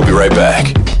 We'll be right back.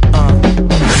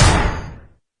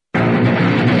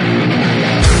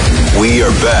 We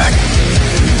are back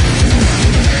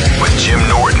with Jim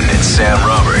Norton and Sam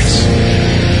Roberts.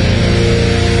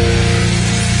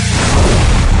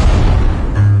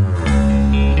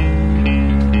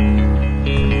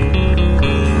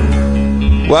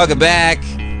 Welcome back.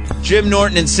 Jim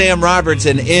Norton and Sam Roberts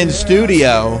in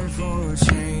studio.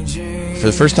 For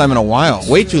the first time in a while.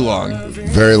 Way too long.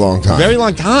 Very long time. Very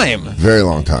long time. Very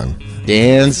long time.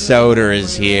 Dan Soder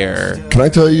is here. Can I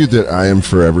tell you that I am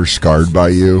forever scarred by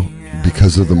you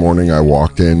because of the morning I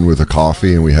walked in with a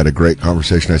coffee and we had a great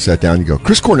conversation. I sat down and you go,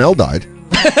 Chris Cornell died.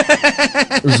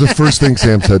 It was the first thing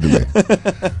Sam said to me.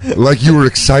 Like you were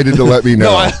excited to let me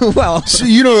know. No, so,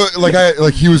 you know,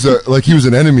 he was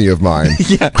an enemy of mine.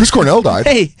 Yeah. Chris Cornell died.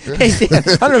 Hey, Dan, I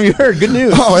don't know if you heard. Good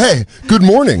news. Oh, hey, good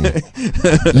morning.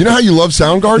 You know how you love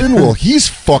Soundgarden? Well, he's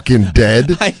fucking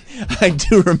dead. I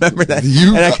do remember that.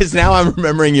 Because now I'm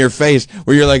remembering your face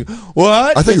where you're like,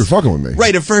 what? I thought you were fucking with me.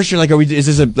 Right, at first you're like, is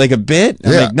this a bit?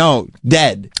 I'm like, no,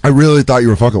 dead. I really thought you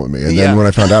were fucking with me. And then when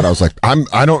I found out, I was like, I'm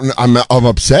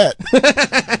upset.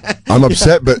 I'm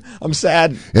upset, but I'm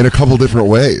sad in a couple different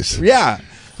ways. Yeah.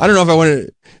 I don't know if I want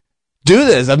to do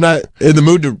this. I'm not in the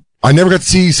mood to. I never got to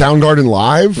see Soundgarden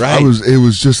live. Right. It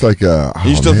was just like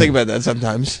you still think about that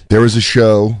sometimes. There was a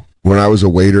show when I was a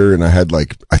waiter and I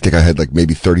think I had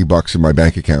maybe $30 in my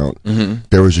bank account. Mm-hmm.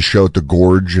 There was a show at the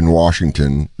Gorge in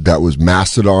Washington that was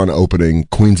Mastodon opening,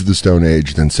 Queens of the Stone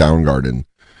Age, then Soundgarden.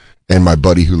 And my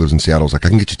buddy who lives in Seattle was like, I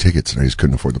can get you tickets. And I just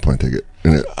couldn't afford the plane ticket.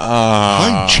 And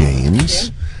hi,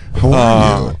 James. How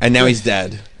are you? And now he's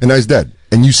dead.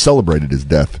 And you celebrated his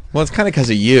death. Well, it's kind of because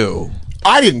of you.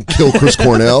 I didn't kill Chris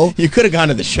Cornell. You could have gone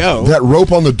to the show. That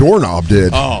rope on the doorknob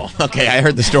did. Oh, okay. I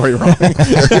heard the story wrong. Do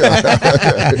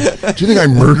you think I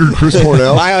murdered Chris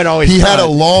Cornell? He had a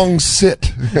long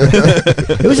sit.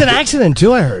 It was an accident,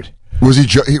 too, I heard. Was he?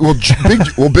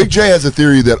 Big J has a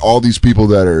theory that all these people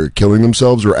that are killing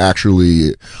themselves are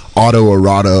actually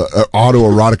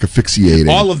autoerotic asphyxiating.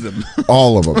 All of them.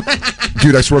 All of them.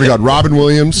 Dude, I swear to God, Robin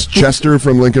Williams, Chester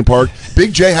from Linkin Park.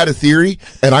 Big J had a theory,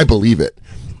 and I believe it.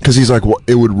 Because he's like, well,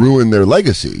 it would ruin their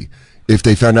legacy if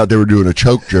they found out they were doing a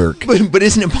choke jerk. But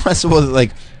isn't it possible that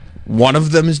like one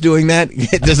of them is doing that?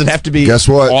 Does it have to be? Guess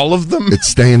what? All of them? It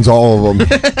stains all of them.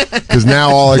 Because now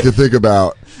all I can think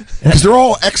about, because they're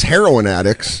all ex-heroin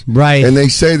addicts, right? And they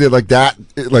say that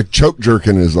like choke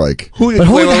jerking is like. Whose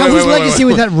legacy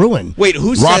would that ruin? Wait,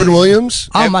 who's Robin Williams?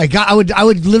 Oh my God, I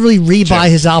would literally rebuy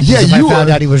his album if I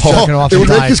found out he was jerking off. It would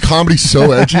and make his comedy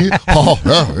so edgy.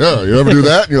 Yeah, you ever do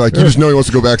that? And you're like, you just know he wants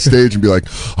to go backstage and be like,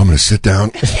 I'm going to sit down.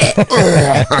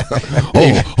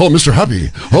 Mr. Happy.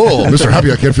 Mr.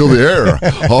 Happy, I can't feel the air.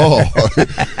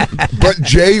 But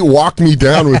Jay walked me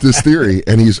down with this theory,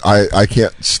 and I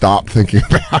can't stop thinking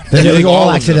about it. It was all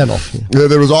accidental. Yeah,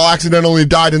 there was all accidental. He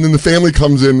died, and then the family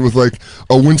comes in with like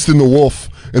a Winston the Wolf,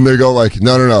 and they go like,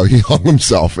 no, he hung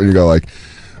himself, and you go like,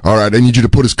 all right, I need you to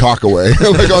put his cock away.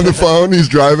 Like on the phone, he's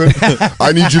driving.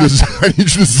 I need you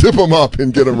to zip him up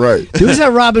and get him right. There was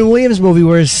that Robin Williams movie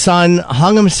where his son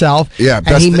hung himself. Yeah,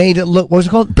 and he made it look. What was it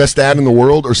called? Best Dad in the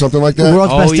World or something like that.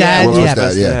 World's Best Dad. World's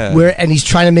Best Dad. And he's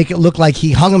trying to make it look like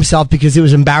he hung himself because it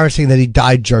was embarrassing that he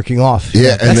died jerking off.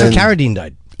 Yeah, that's how Carradine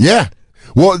died. Yeah.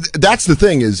 Well, that's the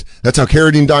thing that's how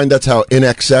Carradine died. That's how In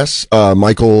Excess,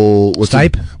 Michael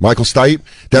Stipe.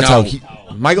 That's how he.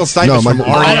 Michael Stipe is from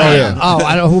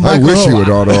I don't know who I Michael wish he would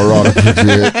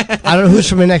autoerotic. I don't know who's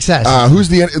from In Excess. Who's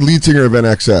the lead singer of In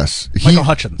Excess? Michael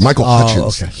Hutchins. Michael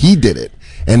Hutchins. Okay. He did it.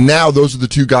 And now those are the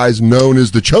two guys known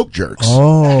as the choke jerks.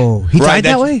 Oh, he died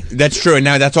that way? That's true. And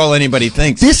now that's all anybody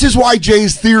thinks. This is why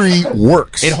Jay's theory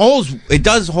works. It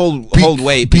does hold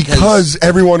weight because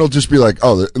everyone will just be like,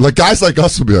 oh, like guys like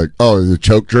us will be like, oh, the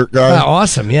choke jerk guy. Oh,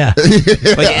 awesome, yeah.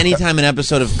 Like anytime an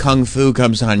episode of Kung Fu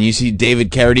comes on, you see David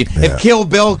Carradine. Yeah. If Kill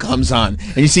Bill comes on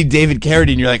and you see David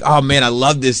Carradine, you're like, oh man, I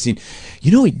love this scene.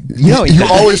 You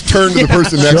always turn to the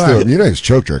person next to him. You know he's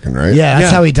choke jerking, right? Yeah,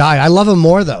 that's how he died. I love him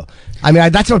more though. I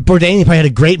mean, that's what Bourdain. He probably had a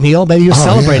great meal. Maybe he was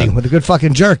celebrating with a good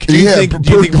fucking jerk.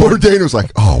 Bourdain was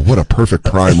like, "Oh, what a perfect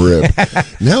prime rib."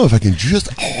 Now, if I can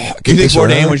just, do you think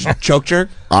Bourdain was choke jerk?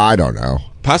 I don't know.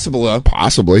 Possibly.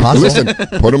 Listen,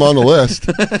 put him on the list.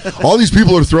 All these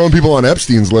people are throwing people on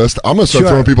Epstein's list. I'm gonna start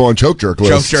throwing people on choke jerk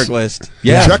lists. Choke jerk list.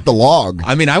 Yeah. Check the log.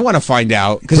 I mean, I want to find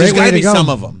out because there's got to be some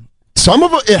of them. Some of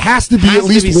them. It has to be at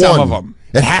least one. Some of them.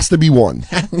 It has to be one.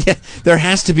 Yeah, there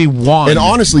has to be one. And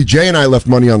honestly, Jay and I left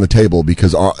money on the table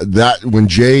because when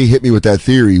Jay hit me with that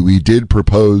theory, we did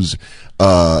propose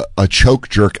a choke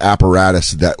jerk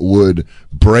apparatus that would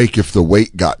break if the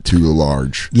weight got too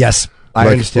large. Yes. I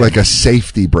understand. Like a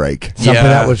safety brake. Something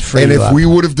that would free And you if up. we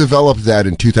would have developed that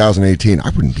in 2018, I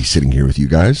wouldn't be sitting here with you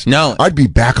guys. No. I'd be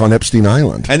back on Epstein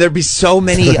Island. And there'd be so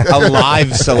many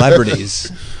alive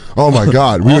celebrities. Oh my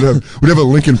God, we'd have a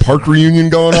Linkin Park reunion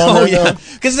going on.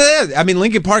 Because I mean,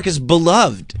 Linkin Park is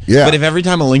beloved. Yeah, but if every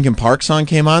time a Linkin Park song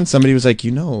came on, somebody was like,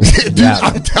 dude,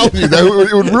 I'm telling you,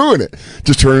 it would ruin it.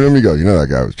 Just turn to him and go, that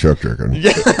guy was choke jerking.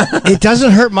 It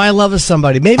doesn't hurt my love of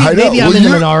somebody. Maybe I'm in the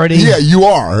minority. Yeah, you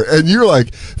are, and you're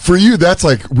like, for you, that's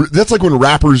like when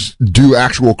rappers do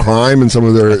actual crime, and some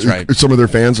of their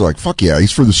fans are like, fuck yeah,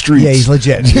 he's for the streets. Yeah, he's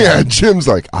legit. Yeah, Jim's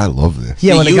like, I love this.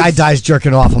 Yeah, when a guy dies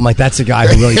jerking off, I'm like, that's a guy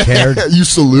who really cared. You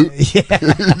salute. Yeah.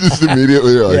 Just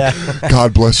immediately you're like,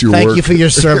 God bless your work. Thank you for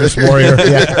your service, warrior.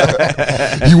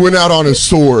 Yeah. He went out on his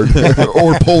sword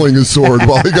or pulling his sword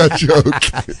while he got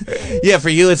choked. Yeah, for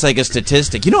you it's like a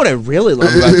statistic. You know what I really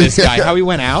love about this guy? How he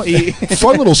went out?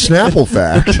 Fun little Snapple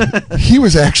fact. He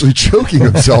was actually choking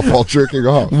himself while jerking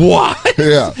off. What?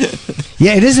 Yeah.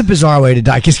 Yeah, it is a bizarre way to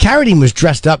die because Carradine was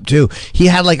dressed up too. He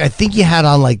had I think he had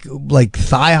on like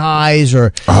thigh highs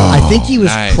or I think he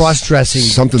was cross-dressing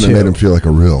something that made him feel like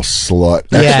a real slut.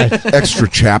 Yeah. Extra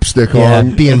chapstick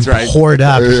on. Being whored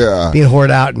up. Yeah. Being whored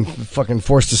out and fucking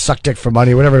forced to suck dick for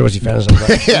money, whatever it was he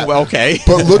fantasized. Yeah. Well, okay.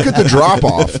 But look at the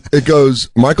drop-off. It goes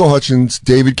Michael Hutchins,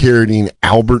 David Carradine,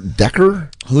 Albert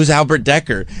Decker. Who's Albert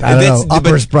Decker? I don't know.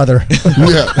 Upper's brother.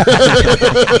 Yeah.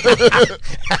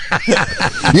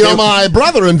 My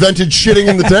brother invented shitting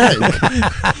in the tank.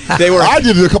 I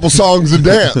did a couple songs and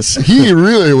dance. He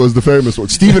really was the famous one.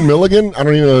 Stephen Milligan? I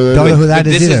don't even know. Don't know who that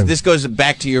is. This goes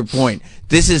back to your point.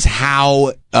 This is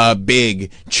how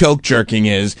big choke jerking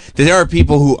is. There are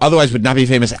people who otherwise would not be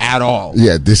famous at all.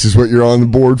 Yeah, this is what you're on the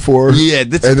board for. Yeah,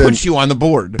 this puts you on the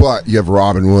board. But you have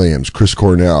Robin Williams, Chris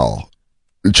Cornell,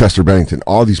 Chester Bennington.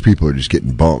 All these people are just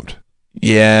getting bumped.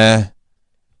 Yeah.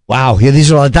 Wow. Yeah,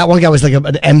 these are that one guy was like an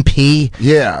MP.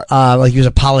 Yeah. Like he was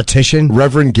a politician.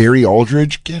 Reverend Gary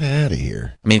Aldridge. Get out of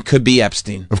here. I mean, it could be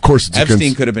Epstein. Of course, it's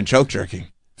Epstein could have been choke jerking.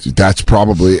 That's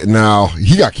probably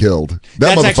he got killed.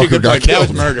 That's actually a good point. That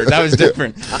was murder. That was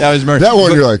different. That was murder. That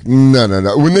one, you're like,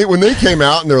 no. When they came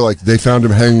out and they're like, they found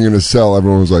him hanging in a cell.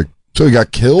 Everyone was like, So he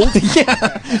got killed?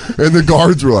 Yeah. And the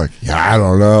guards were like, yeah, I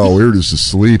don't know. We were just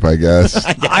asleep, I guess.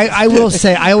 I will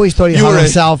say, I always thought he hung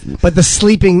himself, but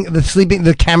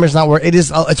the camera's not working.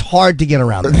 It's hard to get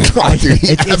around.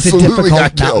 It's a difficult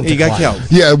mountain. He got killed.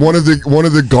 Yeah, one of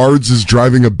the guards is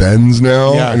driving a Benz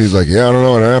now, and he's like, yeah, I don't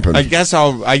know what happened. I guess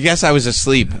I was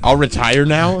asleep. I'll retire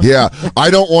now. Yeah,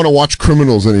 I don't want to watch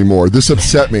Criminals anymore. This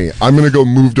upset me. I'm going to go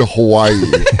move to Hawaii.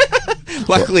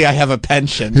 Luckily, I have a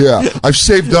pension. Yeah, I've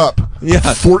saved up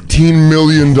 $14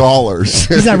 million.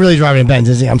 He's not really driving a Benz,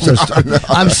 is he?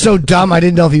 I'm so dumb. I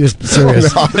didn't know if he was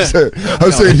serious. No, I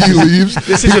was saying he leaves.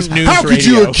 This is news how could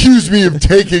you accuse me of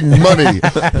taking money?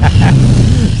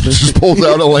 Just pulls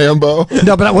out a Lambo.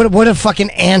 No, but what a fucking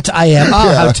ant I am.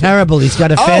 Oh, how terrible. He's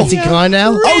got a fancy car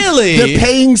now. Really? They're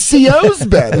paying COs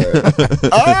better.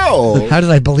 Oh. How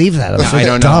did I believe that? I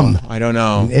don't dumb. know. I don't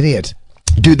know. An idiot.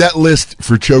 Dude, that list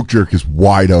for Choke Jerk is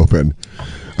wide open.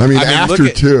 I mean after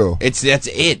two. That's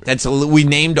it. We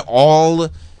named all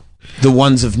the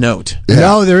ones of note. Yeah.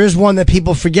 No, there is one that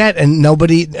people forget, and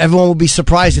everyone will be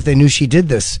surprised if they knew she did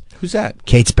this. Who's that?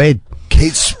 Kate Spade.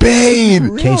 Kate Spade.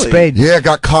 Really? Kate Spade. Yeah,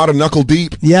 got caught a knuckle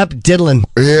deep. Yep, diddling.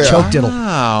 Yeah. Choke diddle.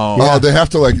 Wow. Oh, they have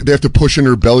to push in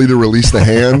her belly to release the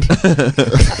hand.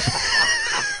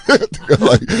 They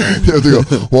have to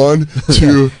go 1,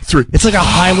 2, 3. It's like a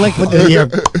Heimlich with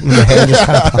the hand just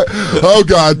kind of oh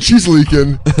God, she's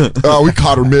leaking. Oh, we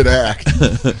caught her mid-act.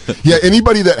 Yeah,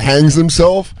 anybody that hangs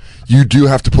themselves, you do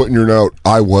have to put in your note,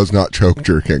 I was not choke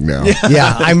jerking now.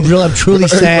 Yeah, I'm truly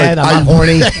sad. I'm not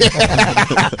horny.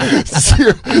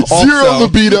 Zero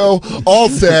libido, all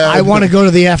sad. I want to go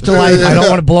to the afterlife. I don't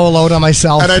want to blow a load on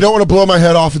myself. And I don't want to blow my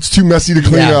head off. It's too messy to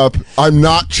clean up. I'm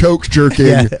not choke jerking.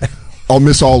 Yeah. I'll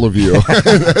miss all of you.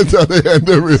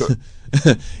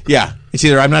 Yeah, it's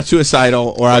either I'm not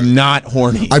suicidal or I'm not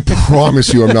horny. I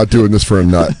promise you I'm not doing this for a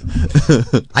nut.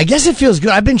 I guess it feels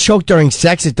good. I've been choked during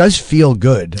sex. It does feel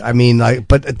good. I mean,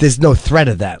 but there's no threat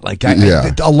of that.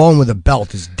 Alone with a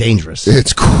belt is dangerous.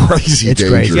 It's crazy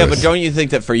dangerous. Crazy. Yeah, but don't you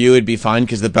think that for you it'd be fine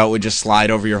because the belt would just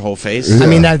slide over your whole face? Yeah.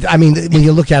 I mean, when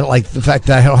you look at it, like the fact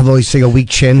that I don't have always a weak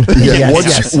chin. Yeah,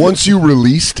 once you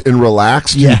released and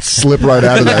relaxed, you'd slip right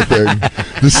out of that thing.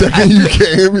 The second you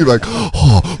came, you're like,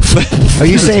 oh. Are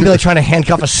you saying like trying to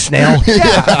handcuff a snail?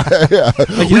 Yeah.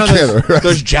 Like,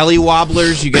 those jelly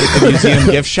wobblers you get at the museum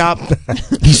gift shop?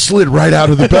 He slid right out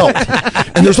of the belt.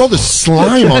 And there's all this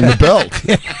slime on the belt.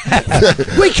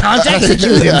 We can't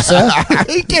execute him, sir.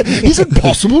 He's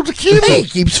impossible to keep. He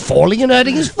keeps falling and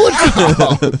hurting his foot.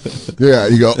 Yeah,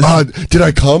 you go, did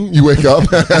I come? You wake up.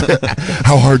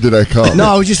 How hard did I come? No,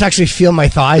 I would just actually feel my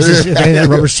thighs. That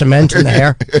rubber cement in the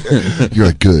hair. You're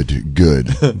like, good.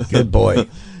 Good boy.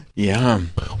 Yeah.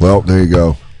 Well, there you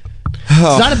go.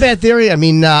 It's not a bad theory. I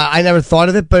mean, I never thought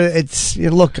of it, but it's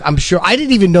look. I'm sure I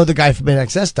didn't even know the guy from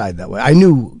NXS died that way. I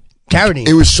knew Carradine.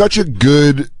 It was such a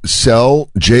good sell.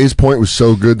 Jay's point was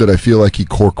so good that I feel like he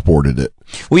corkboarded it.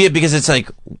 Well, yeah, because it's like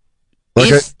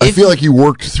I feel like he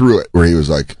worked through it, where he was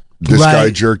like, this guy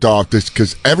jerked off this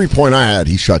because every point I had,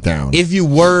 he shut down. If you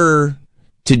were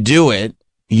to do it,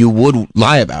 you would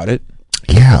lie about it.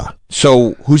 Yeah.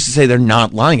 So who's to say they're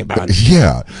not lying about it?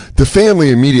 Yeah. The family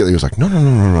immediately was like,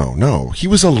 no. He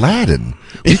was Aladdin.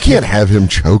 We can't have him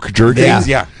choke jerking.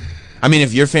 Yeah. I mean,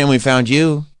 if your family found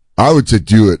you... I would say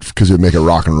do it because it would make it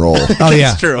rock and roll. Oh, yeah.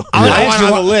 That's true. I want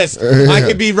on the list. I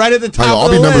could be right at the top I'll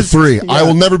of the be number list. 3. Yeah. I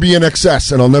will never be in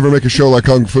excess, and I'll never make a show like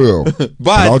Kung Fu.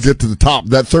 But I'll get to the top.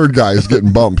 That third guy is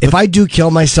getting bumped. If I do kill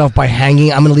myself by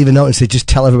hanging, I'm going to leave a note and say, just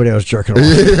tell everybody I was jerking off.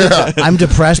 Yeah. I'm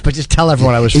depressed, but just tell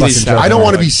everyone I was fucking jerking off. I don't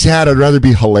want to be sad. I'd rather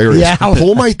be hilarious. Yeah.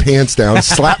 Pull my pants down,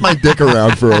 slap my dick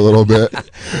around for a little bit.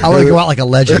 I want to go out like a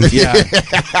legend. Yeah.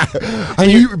 I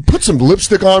mean, you put some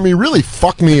lipstick on me, really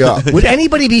fuck me up. Would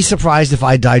anybody be surprised if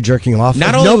I died jerking off?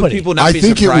 Not only would people not be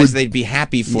surprised, they'd be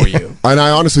happy for you. And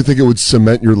I honestly think it would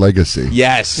cement your legacy.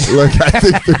 Yes. Like I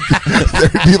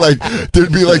think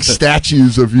there'd be like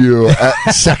statues of you at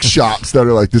sex shops that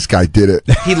are like, this guy did it.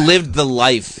 He lived the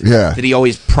life that he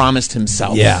always promised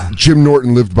himself. Yeah. Jim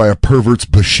Norton lived by a pervert's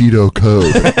Bushido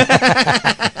code.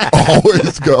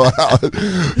 Always go out,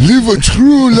 live a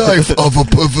true life of a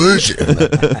perversion.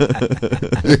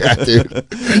 Yeah, dude.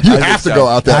 You have to go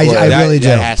out that way. I really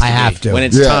do. I have to. When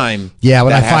it's time. Yeah,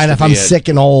 when I find if I'm sick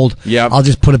and old, I'll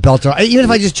just put a belt on. Even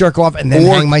if I just jerk off and then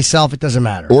hang myself, it doesn't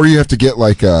matter. Or you have to get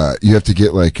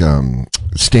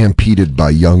stampeded by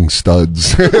young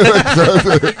studs. You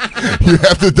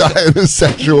have to die in a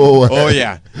sexual way. Oh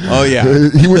yeah.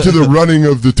 He went to the running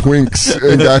of the Twinks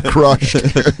and got crushed.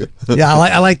 Yeah,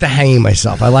 I like the hanging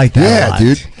myself. I like that a lot.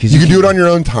 Dude. You can do it on your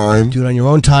own time. Do it on your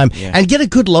own time and get a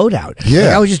good loadout. Yeah. Like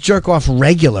I would just jerk off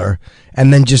regular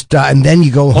and then just and then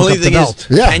you go hook Only up the thing belt.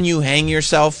 is, can you hang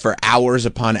yourself for hours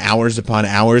upon hours upon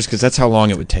hours? Because that's how long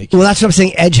it would take you. Well, that's what I'm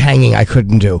saying. Edge hanging, I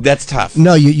couldn't do. That's tough.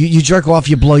 No, you jerk off,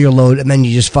 you blow your load, and then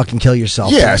you just fucking kill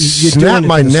yourself. Yeah, You're snap doing it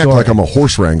my for the neck story. like I'm a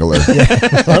horse wrangler.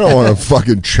 I don't want to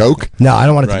fucking choke. No, I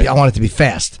don't want it to be. I want it to be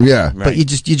fast. Yeah, but you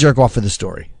jerk off for the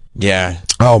story. Yeah.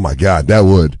 Oh my God, that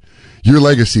would. Your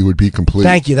legacy would be complete.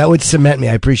 Thank you. That would cement me.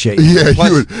 I appreciate you.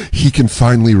 Yeah, he can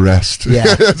finally rest.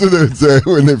 Yeah. That's what they would say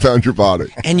when they found your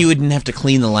body. And you wouldn't have to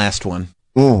clean the last one.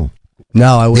 Mm.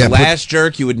 No, I The wouldn't. last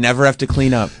jerk, you would never have to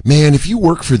clean up. Man, if you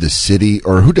work for the city,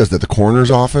 or who does that? The coroner's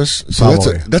office. So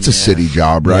Probably. that's a city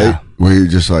job, right? Yeah. Where you're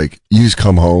just like, you just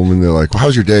come home and they're like, well,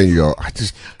 "How's your day?" And you go,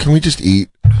 "Can we just eat?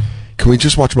 Can we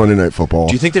just watch Monday Night Football?"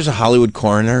 Do you think there's a Hollywood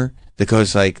coroner that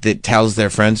goes that tells their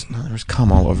friends, "No, there was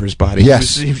cum all over his body"?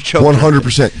 Yes, He was choking.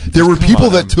 100%. There were people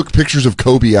that took pictures of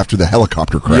Kobe after the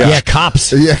helicopter crash. Yeah,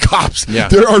 cops. Yeah, cops. Yeah.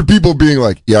 There are people being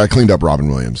like, "Yeah, I cleaned up Robin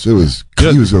Williams. He was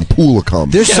in a pool of cum."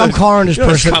 There's some coroner's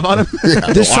person. Cum on him?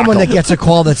 There's someone that gets a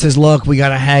call that says, "Look, we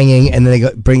got a hanging," and then they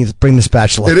go, "Bring the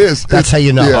spatula." It is. That's how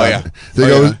you know. Yeah.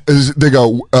 They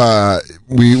go.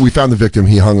 We found the victim.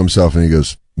 He hung himself, and he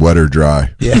goes, "Wet or dry?"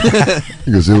 Yeah.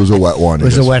 He goes, "It was a wet one." It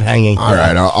was a wet hanging. All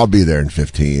right, I'll be there in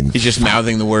 15. He's just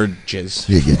mouthing the word jizz.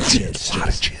 You get jizz. A lot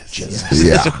of jizz.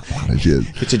 Yeah, a lot of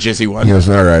jizz. It's a jizzy one. He goes,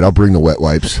 "All right, I'll bring the wet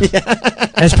wipes."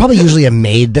 And it's probably usually a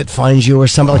maid that finds you or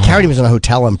something. Like Carradine was in a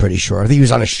hotel, I'm pretty sure. I think he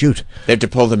was on a shoot. They have to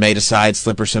pull the maid aside,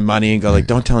 slip her some money, and go like,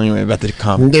 "Don't tell anyone about the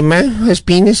cum." The man, his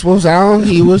penis was out.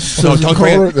 He was. No, don't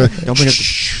bring it. Don't bring it.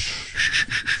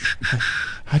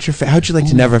 How'd you like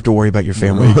to never have to worry about your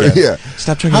family again? Yeah.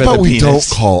 Stop talking How about about the we penis.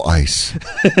 don't call ICE?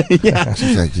 Yeah.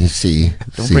 You see.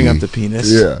 Don't bring up the penis.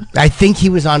 Yeah. I think he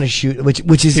was on a shoot,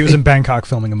 which is He was in Bangkok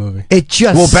filming a movie. It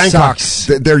just Well, Bangkok,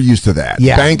 sucks. they're used to that.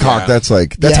 Yeah. Bangkok, Yeah.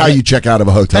 that's how you check out of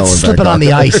a hotel That's in slipping Bangkok. on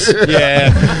the ice.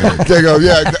 Yeah. They go,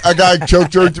 yeah, a guy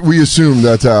choked her. We assume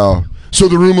that's how. So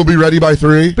the room will be ready by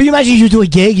 3? But you imagine you do a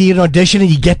gig, you get an audition, and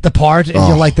you get the part, and Oh.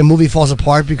 you're like, the movie falls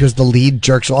apart because the lead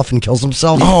jerks off and kills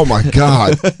himself. Oh my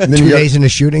God. And then 2 you days into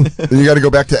shooting. Then you got to go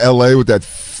back to LA with that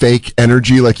fake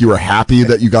energy like you were happy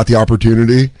that you got the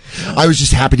opportunity. I was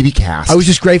just happy to be cast. I was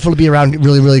just grateful to be around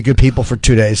really, really good people for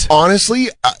 2 days. Honestly,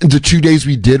 the 2 days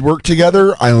we did work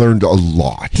together, I learned a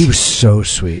lot. He was so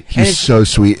sweet. He was so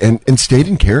sweet and stayed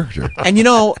in character. And you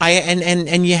know,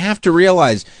 and you have to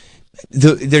realize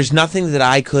there's nothing that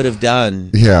I could have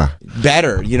done Yeah.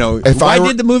 better. You know, If why I were-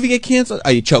 did the movie get canceled? Oh,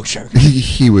 you choke shark.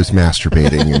 He was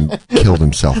masturbating and killed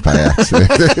himself by accident.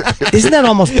 Isn't that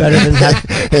almost better than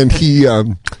that? And he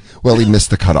missed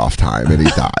the cutoff time and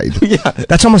he died. Yeah.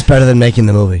 That's almost better than making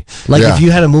the movie. Like Yeah. if you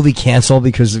had a movie canceled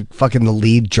because fucking the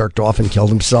lead jerked off and killed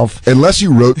himself. Unless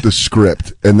you wrote the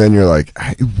script and then you're like,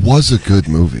 it was a good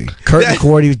movie. Curtain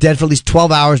cord, he was dead for at least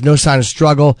 12 hours, no sign of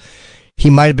struggle. He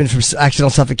might have been from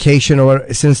accidental suffocation,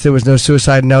 or since there was no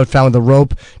suicide note, found with a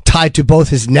rope tied to both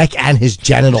his neck and his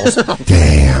genitals.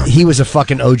 Damn. He was a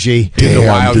fucking OG. He's a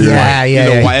wild dude. boy. Yeah, yeah, He's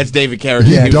a yeah. wi- That's David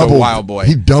Carradine. He was a wild boy.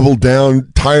 He doubled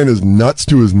down, tying his nuts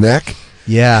to his neck.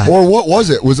 Yeah. Or what was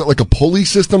it? Was it like a pulley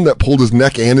system that pulled his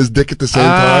neck and his dick at the same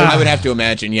time? I would have to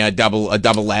imagine, yeah, a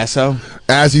double lasso.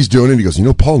 As he's doing it, he goes,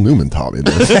 Paul Newman taught me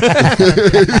this.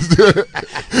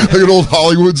 Like an old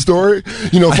Hollywood story.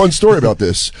 Fun story about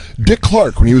this. Dick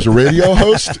Clark, when he was a radio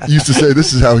host, used to say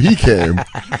this is how he came.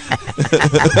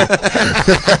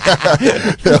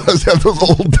 They always have those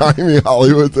old-timey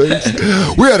Hollywood things.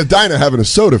 We had a diner having a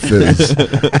soda fizz.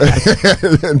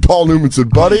 And Paul Newman said,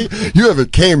 buddy, you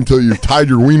haven't came until you've tied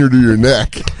your wiener to your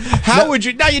neck. How would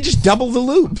you? Now you just double the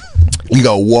loop. You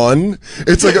go 1.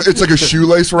 It's like a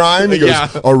shoelace rhyme. He goes Yeah.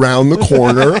 around the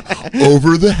corner,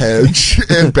 over the hedge,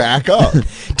 and back up.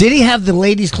 Did he have the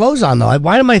ladies' clothes on, though?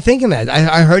 Why am I thinking that?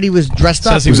 I heard he was dressed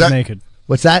up. Says he was naked.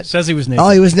 What's that? Says he was naked. Oh,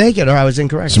 he was naked, or I was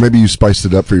incorrect. So maybe you spiced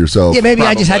it up for yourself. Yeah, maybe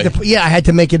I just had to. Yeah, I had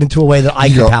to make it into a way that I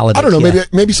You could go, palate. I don't know. Yeah.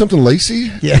 Maybe something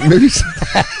lacy. Yeah. Maybe.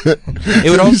 It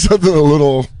would maybe something a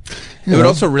little. It would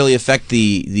also really affect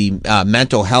the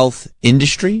mental health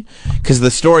industry, because the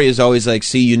story is always like,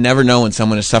 see, you never know when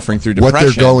someone is suffering through What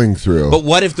depression. they're going through. But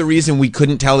what if the reason we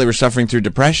couldn't tell they were suffering through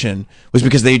depression was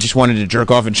because they just wanted to jerk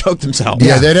off and choke themselves?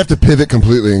 Yeah, they'd have to pivot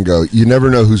completely and go, you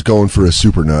never know who's going for a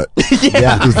super nut.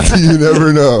 Yeah. You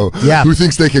never know. Yeah. Who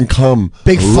thinks they can come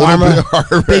Big a little Pharma. bit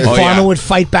harder. Big Oh, Pharma yeah. would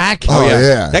fight back. Oh,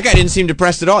 yeah. That guy didn't seem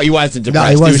depressed at all. He wasn't No, depressed.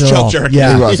 he He was wasn't at all. choke jerking.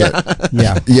 Yeah. He wasn't.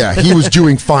 Yeah. Yeah, he was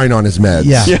doing fine on his meds.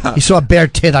 Yeah. You saw a bare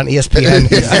tit on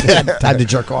ESPN. Time to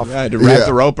jerk off. I had to wrap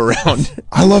the rope around.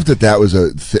 I love that was a.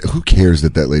 Who cares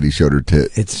that lady showed her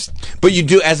tit? But you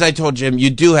do, as I told Jim, you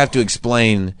do have to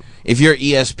explain if you're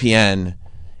ESPN.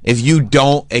 If you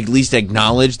don't at least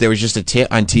acknowledge there was just a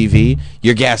tit on TV,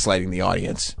 you're gaslighting the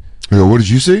audience. What did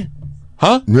you see?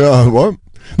 Huh? Yeah, what?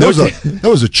 That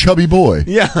was a chubby boy.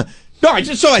 Yeah. No, I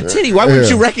just saw a titty. Why wouldn't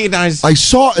you recognize? I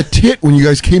saw a tit when you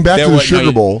guys came back to the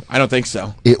Sugar Bowl. I don't think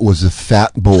so. It was a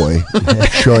fat boy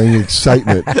showing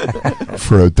excitement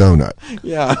for a donut.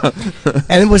 Yeah.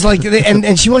 And it was like,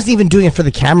 and she wasn't even doing it for the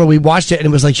camera. We watched it, and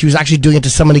it was like she was actually doing it to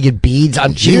someone to get beads.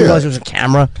 She didn't realize it was a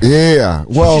camera. Yeah.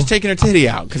 Well, she's taking her titty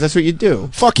out because that's what you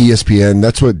do. Fuck ESPN.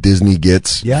 That's what Disney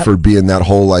gets for being that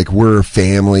whole like we're a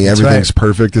family. Everything's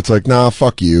perfect. It's like nah,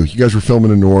 fuck you. You guys were filming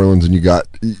in New Orleans, and you got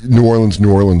New Orleans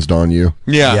on you.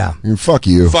 Yeah. Fuck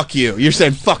you. Fuck you. You're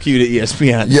saying fuck you to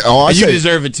ESPN. Yeah. You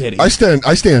deserve a titty. I stand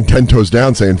 10 toes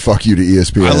down saying fuck you to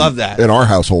ESPN. I love that. In our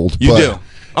household. You do.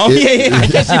 Oh, yeah. I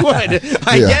guess you would.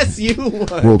 I guess you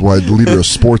would. Worldwide leader of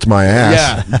sports, my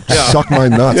ass. Yeah. Suck my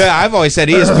nuts. Yeah, I've always said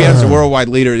ESPN's the worldwide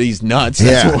leader of these nuts.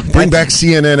 Bring back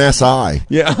CNN SI.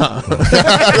 Yeah.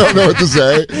 I don't know what to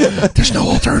say. There's no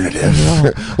alternative.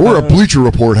 We're a Bleacher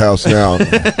Report house now.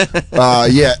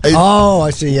 Yeah. I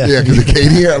see. Yeah. Yeah, because of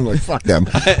Katie. I'm like, fuck them.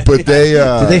 But they...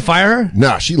 Did they fire her?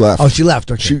 Nah, she left. Oh, she left.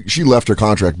 Okay. She left her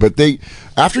contract. But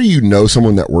after you know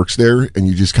someone that works there and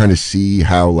you just kind of see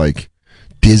how, like,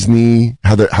 Disney,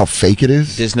 how fake it is.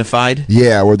 Disneyfied?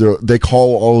 Yeah, where they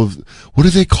call what do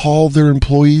they call their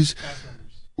employees?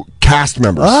 Cast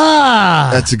members.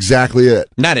 That's exactly it.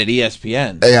 Not at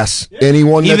ESPN. Yes.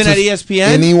 Anyone even at ESPN?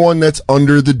 Anyone that's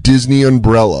under the Disney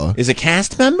umbrella is a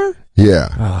cast member?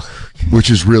 Yeah.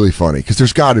 Which is really funny because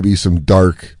there's got to be some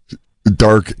dark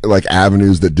like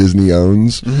avenues that Disney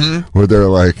owns where they're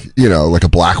like, like a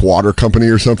Blackwater company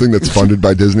or something that's funded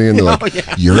by Disney and they're like,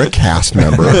 you're a cast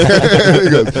member. He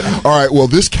goes, all right, well,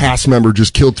 this cast member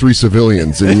just killed 3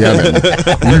 civilians in Yemen.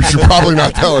 You should probably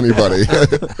not tell anybody.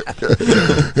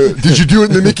 Did you do it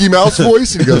in the Mickey Mouse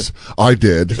voice? And he goes, I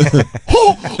did.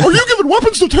 Oh, are you giving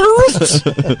weapons to terrorists?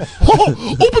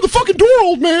 Oh, open the fucking door,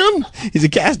 old man. He's a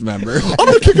cast member. I'm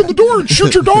going to kick in the door and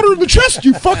shoot your daughter in the chest,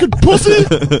 you fucking pussy.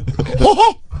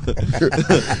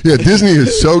 Yeah, Disney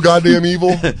is so goddamn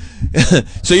evil.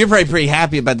 So you're probably pretty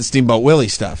happy about the Steamboat Willie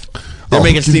stuff. They're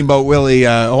making Steamboat Willie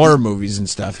horror movies and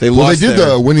stuff. They did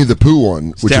the Winnie the Pooh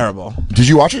one. It's terrible. Did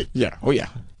you watch it? Yeah. Oh yeah.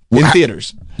 In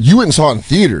theaters. You went and saw it in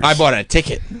theaters. I bought a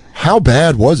ticket. How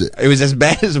bad was it? It was as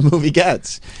bad as a movie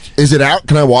gets. Is it out?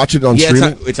 Can I watch it on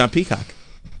streaming? It's on Peacock.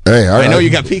 Hey, I know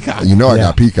you got Peacock. You know I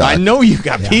got Peacock. I know you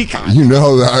got Peacock. You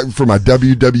know for my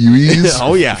WWEs.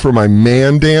 Oh yeah. For my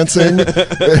man dancing.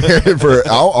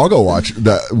 I'll go watch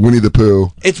that Winnie the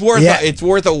Pooh. It's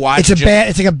worth a watch.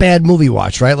 It's like a bad movie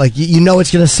watch, right? Like you know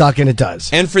it's gonna suck and it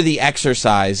does. And for the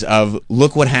exercise of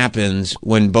look what happens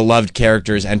when beloved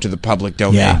characters enter the public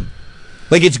domain. Yeah.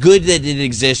 Like it's good that it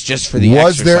exists just for the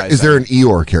exercise. Is there an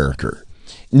Eeyore character?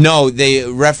 No, they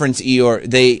reference Eeyore.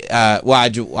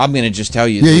 I'm going to just tell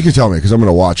you. Yeah, you can tell me because I'm going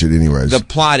to watch it anyways. The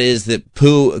plot is that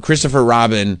Christopher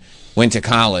Robin went to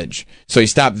college, so he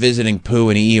stopped visiting Pooh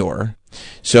and Eeyore.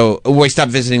 So he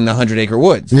stopped visiting the 100 Acre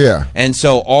Woods. Yeah. And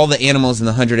so all the animals in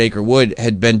the 100 Acre Wood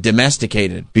had been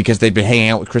domesticated because they'd been hanging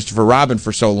out with Christopher Robin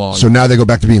for so long. So now they go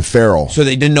back to being feral. So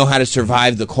they didn't know how to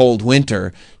survive the cold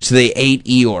winter, so they ate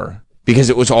Eeyore.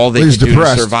 Because it was all they could do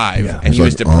to survive. Yeah. And he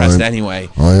was depressed anyway.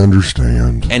 I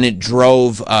understand. And it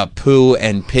drove Pooh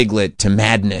and Piglet to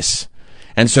madness.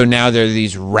 And so now they're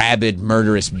these rabid,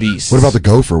 murderous beasts. What about the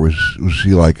gopher? Was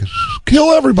he like, kill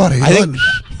everybody? I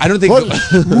don't think...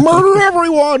 murder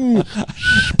everyone!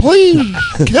 Please,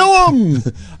 kill them!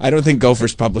 I don't think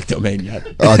gopher's public domain yet.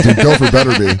 Dude, gopher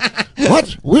better be.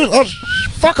 Let's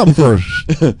fuck them first.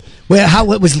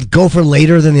 Wait, was Gopher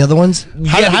later than the other ones?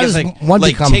 How does one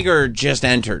become... Tigger just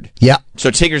entered. Yeah.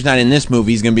 So Tigger's not in this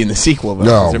movie. He's going to be in the sequel, though.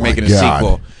 No, they're making a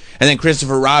sequel. And then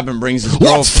Christopher Robin brings his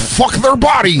girlfriend. Let's fuck their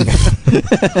body.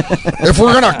 If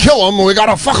we're going to kill them, we got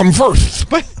to fuck them first.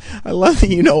 But I love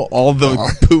that you know all the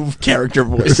Pooh character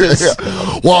voices.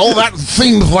 Well, that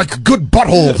seems like a good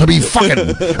butthole to be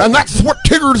fucking. And that's what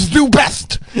Tiggers do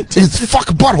best, is fuck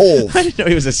buttholes. I didn't know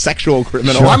he was a sexual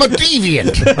criminal. I'm a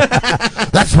deviant.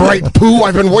 That's right, Pooh.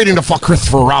 I've been waiting to fuck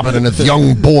Christopher Robin in his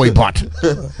young boy butt.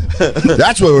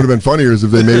 That's what would have been funnier is if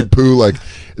they made Pooh like...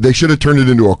 They should have turned it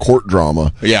into a court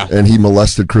drama. Yeah. And he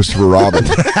molested Christopher Robin.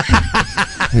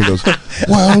 He goes,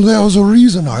 well, there was a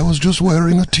reason. I was just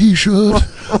wearing a T-shirt.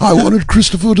 I wanted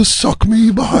Christopher to suck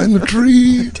me behind the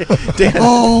tree.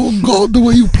 Oh, God, the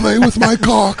way you play with my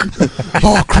cock.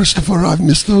 Oh, Christopher, I've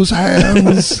missed those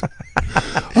hands.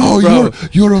 Oh,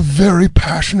 you're a very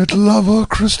passionate lover,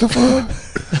 Christopher.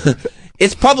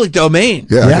 It's public domain.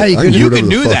 Yeah, you can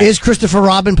do that. Is Christopher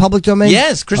Robin public domain?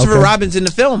 Yes, Christopher Robin's in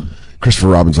the film. Christopher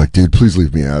Robin's like, dude, please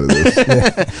leave me out of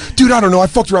this. Dude, I don't know. I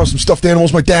fucked around with some stuffed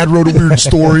animals. My dad wrote a weird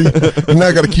story, and now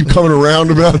I got to keep coming around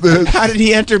about this. How did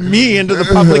he enter me into the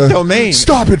public domain?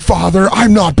 Stop it, Father.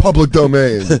 I'm not public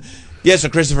domain. Yeah, so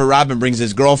Christopher Robin brings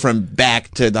his girlfriend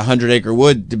back to the 100-acre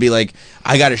wood to be like,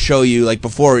 I got to show you, like,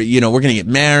 before, we're going to get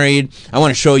married, I want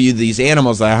to show you these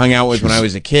animals that I hung out with when I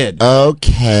was a kid.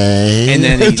 Okay. And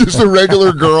then just the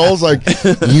regular girls, like,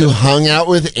 you hung out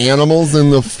with animals in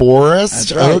the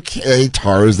forest? Right. Okay,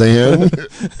 Tarzan.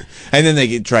 And then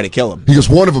they try to kill him. He goes,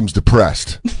 one of them's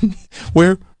depressed.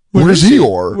 Where's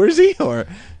Eeyore? Where's Eeyore?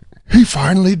 He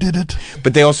finally did it.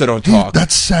 But they also don't talk.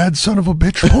 That sad son of a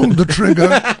bitch pulled the trigger.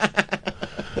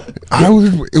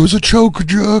 It was a choke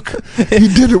jerk. He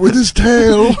did it with his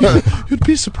tail. You'd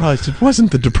be surprised it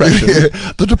wasn't the depression.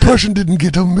 The depression didn't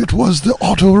get him. It was the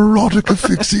autoerotic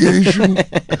asphyxiation.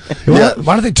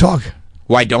 Why do they talk?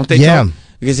 Why don't they talk?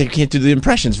 Because they can't do the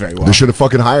impressions very well. They should have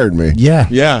fucking hired me.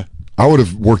 Yeah. I would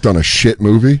have worked on a shit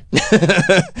movie.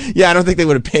 Yeah, I don't think they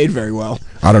would have paid very well.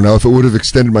 I don't know. If it would have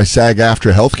extended my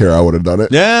SAG-AFTRA healthcare, I would have done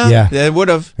it. Yeah, it would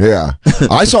have. Yeah.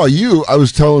 I saw you. I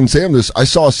was telling Sam this. I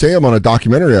saw Sam on a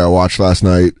documentary I watched last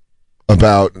night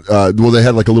about, they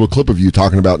had like a little clip of you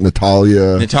talking about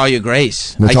Natalia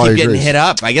Grace. Natalia I keep getting Grace. hit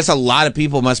up. I guess a lot of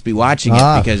people must be watching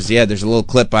it because, there's a little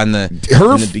clip on in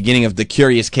the beginning of The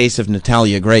Curious Case of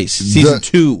Natalia Grace. Season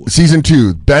 2. Season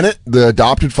 2. Bennett, the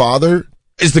adopted father,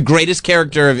 is the greatest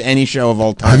character of any show of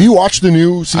all time. Have you watched the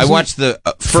new season? I watched the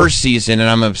first season, and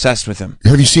I'm obsessed with him.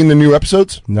 Have you seen the new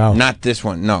episodes? No. Not this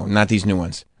one. No, not these new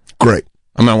ones. Great.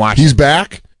 I'm going to watch He's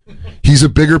back. He's a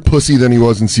bigger pussy than he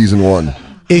was in season 1.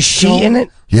 Is she in it?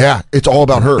 Yeah, it's all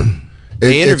about her.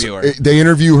 They interview her. They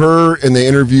interview her, and they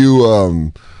interview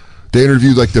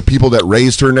like the people that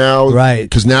raised her now, right?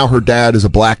 Because now her dad is a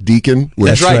black deacon.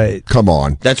 Which, That's right. Come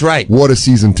on, that's right. What a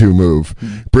season 2 move!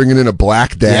 Bringing in a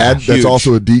black dad that's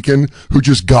also a deacon who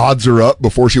just gods her up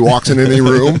before she walks in any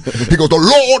room. He goes,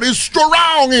 "The Lord is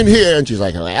strong in here," and she's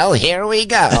like, "Well, here we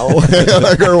go."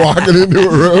 Like her walking into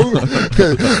a room.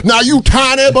 Now you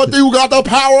tiny, but you got the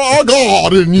power of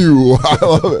God in you. I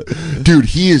love it, dude.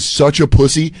 He is such a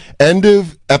pussy. End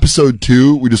of episode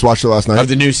 2. We just watched it last night of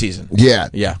the new season. Yeah.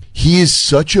 He is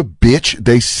such a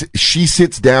bitch. She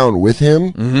sits down with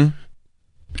him. Mm-hmm.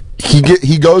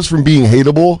 He goes from being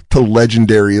hateable to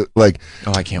legendary, I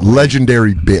can't wait.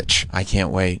 Legendary bitch. I can't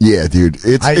wait. Yeah, dude.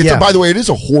 By the way, it is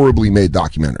a horribly made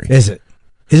documentary. Is it?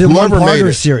 Is it Whoever one part made or a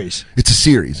it, series? It's a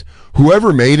series.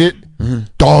 Whoever made it,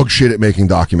 dog shit at making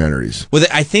documentaries. Well,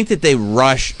 I think that they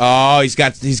rush. Oh, he's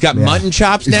got mutton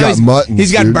chops now. He's got mutton.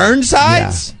 He's got burn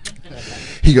sides. Yeah.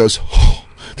 He goes.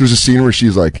 There's a scene where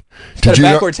she's like, he's got a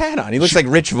backwards hat on. He looks like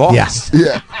Rich Voss.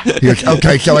 Yeah. He goes,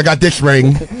 okay, so I got this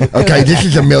ring. Okay, this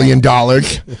is $1 million.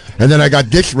 And then I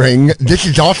got this ring. This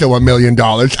is also $1 million.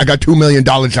 I got $2 million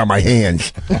on my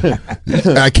hands.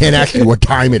 And I can't ask you what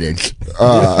time it is.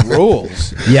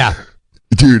 Rules. Yeah.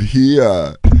 Dude,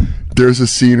 there's a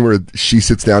scene where she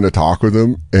sits down to talk with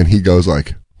him, and he goes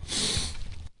like,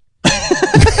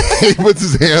 he puts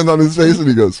his hand on his face, and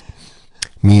he goes,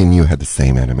 me and you had the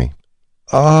same enemy.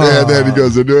 And then he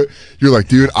goes into it. You're like,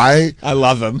 dude, I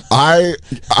love him. I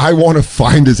want to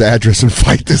find his address and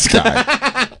fight this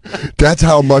guy. That's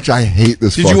how much I hate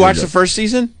this. Did you watch the first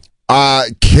season?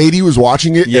 Katie was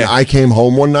watching it, and I came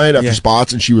home one night after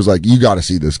spots, and she was like, "You got to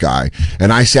see this guy."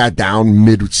 And I sat down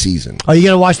mid-season. Oh, you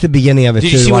got to watch the bebeginning of it.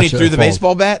 Did you see when he threw the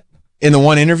baseball bat in the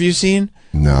one interview scene?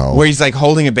 No. Where he's like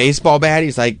holding a baseball bat.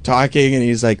 He's like talking, and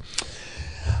he's like,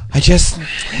 I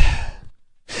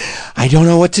don't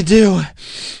know what to do.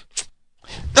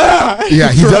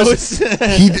 Yeah, he does.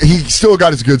 He still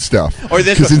got his good stuff.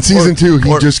 Because in season 2,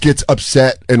 he just gets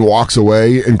upset and walks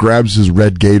away and grabs his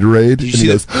red Gatorade and he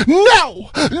goes, "No,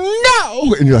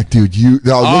 no!" And you're like, "Dude, look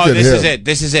at him.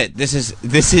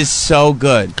 This is so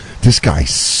good. This guy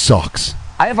sucks."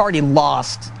 I have already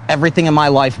lost everything in my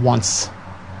life once.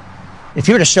 If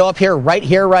you were to show up here,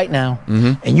 right now,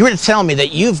 and you were to tell me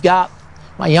that you've got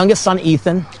my youngest son,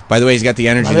 Ethan. By the way, he's got the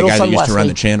energy of the guy that used to run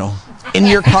the channel. In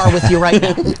your car with you right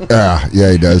now.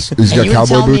 Yeah, he does. He's got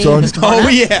cowboy boots on. Oh,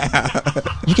 yeah.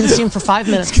 You can see him for 5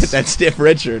 minutes. Let's get that stiff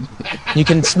Richard. You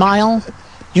can smile.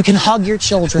 You can hug your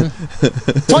children.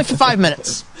 It's only for 5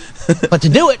 minutes. But to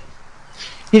do it,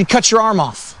 you need to cut your arm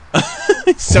off.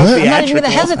 So I'm not even going to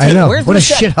hesitate. I know. Where's what the a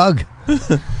shit hug.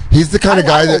 He's the kind of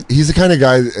guy,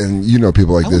 and you know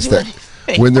people like this, that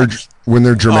when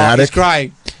they're dramatic, he's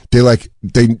crying.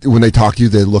 when they talk to you,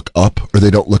 they look up or they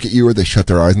don't look at you or they shut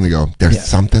their eyes and they go, "There's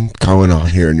something going on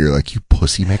here," and you're like, "You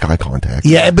pussy, make eye contact."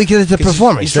 Yeah, because it's a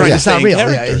performance. It's not real.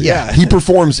 Yeah. He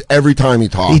performs every time he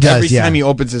talks. He does. Every time he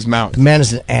opens his mouth. The man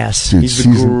is an ass. Dude, He's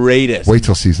the greatest. Wait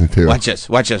till season 2. Watch this.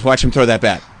 Watch him throw that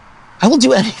bat. I will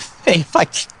do anything if I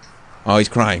can. Oh, he's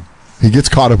crying. He gets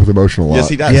caught up with emotion a lot. Yes,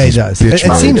 he does. Yeah, he does. It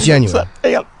seems genuine.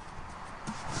 Yep.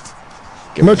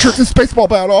 I'm gonna trick this baseball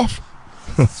bat off.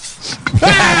 I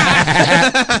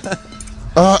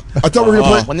thought we were gonna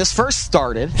play. When this first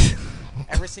started,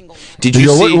 every single. Did you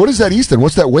see? What is that, Easton?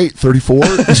 What's that weight? 34?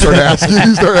 You start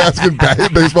asking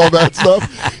baseball bat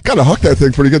stuff. Kind of hucked that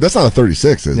thing pretty good. That's not a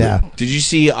 36, is it? Did you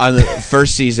see on the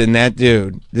first season that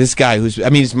dude, this guy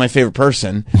he's my favorite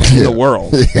person in the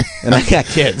world, and I got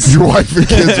kids. Your wife and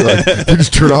kids are like, you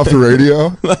just turn off the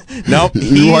radio? Nope.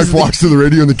 Your wife walks to the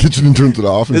radio in the kitchen and turns it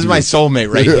off. This is my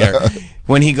soulmate right here.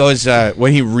 When he goes,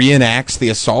 when he reenacts the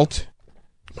assault,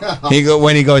 he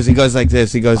goes like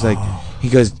this. He goes.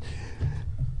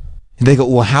 They go,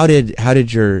 well, how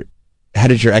did your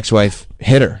ex-wife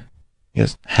hit her? He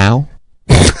goes, how?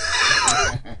 Do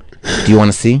you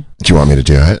want to see? Do you want me to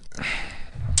do it?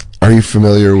 Are you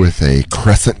familiar with a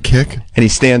crescent kick? And he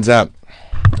stands up.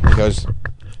 He goes,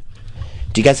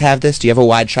 do you guys have this? Do you have a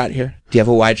wide shot here?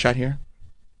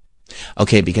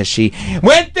 Okay, because she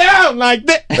went down like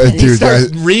that. And he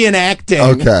starts reenacting.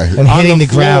 Okay. And hitting the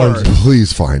ground.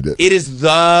 Please find it. It is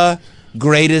the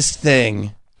greatest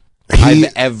thing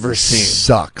I've ever seen.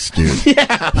 Sucks, dude.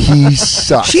 Yeah. He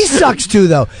sucks. She sucks too,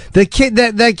 though. The kid,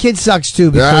 that kid sucks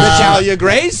too. Because Natalia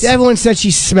Grace? Everyone said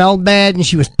she smelled bad and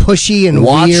she was pushy and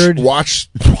weird. Watch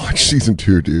season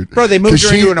 2, dude. Bro, they moved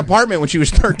her into an apartment when she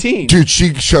was 13. Dude,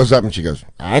 she shows up and she goes,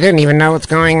 I didn't even know what's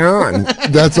going on.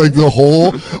 That's like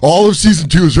all of season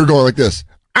 2 is her going like this.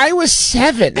 I was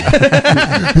 7.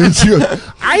 And she goes,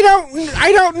 I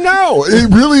don't know.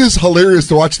 It really is hilarious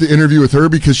to watch the interview with her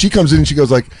because she comes in and she goes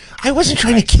like, I wasn't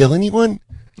trying to kill anyone.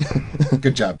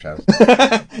 Good job, Travis.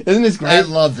 Isn't this great? I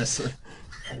love this.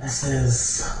 And this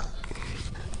is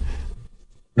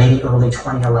maybe early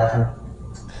 2011.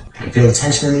 You feel the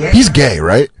tension in the air. He's gay,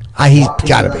 right? He's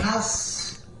gotta be.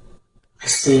 House. I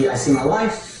see my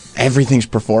wife. Everything's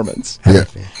performance. Yeah.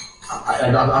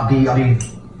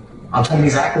 I'll tell you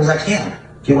exactly as I can.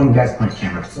 Get one of you guys point the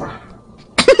camera at the floor.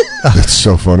 That's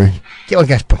so funny. Get one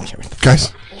guys point the camera at the floor.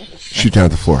 Guys, shoot down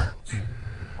at the floor.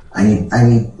 I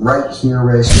need right here,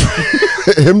 Rich.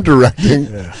 Him directing.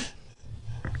 To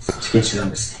get you to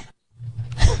understand.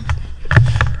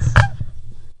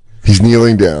 He's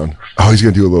kneeling down. Oh, he's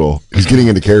going to do a little. He's getting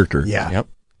into character. Yeah. Yep.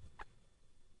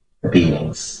 The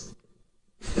beatings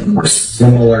were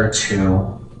similar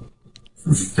to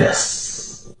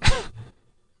this.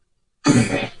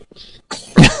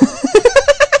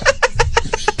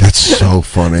 That's so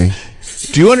funny.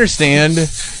 Do you understand?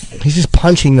 He's just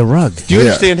punching the rug. Do you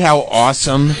understand how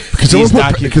awesome? Could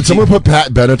someone put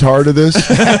Pat Benatar to this?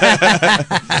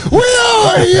 We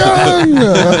are young.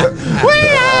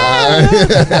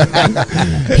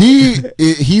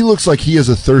 He looks like he has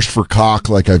a thirst for cock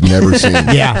like I've never seen.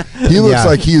 Yeah. He looks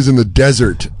like he is in the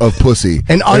desert of pussy.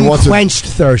 An unquenched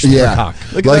thirst for cock.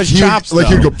 Look at those chops, like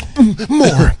he'd go,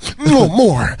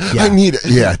 more. Yeah. I need it.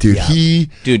 Yeah, dude. Yeah.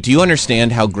 Dude, do you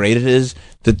understand how great it is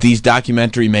that these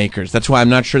documentary makers, that's why I'm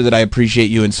not sure that I appreciate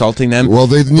you insulting them. Well,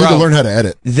 they need to learn how to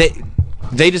edit.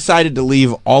 They decided to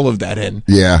leave all of that in.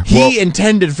 Yeah. He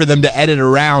intended for them to edit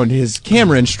around his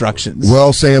camera instructions.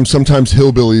 Well, Sam, sometimes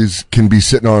hillbillies can be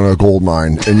sitting on a gold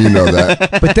mine, and you know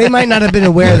that. But they might not have been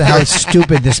aware of how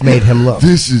stupid this made him look.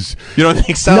 This is... You don't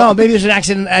think so? No, maybe it was an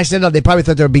accident. They probably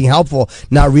thought they were being helpful,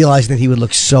 not realizing that he would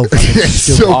look so fucking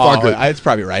stupid. So fucking... It's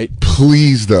probably right.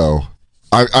 Please, though.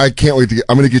 I can't wait to get...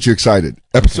 I'm going to get you excited.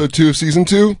 Episode 2 of Season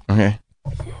 2? Okay.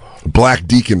 Black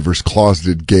Deacon versus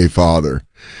Closeted Gay Father.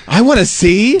 I want to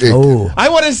see. I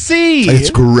want to see. It's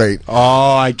great.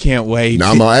 Oh, I can't wait.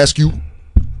 Now I'm going to ask you,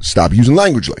 stop using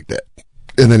language like that.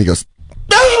 And then he goes,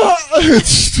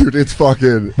 dude, it's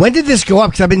fucking... When did this go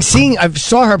up? Because I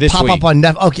saw her This pop week. up on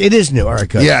Netflix. Okay, it is new. All right,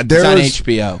 good. Yeah, It's on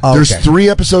HBO. Oh, There's okay. 3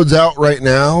 episodes out right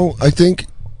now, I think.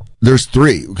 There's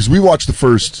 3, because we watched the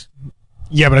first...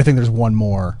 Yeah, but I think there's one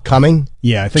more coming.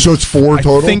 Yeah, I think So it's 4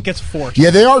 total? I think it's 4. Yeah,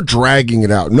 they are dragging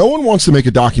it out. No one wants to make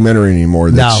a documentary anymore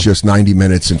that's just 90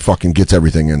 minutes and fucking gets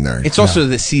everything in there. It's also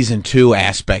the season 2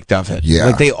 aspect of it. Yeah.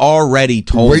 Like they already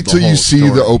told Wait till the whole you see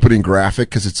story. the opening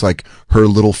graphic, because it's like her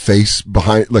little face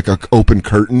behind, like a open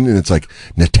curtain, and it's like,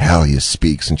 Natalia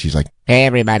speaks, and she's like, Hey,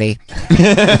 everybody.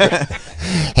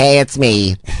 Hey, it's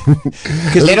me.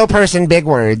 Little person, big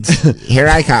words. Here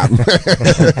I come.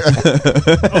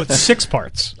 Oh, it's 6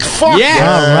 parts. Fuck yeah.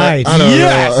 All right. I don't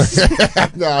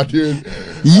Yes! No, dude.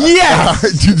 Yes!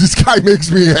 Dude, this guy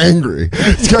makes me angry.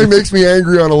 This guy makes me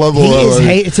angry on a level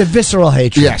It's a visceral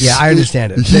hatred. Yes. Yeah, I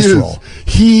understand it. Visceral.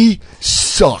 He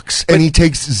sucks, and he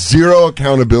takes zero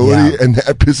accountability, and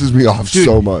that pisses me off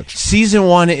so much. Season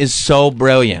 1 is so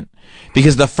brilliant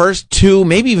because the first 2,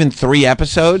 maybe even 3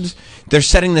 episodes, they're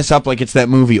setting this up like it's that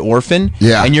movie Orphan.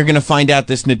 Yeah. And you're going to find out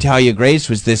this Natalia Grace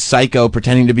was this psycho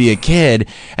pretending to be a kid.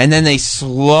 And then they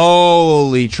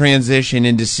slowly transition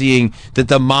into seeing that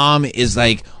the mom is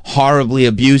like horribly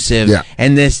abusive. Yeah.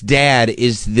 And this dad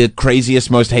is the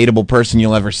craziest, most hateable person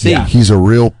you'll ever see. Yeah. He's a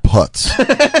real putz.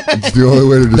 It's the only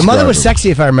way to describe The mother was him. sexy,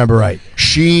 if I remember right.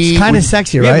 She kind of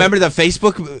sexy, right? Yeah, remember the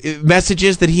Facebook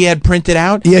messages that he had printed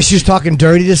out? Yeah, she was talking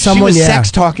dirty to someone. She was yeah.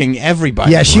 sex talking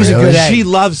everybody. Yeah, she's a good egg. She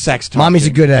loves sex talking. Mommy's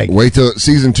a good egg. Wait till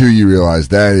season 2, you realize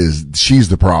she's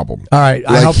the problem. All right,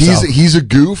 I hope so. He's a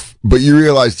goof, but you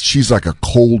realize she's like a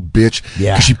cold bitch.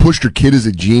 Yeah. 'Cause she pushed her kid as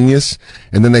a genius,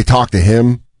 and then they talk to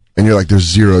him, and you're like, there's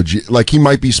zero. Like he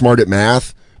might be smart at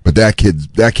math, but that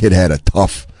kid had a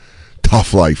tough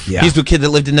life. Yeah. He's the kid that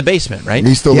lived in the basement, right?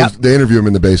 He still lives, they interview him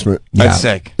in the basement. That's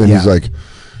sick. And he's like,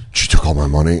 she took all my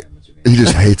money. He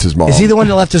just hates his mom. Is he the one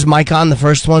that left his mic on the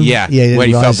first one? Yeah. When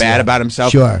he felt bad about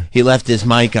himself. Sure. He left his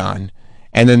mic on.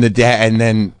 And then the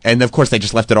dad, and of course they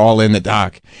just left it all in the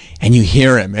doc. And you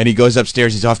hear him, and he goes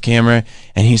upstairs, he's off camera,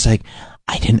 and he's like,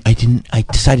 I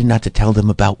decided not to tell them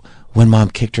about when mom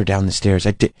kicked her down the stairs.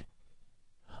 I did.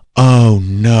 Oh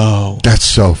no. That's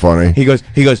so funny. He goes,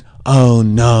 oh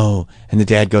no. And the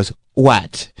dad goes,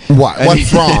 what?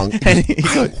 What's wrong? And he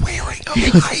goes, I'm wearing a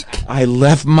mic. I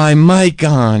left my mic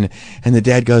on. And the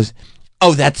dad goes,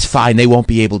 oh, that's fine. They won't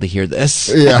be able to hear this.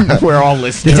 Yeah. We're all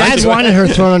listening. The dad wanted her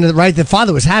thrown under the right. The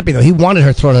father was happy though. He wanted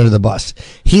her thrown under the bus.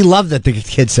 He loved that the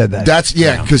kid said that. That's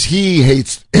because he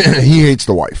hates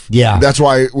the wife. Yeah. That's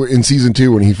why in season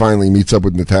 2 when he finally meets up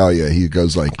with Natalia, he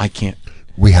goes like, I can't.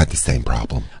 We had the same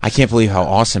problem. I can't believe how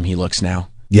awesome he looks now.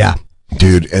 Yeah.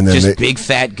 Dude, and then just big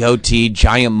fat goatee,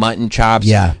 giant mutton chops.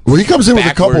 Yeah. Well, he comes in with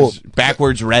a couple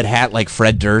backwards red hat like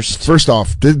Fred Durst. First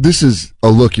off, this is a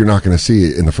look you're not going to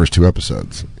see in the first 2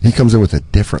 episodes. He comes in with a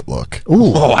different look.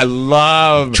 Ooh. Oh, I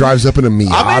love. Drives up in a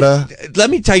Miata. Let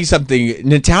me tell you something.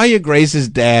 Natalia Grace's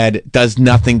dad does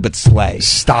nothing but slay.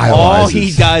 Stylizes. All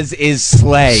he does is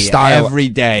slay every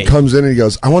day. Comes in and he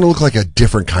goes, I want to look like a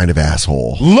different kind of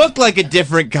asshole. Look like a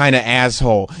different kind of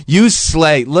asshole. You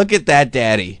slay. Look at that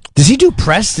daddy. Does he do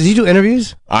press? Does he do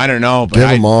interviews? I don't know, but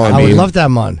Get him on. I would love to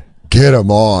have him on. Get him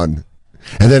on.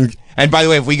 And by the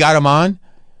way, if we got him on,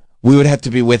 we would have to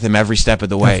be with him every step of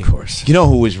the way. Of course. You know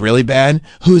who was really bad?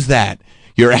 Who's that?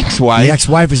 Your ex-wife? The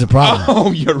ex-wife is a problem.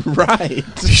 Oh, you're right.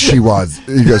 She was.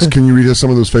 He goes, can you read us some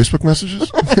of those Facebook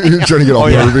messages? You're trying to get all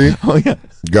nervy. Oh, yeah.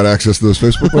 Got access to those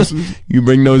Facebook messages? You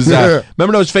bring those out.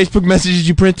 Remember those Facebook messages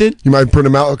you printed? You might print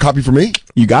them out, a copy for me?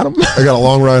 You got them? I got a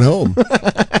long ride home.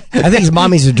 I think his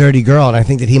mommy's a dirty girl, and I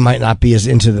think that he might not be as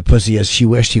into the pussy as she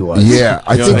wished he was. Yeah,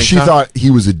 I think she thought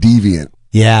he was a deviant.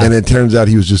 Yeah. And it turns out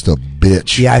he was just a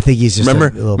bitch. Yeah, I think he's just a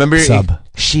little sub.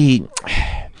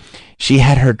 She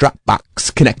had her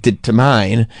Dropbox connected to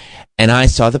mine, and I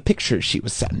saw the pictures she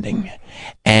was sending.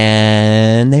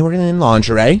 And they were in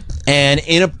lingerie and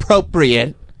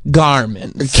inappropriate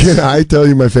garments. Can I tell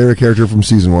you my favorite character from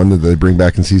season 1 that they bring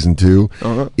back in season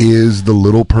 2 is the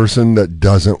little person that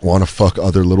doesn't want to fuck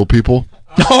other little people?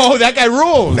 Oh, that guy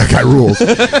rules. That guy rules.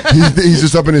 He's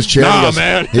just up in his chair. Nah,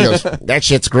 man. He goes, that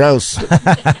shit's gross.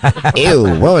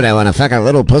 Ew, what would I want to fuck a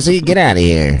little pussy? Get out of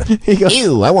here.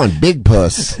 Ew, I want big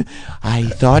puss. I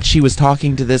thought she was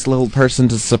talking to this little person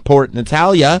to support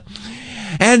Natalia,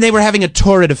 and they were having a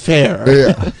torrid affair.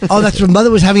 Yeah. Oh, that's when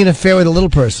mother was having an affair with a little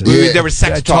person. Yeah. There was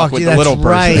sex talk with the little person.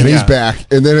 Right. And he's back.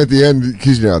 And then at the end,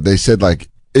 because they said like,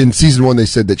 in season 1, they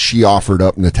said that she offered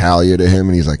up Natalia to him,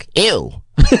 and he's like, ew.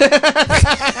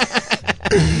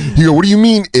 You go, what do you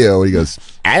mean, ew? He goes,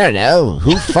 I don't know.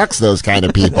 Who fucks those kind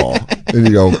of people? And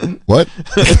you go, what?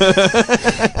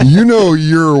 You know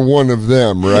you're one of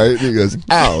them, right? And he goes,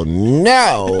 oh,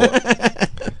 no.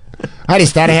 I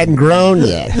just thought I hadn't grown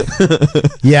yet.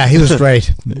 Yeah, he was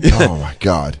great. Oh, my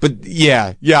God. But,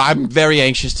 yeah, I'm very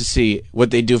anxious to see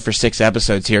what they do for 6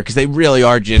 episodes here, because they really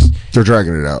are just... They're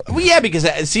dragging it out. Well, yeah, because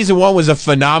season 1 was a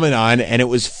phenomenon, and it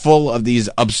was full of these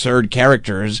absurd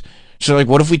characters. So, like,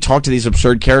 what if we talk to these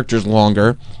absurd characters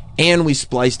longer, and we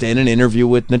spliced in an interview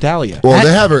with Natalia? Well,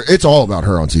 they have her. It's all about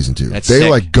her on season 2. That's they sick.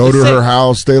 like go to her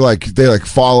house. They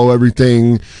follow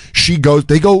everything. They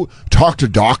go talk to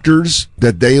doctors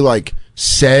that they like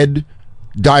said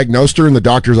diagnosed her, and the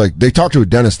doctor's like, they talk to a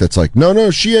dentist that's like,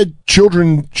 no, she had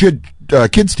children. She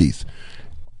had kids' teeth.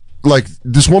 like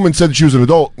this woman said that she was an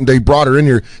adult. And they brought her in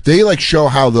here. They like show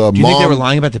how the Do you mom. think they were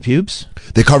lying about the pubes?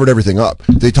 They covered everything up.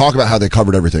 They talk about how they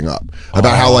covered everything up.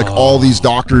 About how like all these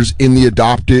doctors in the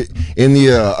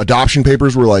adoption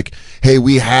papers were like, hey,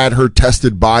 we had her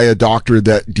tested by a doctor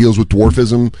that deals with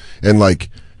dwarfism, and like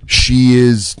she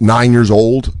is 9 years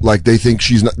old. Like they think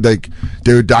she's not, like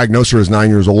they would diagnose her as 9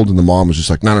 years old, and the mom was just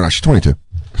like, no, she's 22.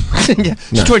 Yeah,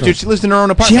 she's 22. She lives in her own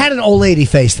apartment. She had an old lady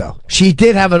face, though. She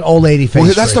did have an old lady face.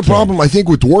 Well, that's the problem. I think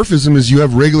with dwarfism is you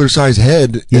have regular size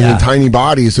head in a tiny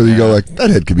body, so you go like, that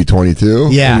head could be 22.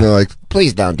 Yeah. And they're like,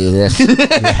 please don't do this.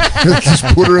 just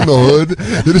put her in the hood.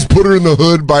 They just put her in the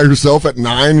hood by herself at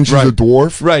 9, and she's a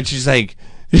dwarf. Right. She's like,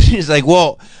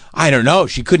 well, I don't know.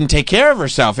 She couldn't take care of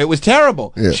herself. It was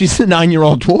terrible. Yeah. She's a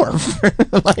 9-year-old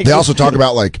dwarf. Like, they also talk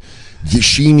about like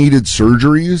she needed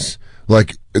surgeries.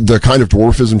 Like the kind of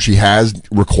dwarfism she has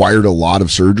required a lot of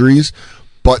surgeries,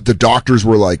 but the doctors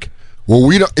were like, well,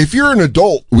 if you're an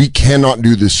adult, we cannot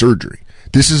do this surgery.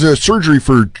 This is a surgery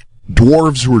for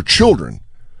dwarves who are children.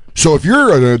 So if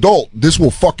you're an adult, this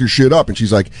will fuck your shit up. And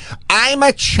she's like, I'm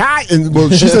a child. And well,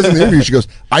 she says in the interview, she goes,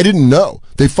 I didn't know.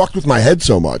 They fucked with my head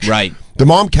so much. Right. The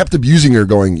mom kept abusing her,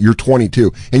 going, you're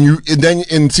 22. And then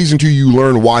in season 2, you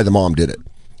learn why the mom did it.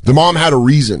 The mom had a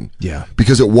reason. Yeah.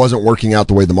 Because it wasn't working out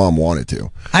the way the mom wanted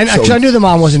to. I knew the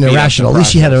mom wasn't irrational. At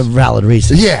least she had a valid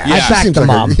reason. Yeah. I backed the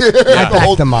mom. I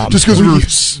backed the mom. Just because of her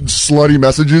slutty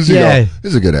messages, you know,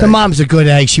 this is a good egg. The mom's a good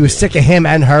egg. She was sick of him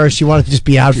and her. She wanted to just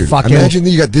be out fucking. Imagine that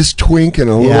you got this twink and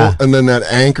a little, and then that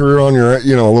anchor on your, a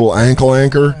little ankle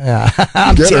anchor. Yeah.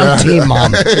 I'm team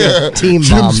mom. Team mom.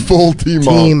 Jim's full team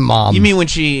mom. Team mom. You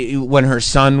mean when her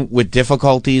son with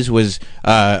difficulties was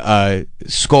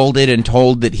scolded and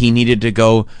told that he needed to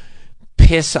go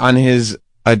piss on his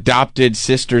adopted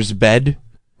sister's bed?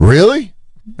 Really?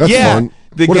 That's fun.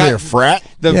 What are they, a frat?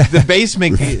 The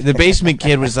basement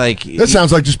kid was like, that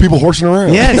sounds like just people horsing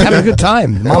around. Yeah, he's having a good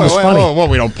time. The mom was funny. What,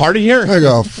 we don't party here? I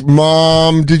go,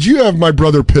 Mom, did you have my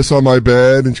brother piss on my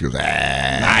bed? And she goes,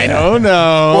 I don't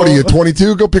know. What are you,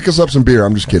 22? Go pick us up some beer.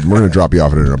 I'm just kidding. We're going to drop you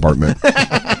off at an apartment.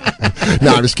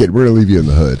 No, I'm just kidding. We're going to leave you in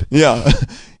the hood. Yeah.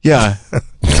 Yeah.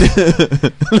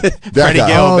 Freddie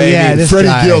Gill, baby.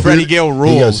 Yeah, Freddie Gill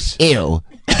rules. He goes, ew.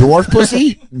 Dwarf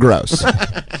pussy? Gross.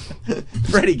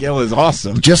 Freddie Gill is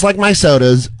awesome. Just like my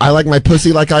sodas, I like my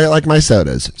pussy like I like my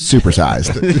sodas.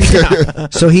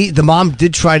 Supersized. So the mom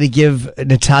did try to give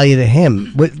Natalia to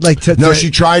him.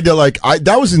 She tried to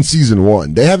that was in season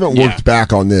 1. They haven't worked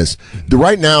back on this.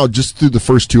 Right now, just through the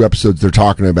first 2 episodes, they're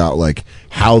talking about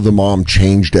how the mom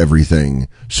changed everything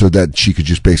so that she could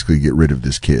just basically get rid of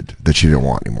this kid that she didn't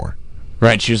want anymore.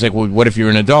 Right. She was like, well, what if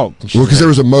you're an adult? Well, because there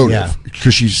was a motive.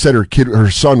 Because she said her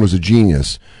son was a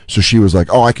genius. So she was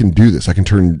like, oh, I can do this. I can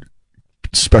turn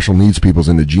special needs people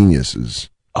into geniuses.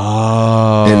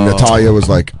 Oh. And Natalia was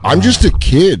like, I'm just a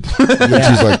kid. And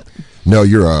she's like, no,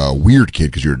 you're a weird kid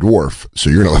because you're a dwarf.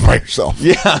 So you're going to live by yourself.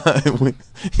 Yeah.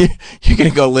 You're going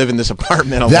to go live in this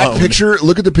apartment alone. That picture,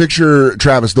 look at the picture,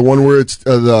 Travis, the one where it's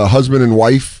the husband and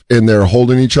wife and they're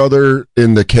holding each other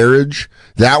in the carriage.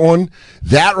 That one,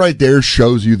 that right there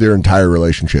shows you their entire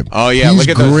relationship. Oh, yeah.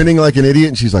 He's grinning like an idiot,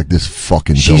 and she's like, this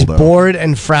fucking She's dildo. bored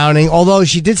and frowning, although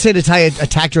she did say Natalia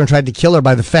attacked her and tried to kill her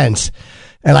by the fence.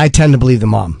 And I tend to believe the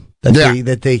mom.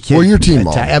 That they kid. Well, you're team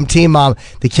mom. I'm team mom.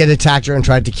 The kid attacked her and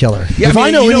tried to kill her. Yeah, if I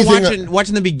know anything,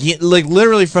 watching the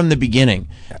literally from the beginning,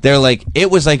 they're like, it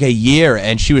was like a year,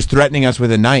 and she was threatening us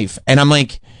with a knife, and I'm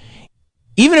like,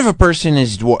 even if a person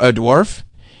is a dwarf,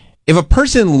 if a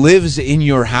person lives in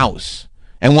your house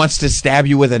and wants to stab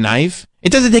you with a knife,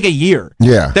 it doesn't take a year.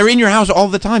 Yeah, they're in your house all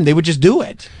the time. They would just do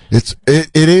it. It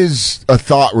is a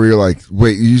thought where you're like,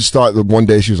 wait, you just thought that one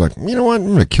day she was like, you know what,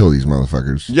 I'm gonna kill these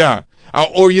motherfuckers. Yeah.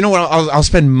 Or you know what? I'll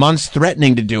spend months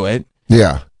threatening to do it.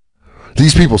 Yeah,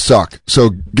 these people suck. So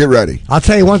get ready. I'll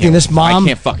tell you one thing. This mom, I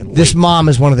can't fucking wait. This mom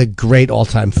is one of the great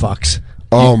all-time fucks.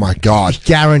 Oh my god! I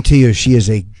guarantee you, she is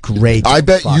a great. I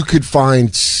bet fuck. you could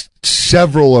find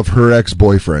several of her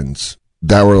ex-boyfriends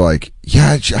that were like,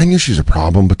 yeah, I knew she's a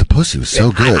problem, but the pussy was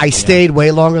so good. I stayed way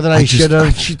longer than I should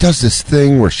have. She does this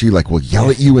thing where she will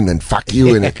yell at you and then fuck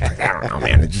you, and I don't know,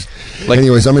 man. It just.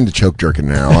 Anyways, I'm into choke jerking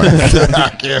now.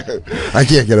 I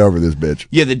can't get over this bitch.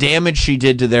 Yeah, the damage she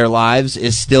did to their lives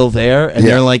is still there, and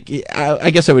they're like, I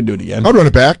guess I would do it again. I'd run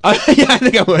it back. Yeah, I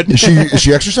think I would. Is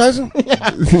she exercising? Yeah,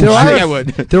 I think I would.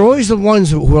 They're always the ones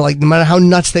who are like, no matter how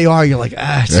nuts they are, you're like,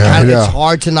 it's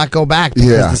hard to not go back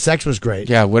because the sex was great.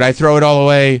 Yeah, would I throw it all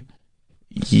away?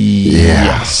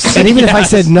 Yes. And even if I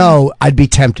said no, I'd be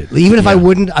tempted. Even if I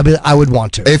wouldn't, I would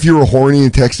want to. If you were horny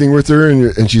and texting with her,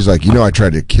 and she's like, I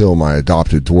tried to kill my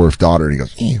adopted dwarf daughter, and he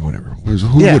goes, whatever.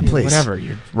 Who would, please. Whatever.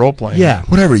 You're role playing. Yeah.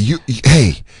 Whatever. You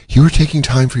were taking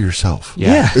time for yourself.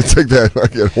 Yeah. It's like that. I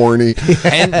get horny.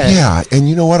 And and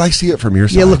you know what? I see it from your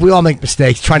side. Yeah, look, we all make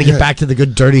mistakes trying to get back to the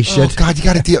good, dirty shit. Oh, God, you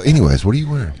got to deal. Anyways, what are you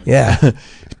wearing? Yeah.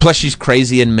 Plus, she's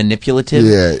crazy and manipulative.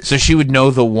 Yeah. So she would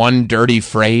know the one dirty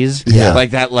phrase. Yeah.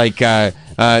 Like that,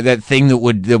 that thing that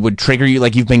would trigger you,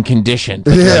 like you've been conditioned.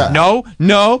 Like, Yeah. no.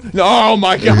 Oh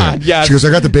my God. Yeah. She goes, I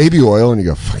got the baby oil, and you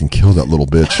go, fucking kill that little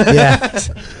bitch. Yeah.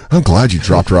 I'm glad you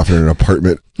dropped her off in an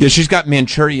apartment. Yeah, she's got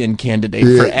Manchurian Candidate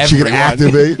Yeah, for everyone. she can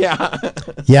activate. Yeah.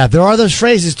 Yeah, there are those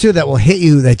phrases too that will hit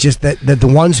you that the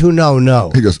ones who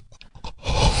know. He goes,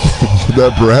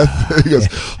 that breath. He goes,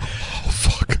 oh,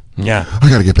 fuck. Yeah. I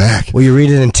got to get back. Well, you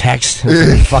read it in text.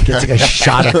 It's like a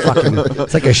shot of fucking.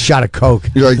 It's like a shot of coke.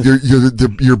 You're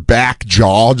like, your back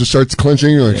jaw just starts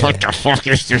clenching. You're like, what the fuck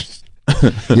is this?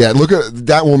 Yeah, look at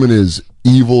that woman is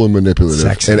evil and manipulative,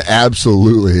 Sexy. and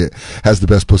absolutely has the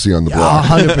best pussy on the block.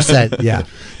 100%. Yeah.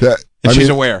 And she's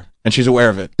aware. And she's aware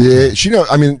of it. Yeah,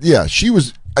 she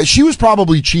was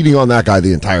probably cheating on that guy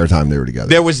the entire time they were together.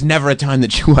 There was never a time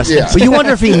that she wasn't. Yeah. But you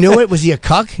wonder if he knew it. Was he a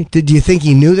cuck? Did you think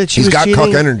he knew that she He's was got cheating?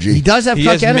 cuck energy. He does have He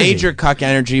cuck has energy. major cuck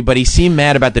energy, but he seemed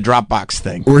mad about the Dropbox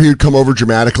thing. Where he would come over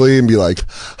dramatically and be like,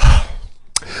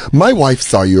 my wife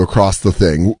saw you across the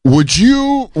thing. Would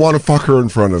you want to fuck her in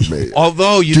front of me?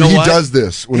 Although, you Dude, know he what? does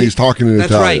this when he's talking in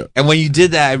That's Italian. right. And when you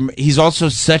did that, he's also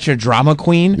such a drama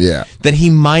queen that he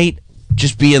might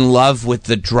just be in love with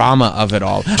the drama of it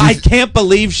all. I can't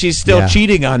believe she's still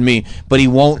cheating on me, but he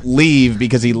won't leave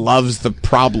because he loves the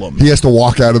problem. He has to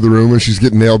walk out of the room when she's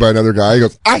getting nailed by another guy. He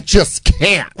goes, I just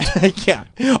can't. Yeah.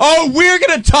 Oh, we're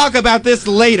going to talk about this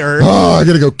later. Oh, I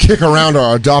got to go kick around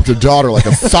our adopted daughter like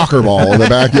a soccer ball in the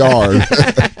backyard.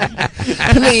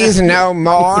 Please no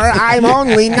more. I'm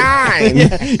only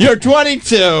 9. You're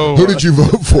 22. Who did you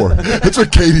vote for? That's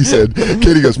what Katie said.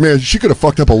 Katie goes, man, she could have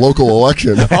fucked up a local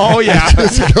election. Oh, yeah.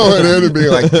 Just going in and being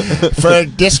like, For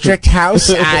district house,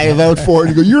 I vote for it.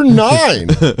 And you go, you're 9.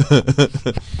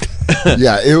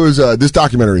 Yeah, it was, this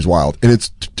documentary is wild, and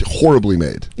it's horribly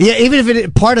made. Yeah, even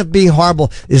if part of being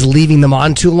horrible is leaving them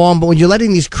on too long, but when you're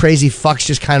letting these crazy fucks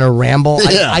just kind of ramble,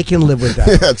 I can live with that.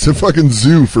 Yeah, it's a fucking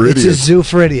zoo for idiots. It's a zoo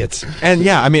for idiots. And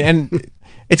yeah, I mean, and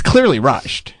it's clearly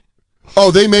rushed. Oh,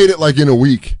 they made it like in a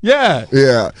week. Yeah.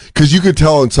 Yeah. Because you could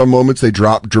tell in some moments they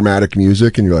drop dramatic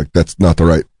music and you're like, this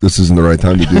isn't the right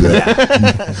time to do that.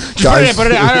 Guys, Put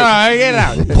it out. Get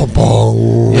out.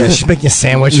 Yeah, she's making a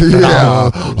sandwich. Yeah.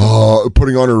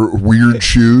 Putting on her weird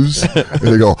shoes. And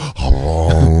they go,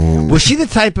 Was she the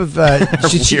type of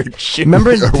weird shoes?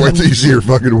 Remember? Wait till you see her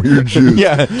fucking weird shoes.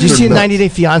 Yeah. Did you see in 90 Day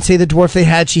Fiancé, the dwarf they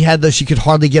had? She had those, she could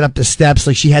hardly get up the steps.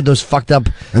 Like she had those fucked up.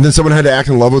 And then someone had to act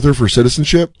in love with her for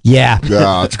citizenship? Yeah.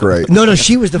 Yeah, that's great. No,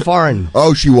 she was the foreign.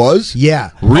 Oh, she was? Yeah.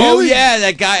 Really? Oh yeah,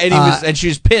 that guy, and and she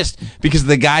was pissed because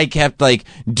the guy kept like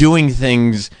doing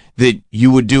things that you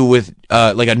would do with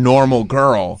like a normal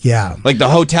girl. Yeah. Like the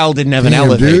hotel didn't have an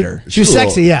elevator. She was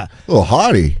sexy, yeah. A little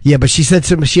hottie. Yeah, but she said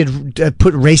she had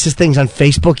put racist things on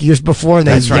Facebook years before, and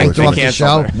they yanked her off the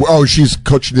show. Oh, she's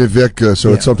Coach Nivik,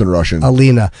 so it's something Russian.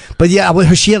 Alina. But yeah,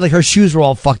 she had like her shoes were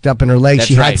all fucked up in her legs. That's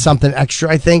She right. had something extra,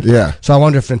 I think. Yeah. So I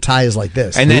wonder if Natalia is like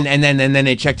this. And then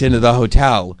they checked into the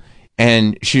hotel,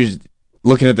 and she was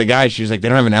looking at the guy. She was like, "They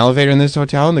don't have an elevator in this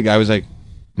hotel," and the guy was like,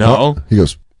 "No." He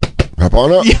goes, "Hop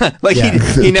on up." Yeah, like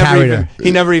he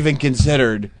never even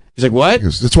considered. He's like, "What?" He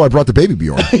goes, "That's why I brought the baby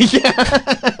Bjorn." Yeah.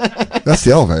 That's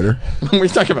the elevator. What are you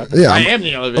talking about? Yeah, I am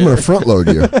the elevator. I'm going to front load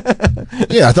you.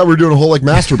 Yeah, I thought we were doing a whole like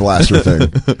Master Blaster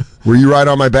thing, where you ride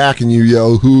on my back and you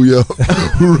yell,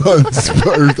 "Who runs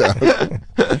first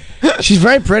out?" She's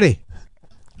very pretty.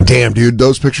 Damn, dude,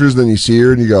 those pictures. Then you see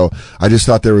her and you go, "I just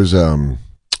thought there was going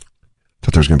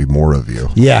to be more of you."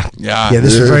 Yeah.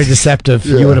 This is very deceptive.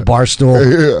 Yeah. You at a bar stool.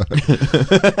 Yeah.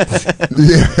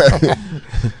 Yeah.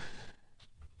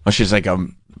 Oh, she's like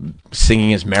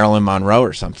singing as Marilyn Monroe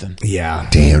or something. Yeah.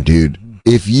 Damn, dude.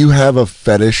 If you have a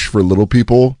fetish for little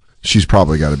people, she's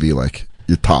probably got to be like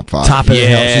your top 5. Top of the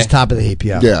hill. She's top of the heap,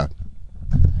 yeah. Yeah.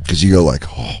 Because you go like,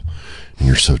 oh, and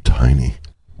you're so tiny.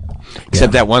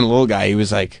 Except that one little guy, he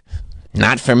was like,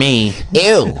 "Not for me."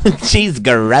 Ew. She's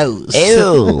gross.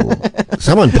 Ew.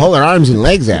 Someone pull her arms and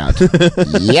legs out.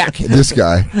 Yuck.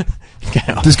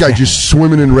 This guy just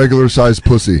swimming in regular sized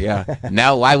pussy. Yeah.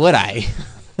 No, why would I?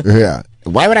 Yeah.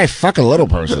 Why would I fuck a little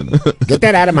person? Get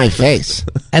that out of my face.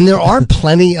 And there are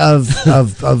plenty of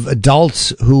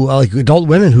adults who like adult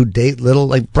women who date little.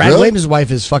 Like Brad Williams'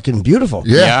 wife is fucking beautiful.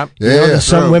 Yeah. There's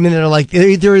some women that are like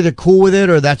they're either cool with it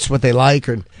or that's what they like.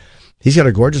 Or he's got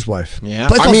a gorgeous wife. Yeah,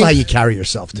 but it's also how you carry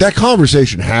yourself. That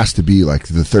conversation has to be like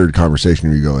the third conversation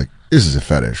where you go like, "This is a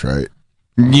fetish, right?"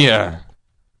 Yeah.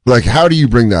 Like, how do you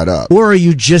bring that up? Or are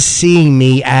you just seeing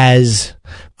me as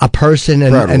a person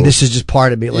and this is just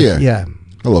part of me? Like, yeah.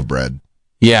 I love bread.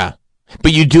 Yeah.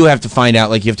 But you do have to find out,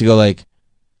 like, you have to go, like,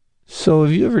 so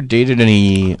have you ever dated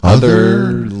any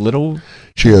other little?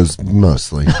 She goes,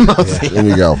 mostly. And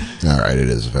you go, all right, it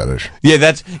is a fetish.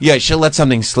 Yeah, she'll let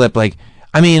something slip. Like,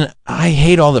 I mean, I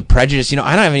hate all the prejudice. I don't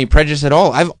have any prejudice at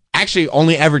all. I've actually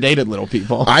only ever dated little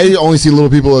people. I only see little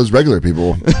people as regular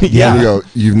people. Yeah. And you go,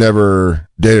 you've never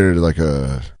dated like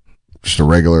just a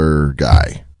regular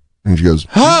guy. And she goes,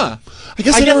 huh? I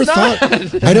guess I never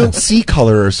thought. I don't see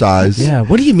color or size. Yeah.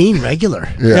 What do you mean regular?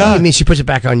 Yeah. What do you mean she puts it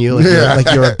back on you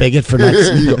like you're a bigot for not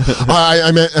seeing? You go,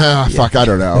 I meant, fuck, I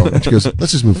don't know. And she goes,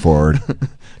 let's just move forward.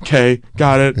 Okay,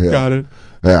 got it.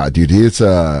 Yeah, dude,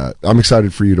 I'm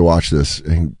excited for you to watch this.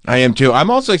 And I am too.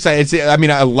 I'm also excited.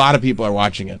 A lot of people are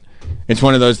watching it. It's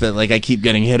one of those that, like, I keep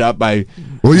getting hit up by.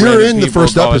 Well, you're in the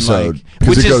first episode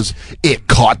because it goes, it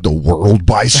caught the world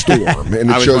by storm,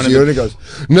 and it shows you, and it goes,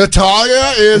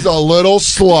 Natalia is a little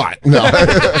slut. No,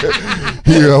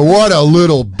 you go, what a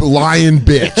little lying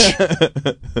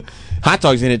bitch. Hot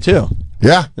Dog's in it too.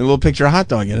 Yeah, a little picture of Hot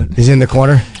Dog in it. He's in the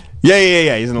corner.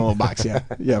 Yeah. He's in a little box.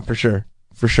 Yeah, for sure.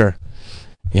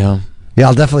 Yeah,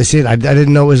 I'll definitely see it. I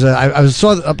didn't know it was I was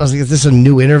like, is this a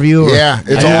new interview? Yeah,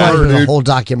 it's a whole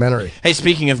documentary. Hey,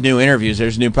 speaking of new interviews,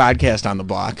 there's a new podcast on the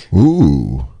block.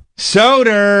 Ooh.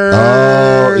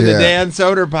 Soder, the Dan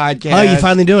Soder podcast. Oh, you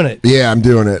finally doing it? Yeah, I'm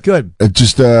doing it. Good.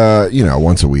 Just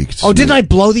once a week. Didn't I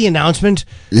blow the announcement?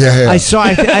 Yeah. I saw.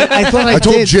 I thought I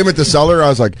told did. Jim at the cellar. I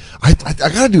was like, I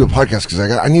got to do a podcast because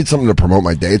I need something to promote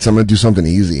my dates. I'm going to do something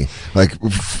easy, like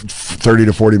 30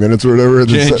 to 40 minutes or whatever.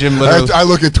 Jim I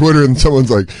look at Twitter and someone's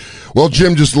like, "Well,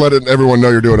 Jim, just let everyone know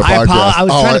you're doing a podcast." I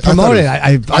was trying to promote it.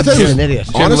 I'm just an idiot.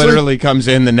 Jim literally comes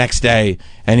in the next day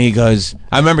and he goes,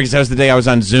 I remember because that was the day I was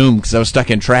on Zoom because I was stuck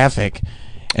in traffic.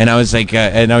 And I was like,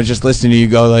 and I was just listening to you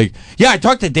go like, yeah, I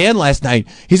talked to Dan last night.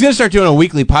 He's going to start doing a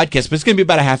weekly podcast, but it's going to be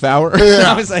about a half hour. Yeah. And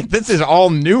I was like, this is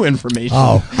all new information.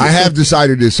 Oh, I have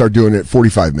decided to start doing it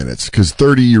 45 minutes because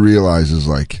 30 you realize is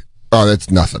like, oh,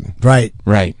 that's nothing. Right.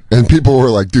 And people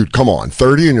were like, dude, come on,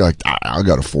 30? And you're like, I'll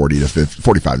go to 40 to 50,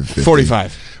 45 to 50.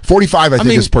 45. 45, I think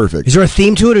is perfect. Is there a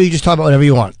theme to it, or you just talk about whatever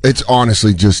you want? It's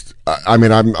honestly just, I'm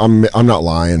not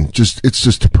lying. It's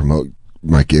just to promote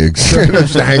my gigs.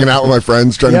 Just hanging out with my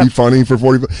friends, trying to be funny for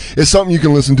 40. It's something you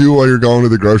can listen to while you're going to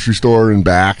the grocery store and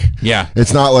back. Yeah.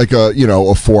 It's not like a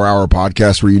 4-hour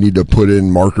podcast where you need to put in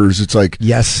markers. It's like,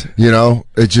 yes,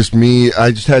 it's just me.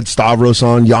 I just had Stavros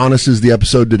on. Giannis is the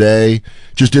episode today.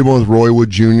 Just did one with Roy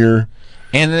Wood Jr.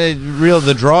 And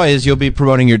the draw is you'll be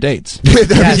promoting your dates. That's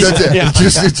it. Yeah.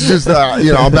 It's just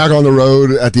I'm back on the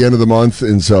road at the end of the month,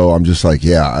 and so I'm just like,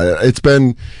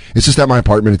 it's just at my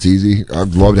apartment. It's easy.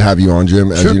 I'd love to have you on,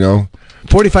 Jim, as you know.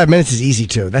 45 minutes is easy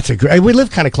too. That's a great. We live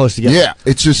kind of close together. Yeah,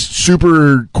 it's just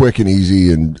super quick and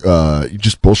easy, and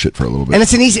just bullshit for a little bit. And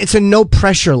it's a no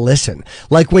pressure listen.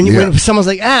 Like when someone's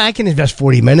like, I can invest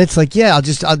 40 minutes. Like,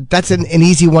 that's an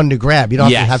easy one to grab. You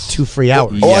don't have to have 2 free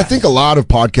hours. Oh, I think a lot of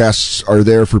podcasts are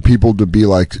there for people to be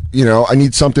like, I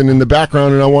need something in the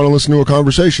background and I want to listen to a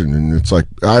conversation, and it's like,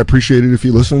 I appreciate it if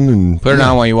you listen and put it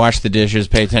on while you wash the dishes.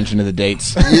 Pay attention to the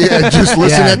dates. Yeah, just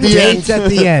listen at the end. Dates at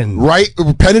the end. Right,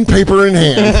 pen and paper in hand.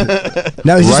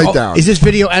 Now, down. Is this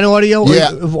video and audio?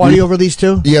 Yeah, audio released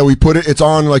too. Yeah, we put it. It's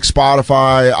on like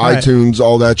Spotify, iTunes,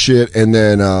 all that shit, and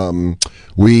then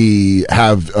we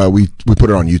have we put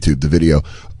it on YouTube, the video.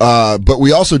 But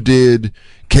we also did.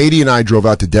 Katie and I drove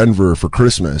out to Denver for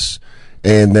Christmas,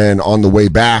 and then on the way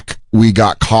back, we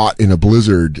got caught in a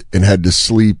blizzard and had to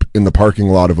sleep in the parking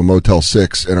lot of a Motel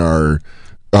 6 in our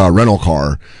rental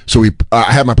car. So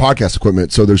I have my podcast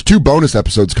equipment. So there's 2 bonus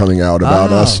episodes coming out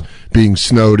about us being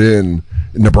snowed in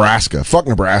Nebraska. Fuck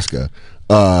Nebraska.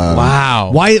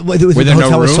 Wow. Why? Were the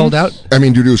hotel was sold out? I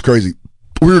mean, dude, it was crazy.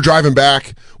 We were driving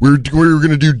back. We were going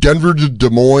to do Denver to Des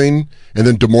Moines and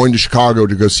then Des Moines to Chicago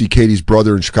to go see Katie's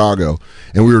brother in Chicago.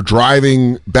 And we were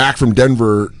driving back from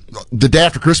Denver the day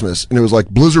after Christmas, and it was like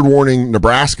blizzard warning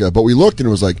Nebraska. But we looked and it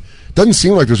was like, doesn't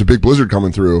seem like there's a big blizzard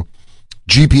coming through.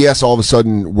 GPS all of a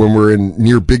sudden, when we're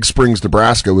near Big Springs,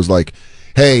 Nebraska, was like,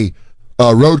 hey,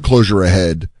 road closure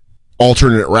ahead,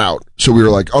 alternate route. So we were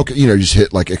like, okay, just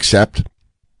hit like accept.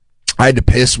 I had to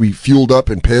piss. We fueled up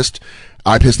and pissed.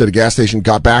 I pissed at a gas station,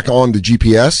 got back on the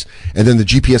GPS, and then the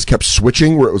GPS kept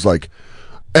switching where it was like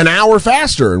an hour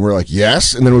faster. And we're like,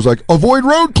 yes. And then it was like, avoid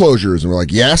road closures. And we're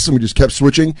like, yes. And we just kept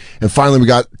switching. And finally we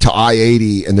got to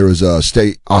I-80 and there was a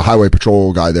highway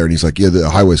patrol guy there. And he's like, yeah, the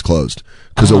highway's closed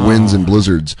because of winds and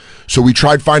blizzards. So we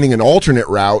tried finding an alternate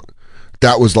route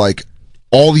that was like,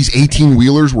 all these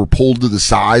 18-wheelers were pulled to the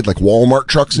side, like Walmart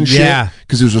trucks and shit. Yeah.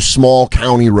 Because it was a small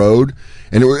county road.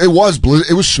 And it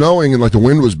was snowing and like the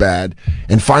wind was bad.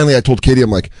 And finally I told Katie,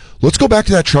 I'm like, let's go back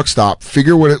to that truck stop,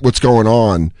 figure what's going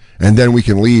on, and then we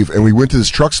can leave. And we went to this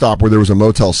truck stop where there was a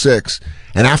Motel 6.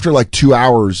 And after like 2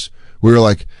 hours, we were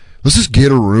like, let's just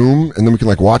get a room and then we can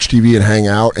like watch TV and hang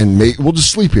out and we'll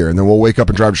just sleep here. And then we'll wake up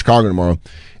and drive to Chicago tomorrow.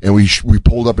 And we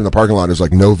pulled up in the parking lot. There's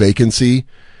like no vacancy.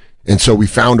 And so we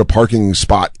found a parking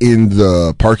spot in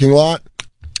the parking lot.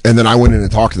 And then I went in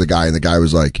and talked to the guy, and the guy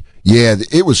was like, yeah,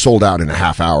 it was sold out in a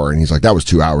half hour. And he's like, that was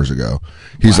 2 hours ago.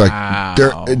 He's like,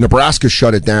 Nebraska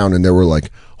shut it down, and there were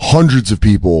like hundreds of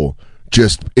people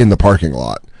just in the parking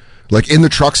lot. Like in the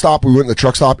truck stop, we went in the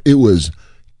truck stop, it was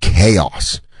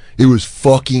chaos. It was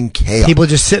fucking chaos. People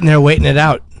just sitting there waiting it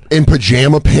out. In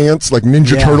pajama pants, like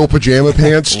Ninja Turtle pajama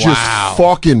pants, just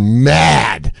fucking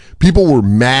mad. People were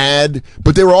mad,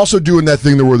 but they were also doing that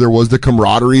thing where there was the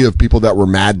camaraderie of people that were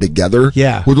mad together.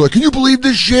 Yeah. Where they're like, can you believe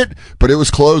this shit? But it was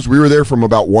closed. We were there from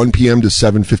about 1 p.m. to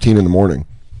 7:15 in the morning.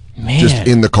 Man. Just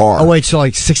in the car. Oh, wait, so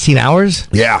like 16 hours?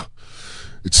 Yeah.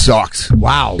 It sucked.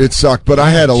 Wow. It sucked, but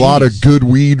I had a lot of good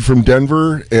weed from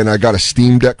Denver, and I got a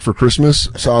Steam Deck for Christmas,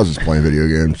 so I was just playing video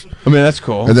games. I mean, that's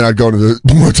cool. And then I'd go to the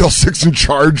Motel 6 and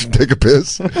charge and take a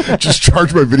piss. Just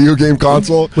charge my video game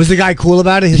console. Was the guy cool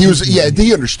about it?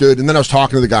 He understood. And then I was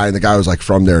talking to the guy, and the guy was like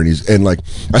from there, and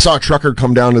I saw a trucker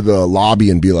come down to the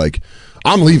lobby and be like,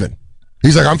 I'm leaving.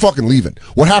 He's like, I'm fucking leaving.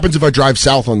 What happens if I drive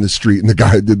south on this street? And the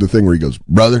guy did the thing where he goes,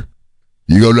 brother,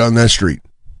 you go down that street,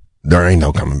 there ain't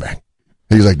no coming back.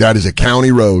 He's like, that is a county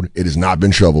road. It has not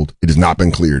been shoveled. It has not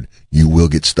been cleared. You will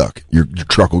get stuck. Your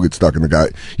truck will get stuck. And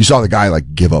you saw the guy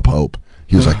like give up hope.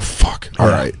 He was like, fuck. All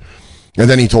right. And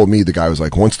then he told me, the guy was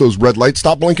like, once those red lights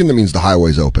stop blinking, that means the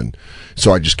highway's open.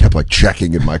 So I just kept like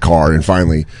checking in my car. And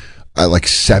finally at like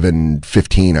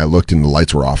 7:15, I looked and the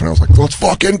lights were off and I was like, let's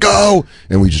fucking go.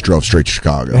 And we just drove straight to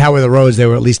Chicago. And how were the roads? They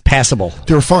were at least passable.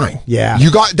 They were fine. Yeah.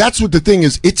 That's what the thing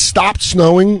is. It stopped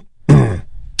snowing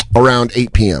around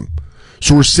 8 p.m.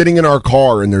 So we're sitting in our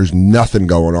car and there's nothing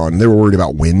going on. And they were worried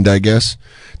about wind, I guess.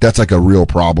 That's like a real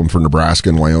problem for Nebraska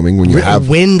and Wyoming when you have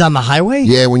wind on the highway.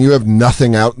 Yeah, when you have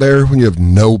nothing out there, when you have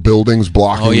no buildings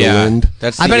blocking the wind.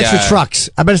 I bet it's for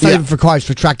trucks. I bet it's not even for cars.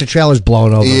 For tractor trailers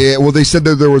blowing over. Yeah, well, they said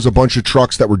that there was a bunch of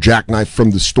trucks that were jackknifed from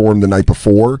the storm the night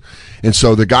before, and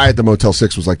so the guy at the Motel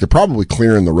 6 was like, they're probably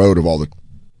clearing the road of all the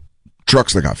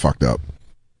trucks that got fucked up.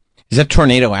 Is that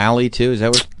Tornado Alley too? Is that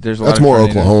what there's a lot? That's of more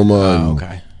tornado? Oklahoma. Oh,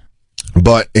 okay.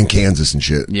 But in Kansas and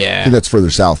shit. Yeah. I think that's further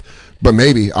south. But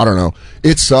maybe, I don't know.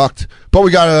 It sucked. But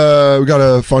we got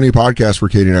a funny podcast where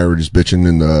Katie and I were just bitching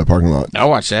in the parking lot. I'll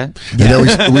watch that. And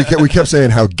then we kept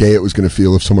saying how gay it was going to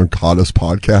feel if someone caught us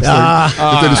podcasting.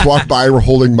 If they just walked by and were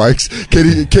holding mics.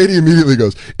 Katie immediately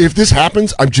goes, if this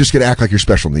happens, I'm just going to act like you're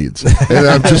special needs. And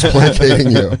I'm just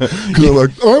placating you. Because I'm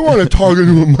like, I want to talk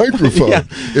into a microphone. Yeah.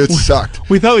 It sucked.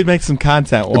 We thought we'd make some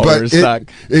content while we were stuck.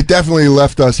 It definitely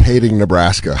left us hating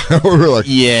Nebraska. We were like,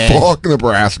 fuck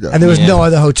Nebraska. And there was no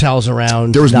other hotels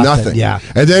around. There was nothing. Yeah.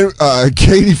 And then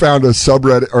Katie found a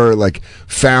subreddit, or like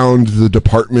found the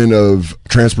Department of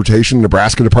Transportation,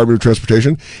 Nebraska Department of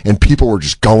Transportation, and people were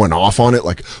just going off on it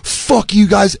like, fuck you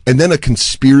guys. And then a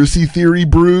conspiracy theory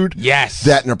brewed. Yes.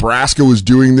 That Nebraska was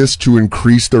doing this to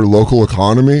increase their local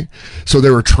economy. So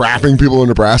they were trapping people in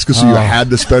Nebraska, so you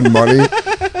had to spend money.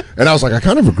 And I was like, I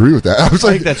kind of agree with that. I was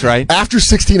like, think that's right. After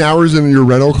 16 hours in your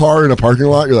rental car in a parking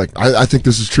lot, you're like, I think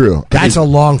this is true. That's a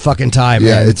long fucking time.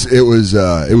 Yeah, man.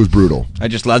 it was brutal. I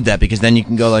just love that because then you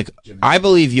can go like, I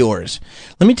believe yours.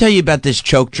 Let me tell you about this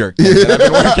choke jerk thing that I've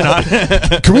been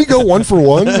working on. Can we go one for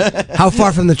one? How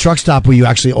far from the truck stop were you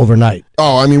actually overnight?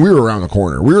 Oh, I mean, we were around the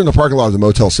corner. We were in the parking lot of the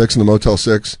Motel 6, and the Motel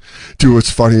 6, dude, what's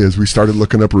funny is we started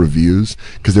looking up reviews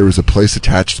because there was a place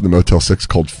attached to the Motel 6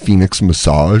 called Phoenix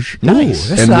Massage. Nice.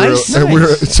 That's and nice.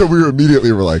 So we were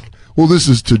immediately like, well, this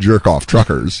is to jerk off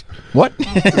truckers. What?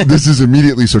 This is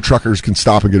immediately so truckers can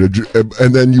stop and get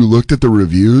and then you looked at the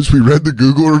reviews. We read the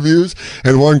Google reviews,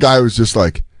 and one guy was just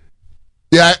like,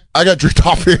 yeah, I got jerked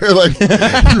off here. Like, he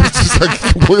was just like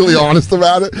completely honest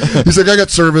about it. He's like, I got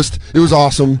serviced. It was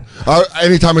awesome.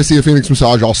 Anytime I see a Phoenix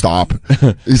Massage, I'll stop.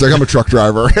 He's like, I'm a truck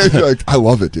driver. Like, I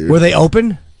love it, dude. Were they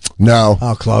open? No.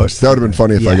 Oh, close. That would have been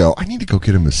funny if I go, I need to go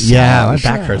get a massage. Yeah, my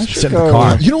back hurts. Sit in the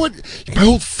car. You know what? My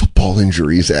old football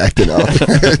injury is acting up.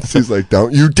 He's like,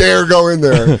 don't you dare go in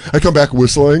there. I come back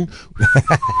whistling.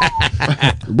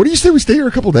 What do you say we stay here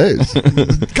a couple days?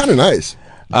 Kind of nice.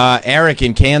 Eric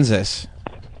in Kansas.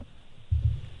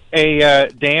 Hey,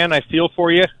 Dan, I feel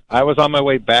for you. I was on my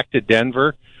way back to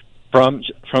Denver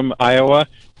from Iowa,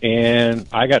 and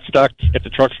I got stuck at the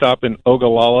truck stop in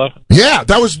Ogallala. Yeah,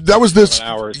 that was this.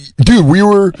 Hours. Dude,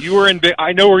 you were in.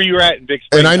 I know where you were at in Big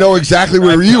Spring. And I know exactly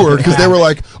where you were because they were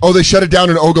like, "Oh, they shut it down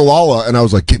in Ogallala," and I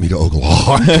was like, "Get me to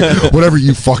Ogallala, whatever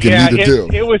you fucking need to do."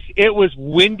 It was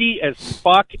windy as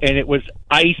fuck, and it was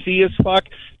icy as fuck.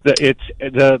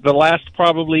 The last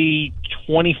probably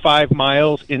 25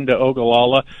 miles into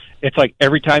Ogallala, it's like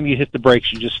every time you hit the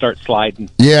brakes, you just start sliding.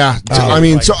 Yeah,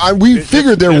 we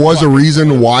figured there was a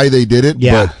reason why they did it,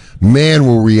 but man,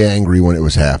 were we angry when it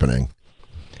was happening.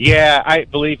 Yeah,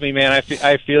 believe me, man.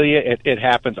 I feel you. It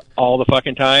happens all the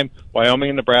fucking time. Wyoming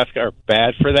and Nebraska are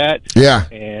bad for that. Yeah,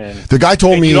 and the guy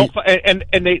told me,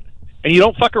 and you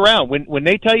don't fuck around when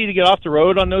they tell you to get off the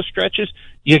road on those stretches.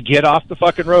 You get off the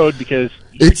fucking road because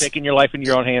you're taking your life in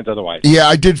your own hands otherwise. Yeah,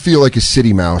 I did feel like a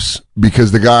city mouse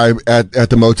because the guy at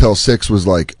the Motel 6 was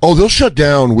like, "Oh, they'll shut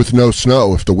down with no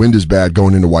snow if the wind is bad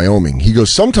going into Wyoming." He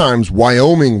goes, "Sometimes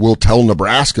Wyoming will tell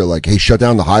Nebraska, like, hey, shut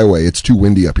down the highway. It's too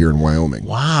windy up here in Wyoming."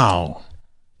 Wow.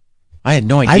 I had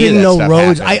no idea. I didn't know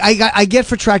roads. Happened. I get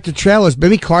for tractor trailers.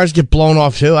 Maybe cars get blown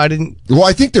off too. I didn't. Well,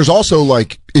 I think there's also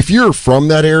like, if you're from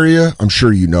that area, I'm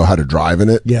sure you know how to drive in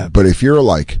it. Yeah. But if you're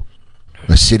like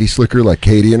a city slicker like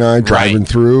Katie and I driving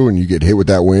through and you get hit with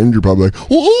that wind, you're probably like,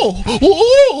 whoa,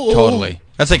 whoa. Totally.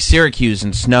 That's like Syracuse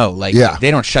and snow. Like, they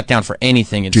don't shut down for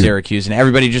anything in Syracuse, and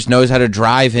everybody just knows how to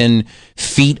drive in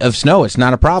feet of snow. It's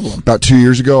not a problem. About 2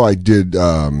 years ago, I did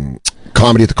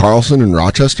comedy at the Carlson in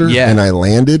Rochester, and I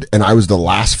landed, and I was the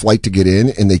last flight to get in,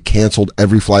 and they canceled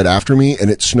every flight after me, and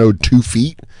it snowed 2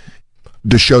 feet.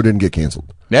 The show didn't get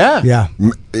canceled. Yeah.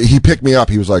 He picked me up.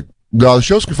 He was like, "No, the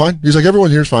show's fine." He's like,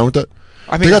 "Everyone here's fine with that."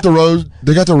 I mean, they got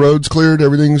the roads cleared.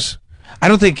 Everything's. I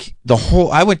don't think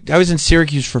I was in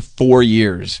Syracuse for 4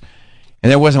 years, and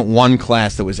there wasn't one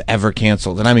class that was ever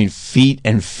canceled. And I mean, feet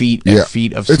and feet and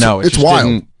feet of snow. It's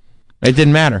wild. It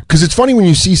didn't matter. Because it's funny when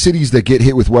you see cities that get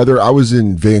hit with weather. I was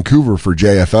in Vancouver for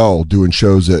JFL doing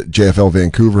shows at JFL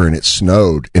Vancouver, and it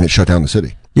snowed, and it shut down the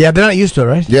city. Yeah, they're not used to it,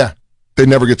 right? Yeah. They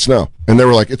never get snow. And they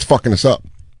were like, it's fucking us up.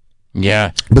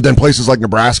 Yeah. But then places like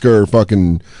Nebraska or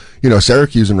fucking,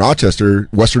 Syracuse and Rochester,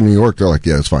 Western New York, they're like,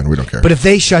 yeah, it's fine. We don't care. But if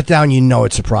they shut down, you know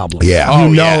it's a problem. Yeah.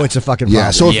 It's a fucking problem.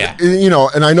 Yeah. So,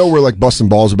 and I know we're like busting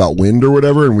balls about wind or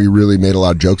whatever, and we really made a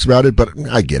lot of jokes about it, but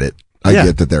I get it. I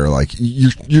get that they're like,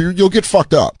 you'll get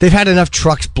fucked up. They've had enough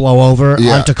trucks blow over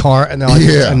onto car, and they're like,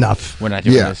 enough. We're not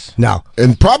doing this. No.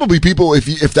 And probably people, if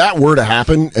that were to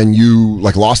happen and you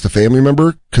like lost a family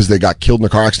member because they got killed in a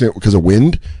car accident because of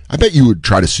wind, I bet you would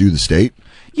try to sue the state.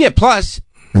 Yeah, plus...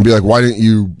 And be like, why didn't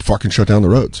you fucking shut down the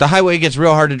roads? The highway gets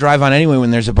real hard to drive on anyway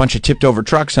when there's a bunch of tipped over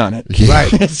trucks on it. Yeah.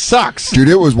 Right. It sucks. Dude,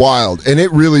 it was wild. And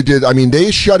it really did. I mean, they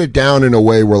shut it down in a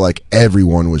way where like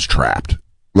everyone was trapped.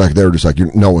 Like, they were just like,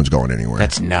 no one's going anywhere.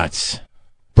 That's nuts.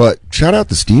 But shout out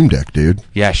to Steam Deck, dude.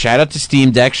 Yeah, shout out to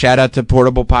Steam Deck. Shout out to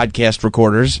portable podcast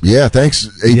recorders. Yeah, thanks,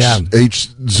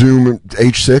 Zoom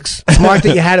H6. Smart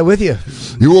that you had it with you.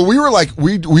 Well, we were like,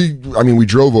 we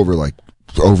drove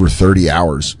over 30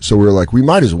 hours. So we were like, we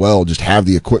might as well just have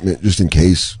the equipment just in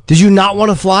case. Did you not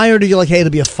want to fly, or did you like, hey, it'll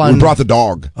be a fun... We brought the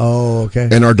dog. Oh, okay.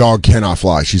 And our dog cannot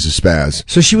fly. She's a spaz.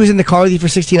 So she was in the car with you for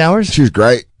 16 hours? She was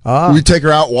great. We'd take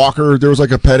her out, walk her. There was like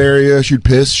a pet area. She'd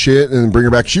piss, shit, and then bring her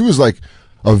back. She was like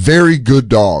a very good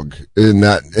dog in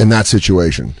that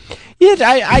situation.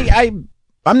 Yeah,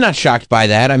 I'm not shocked by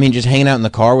that. I mean, just hanging out in the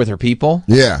car with her people.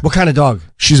 Yeah. What kind of dog?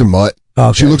 She's a mutt.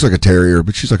 Okay. She looks like a terrier,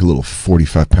 but she's like a little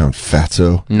 45-pound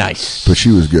fatso. Nice. But she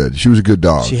was good. She was a good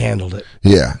dog. She handled it.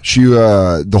 Yeah. She,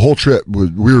 the whole trip, we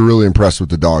were really impressed with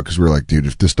the dog because we were like, dude,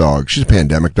 if this dog, she's a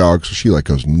pandemic dog, so she like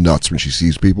goes nuts when she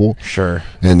sees people. Sure.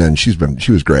 And then she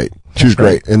was great. She was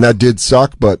great. And that did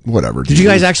suck, but whatever. Did you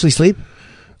guys actually sleep?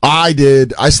 I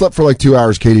did. I slept for like 2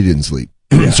 hours. Katie didn't sleep.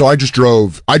 So I just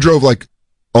drove. I drove like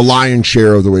a lion's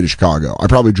share of the way to Chicago. I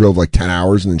probably drove like 10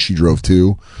 hours and then she drove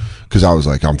 2. Because I was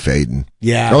like, I'm fading.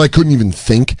 Yeah. I like couldn't even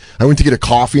think. I went to get a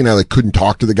coffee and I like couldn't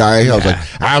talk to the guy. I was like,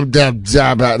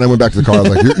 and I went back to the car. I was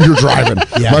like, you're driving.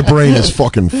 Yeah. My brain is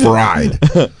fucking fried.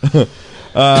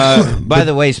 By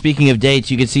the way, speaking of dates,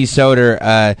 you can see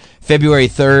Soder February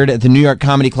 3rd at the New York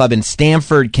Comedy Club in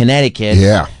Stamford, Connecticut.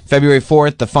 Yeah. February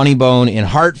 4th, the Funny Bone in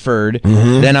Hartford.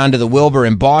 Then on to the Wilbur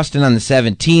in Boston on the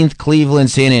 17th.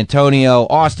 Cleveland, San Antonio,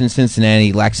 Austin,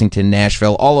 Cincinnati, Lexington,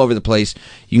 Nashville, all over the place.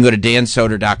 You can go to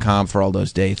dansoder.com for all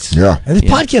those dates. Yeah. And this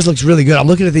podcast looks really good. I'm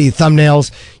looking at the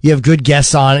thumbnails. You have good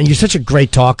guests on, and you're such a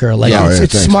great talker. Like,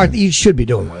 it's thanks, smart. man. You should be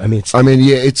doing one. it's I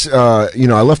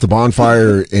left the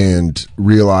bonfire and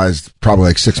realized probably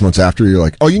like 6 months after, you're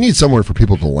like, oh, you need somewhere for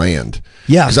people to land.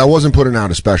 Yeah. Because I wasn't putting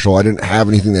out a special. I didn't have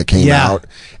anything that came out.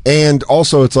 And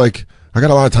also, it's like, I got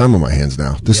a lot of time on my hands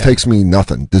now. This takes me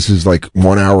nothing. This is like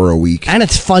 1 hour a week. And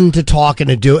it's fun to talk and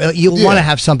to do. You want to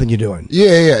have something you're doing.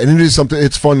 Yeah. And it is something,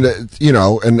 it's fun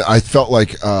to, and I felt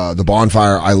like the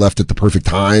bonfire, I left at the perfect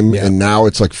time. And now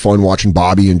it's like fun watching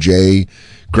Bobby and Jay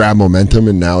grab momentum.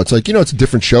 And now it's like, it's a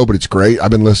different show, but it's great.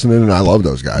 I've been listening and I love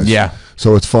those guys. Yeah.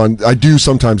 So it's fun. I do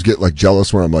sometimes get like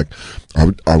jealous where I'm like,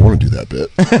 I want to do that bit.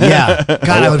 Yeah.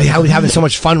 God, I would be having so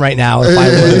much fun right now if I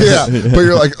was. Yeah. But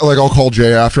you're like I'll call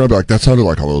Jay after. I'll be like, that sounded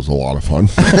like it was a lot of fun.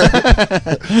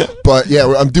 But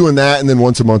yeah, I'm doing that. And then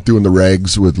once a month doing the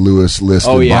regs with Lewis, List,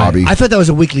 and Bobby. I thought that was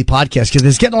a weekly podcast because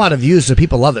it's getting a lot of views, so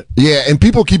people love it. Yeah. And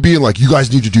people keep being like, you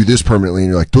guys need to do this permanently. And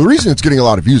you're like, the reason it's getting a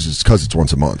lot of views is because it's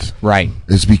once a month. Right.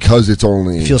 It's because it's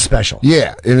only. It feels special.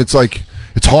 Yeah. And it's like,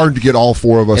 it's hard to get all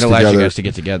four of us together. It allows you guys to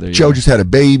get together. Joe just had a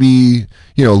baby.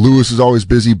 Lewis is always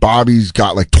busy. Bobby's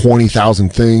got like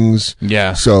 20,000 things.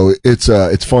 Yeah. So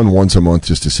it's fun once a month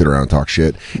just to sit around and talk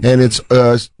shit. And it's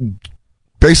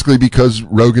basically because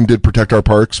Rogan did Protect Our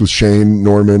Parks with Shane,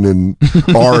 Norman, and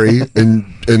Ari,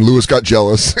 and Lewis got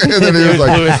jealous. And then he was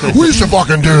like, we should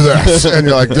fucking do this. And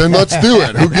you're like, then let's do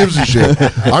it. Who gives a shit?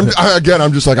 I'm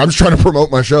just trying to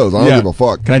promote my shows. I don't give a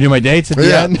fuck. Can I do my dates at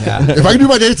the end? Yeah. If I can do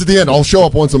my dates at the end, I'll show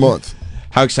up once a month.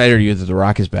 How excited are you that The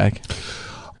Rock is back?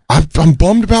 I'm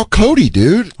bummed about Cody,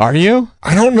 dude. Are you?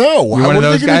 I don't know. You're one of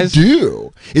those guys?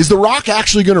 Do? Is The Rock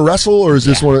actually going to wrestle, or is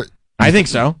this one? I think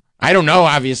so. I don't know,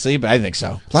 obviously, but I think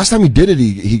so. Last time he did it,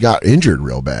 he got injured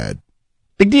real bad.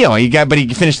 Big deal. But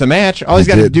he finished the match. All he's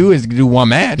got to do is do one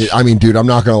match. I mean, dude, I'm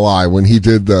not going to lie. When he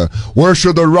did where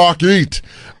should The Rock eat?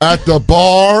 At the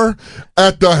bar?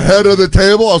 At the head of the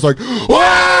table? I was like,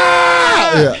 ah!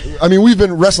 Yeah. I mean,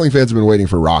 wrestling fans have been waiting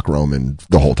for Rock Roman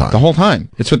the whole time. The whole time.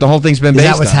 It's what the whole thing's been based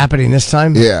on. Is that what's happening this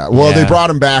time? Yeah. Well, they brought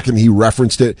him back and he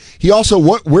referenced it. He also,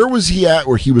 where was he at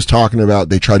where he was talking about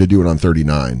they tried to do it on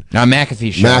 39?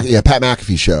 McAfee show. Pat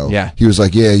McAfee show. Yeah. He was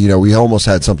like, we almost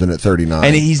had something at 39.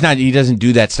 And he doesn't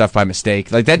do that stuff by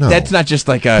mistake. Like that. No. That's not just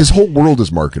like his whole world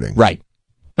is marketing. Right.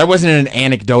 That wasn't an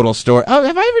anecdotal story. Oh,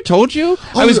 have I ever told you?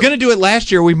 I was going to do it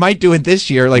last year. We might do it this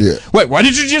year. Like, wait, what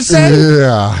did you just say?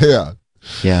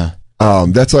 Yeah.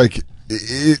 That's like,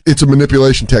 it's a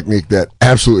manipulation technique that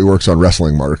absolutely works on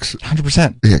wrestling marks.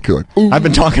 100%. Yeah, good. I've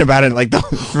been talking about it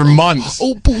for months.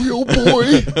 Oh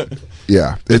boy.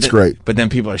 Yeah, it's great. But then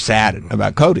people are sad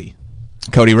about Cody.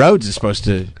 Cody Rhodes is supposed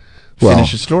to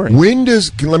finish a story.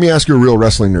 Let me ask you a real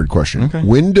wrestling nerd question. Okay.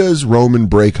 When does Roman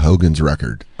break Hogan's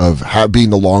record of being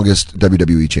the longest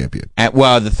WWE champion?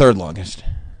 The third longest.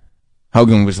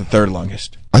 Hogan was the third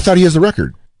longest. I thought he has the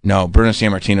record. No, Bruno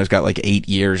Sammartino's got like 8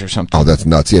 years or something. Oh, that's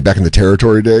nuts. Yeah, back in the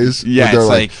territory days. Yeah, it's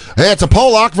like, hey, it's a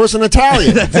Pollock versus an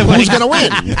Italian. Who's going to win?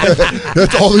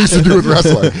 That's all they used to do with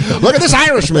wrestling. Look at this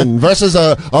Irishman versus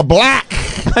a black.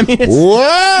 I mean,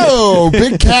 whoa,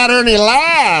 big cat Ernie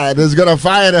Ladd is going to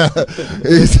fight a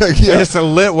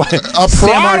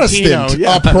Protestant.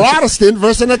 Yeah. A Protestant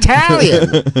versus an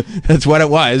Italian. That's what it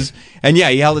was. And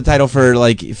yeah, he held the title for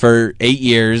 8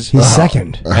 years. He's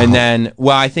second. And then,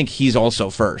 I think he's also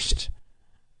first.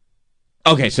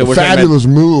 Okay, so we're Fabulous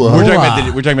Moolah. We're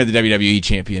talking about the WWE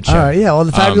Championship. All right, yeah, well,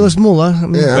 the Fabulous Moolah. I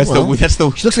mean, she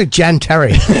looks like Jan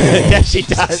Terry. Yeah, she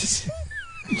does.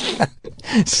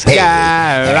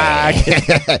 Skyrocket.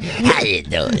 How you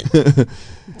doing?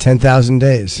 10,000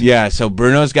 days. Yeah, so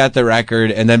Bruno's got the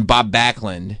record, and then Bob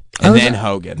Backlund, and then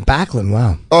Hogan. Backlund,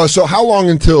 wow. Oh, so how long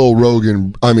until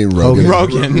Rogan.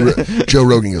 Joe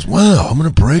Rogan goes, wow, I'm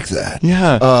going to break that.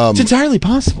 Yeah, it's entirely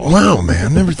possible. Wow,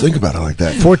 man, never think about it like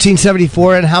that.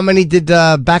 1474, and how many did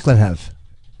Backlund have?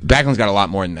 Backlund's got a lot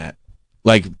more than that.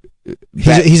 Like,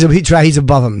 he's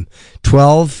above him.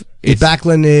 12.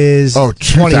 Backlund is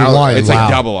 21. It's like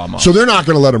double almost. So they're not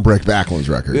going to let him break Backlund's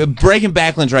record. Breaking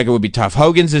Backlund's record would be tough.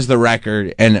 Hogan's is the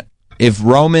record, and if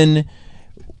Roman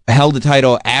held the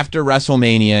title after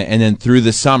WrestleMania and then through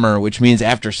the summer, which means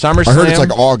after SummerSlam. I heard it's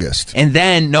like August. And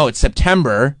then, it's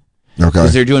September. Okay.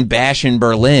 Because they're doing Bash in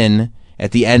Berlin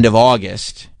at the end of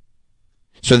August.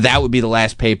 So that would be the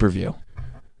last pay-per-view.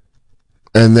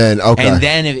 And then, okay. And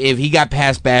then if he got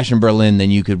past Bash in Berlin,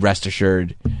 then you could rest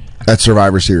assured. At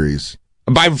Survivor Series.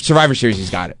 By Survivor Series, he's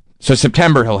got it. So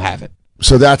September, he'll have it.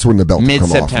 So that's when the belt will come off.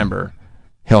 Mid-September,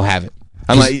 he'll have it.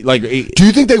 Do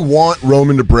you think they want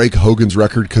Roman to break Hogan's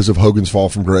record because of Hogan's fall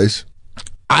from grace?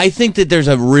 I think that there's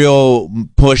a real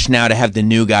push now to have the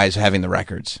new guys having the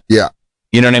records. Yeah.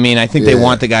 You know what I mean? I think they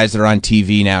want the guys that are on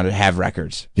TV now to have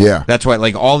records. Yeah. That's why,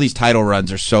 like, all these title runs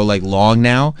are so, like, long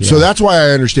now. So that's why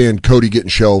I understand Cody getting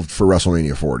shelved for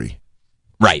WrestleMania 40.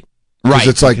 Right. Right.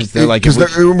 It's like, because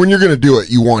when you're going to do it,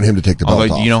 you want him to take the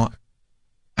belt off. You know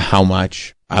how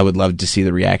much I would love to see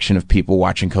the reaction of people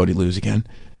watching Cody lose again?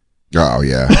 Oh,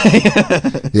 yeah.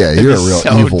 Yeah, you're a real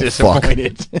so evil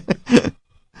disappointed. fuck.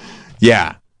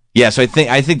 Yeah. Yeah, so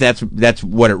I think that's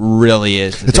what it really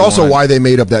is. It's also why they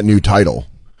made up that new title.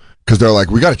 Because they're like,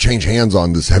 we got to change hands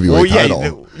on this heavyweight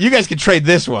title. You guys can trade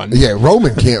this one. Yeah,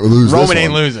 Roman can't lose Roman this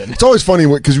ain't one. losing. It's always funny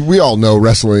because we all know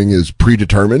wrestling is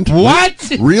predetermined.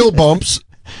 What? Real bumps,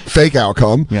 fake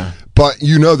outcome. Yeah. But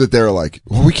you know that they're like,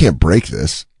 well, we can't break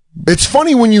this. It's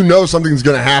funny when you know something's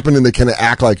going to happen and they kind of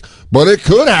act like, but it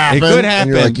could happen. It could happen. And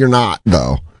you're like, you're not,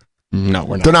 though. No,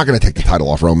 we're not. They're not going to take the title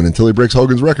off Roman until he breaks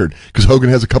Hogan's record because Hogan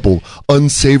has a couple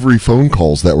unsavory phone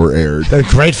calls that were aired. They're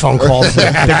great phone calls.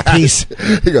 They're peace.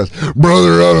 He goes,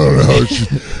 brother, I don't know.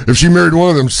 If she married one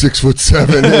of them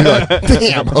 6'7", and you're like,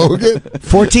 damn, Hogan.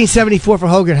 1474 for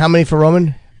Hogan. How many for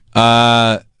Roman?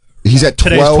 He's at 12.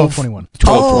 Today's 1221.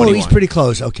 Oh, he's pretty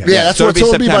close. Okay. Yeah, that's what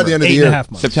it'll be by the end of the year. 8.5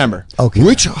 months. September. Okay.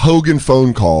 Which Hogan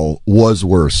phone call was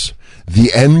worse?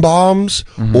 The N-bombs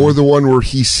or the one where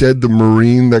he said the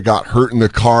Marine that got hurt in the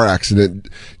car accident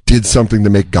did something to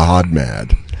make God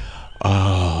mad?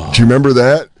 Oh. Do you remember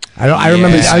that? I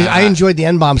remember. I enjoyed the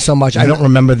N-bomb so much. I don't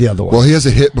remember the other one. Well, he has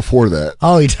a hit before that.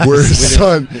 Oh, he does. Where his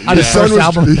son, on his first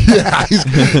album. Yeah,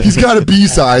 he's got a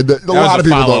B-side that a lot of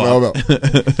people don't know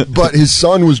about. But his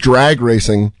son was drag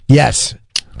racing. Yes.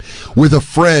 With a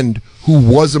friend who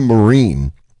was a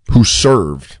Marine who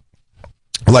served,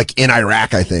 like in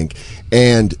Iraq, I think,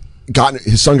 and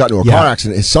his son got into a car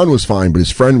accident. His son was fine, but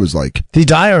his friend was like, did he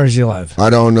die or is he alive? I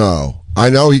don't know. I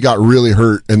know he got really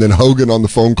hurt, and then Hogan on the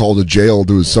phone call to jail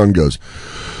to his son goes,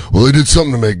 well, they did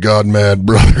something to make God mad,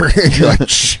 brother. And you're like,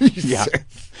 Jesus.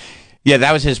 Yeah,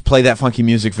 that was his Play That Funky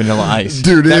Music, Vanilla Ice.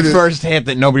 Dude, that first hit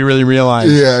that nobody really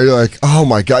realized. Yeah, you're like, oh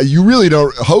my God, you really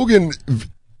don't. Hogan,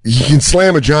 he can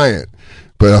slam a giant,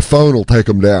 but a phone will take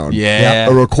him down. Yeah.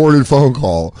 A recorded phone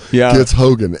call gets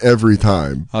Hogan every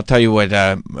time. I'll tell you what,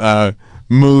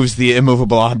 moves the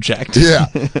immovable object. Yeah.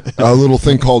 A little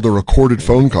thing called a recorded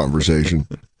phone conversation.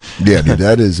 Yeah, dude,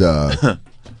 that is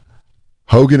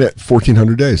Hogan at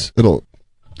 1,400 days. It'll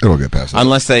get past that.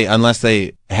 Unless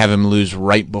they have him lose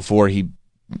right before he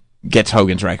gets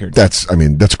Hogan's record. That's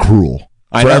cruel.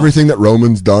 I For know. everything that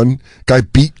Roman's done, guy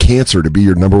beat cancer to be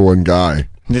your number one guy.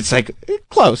 It's like,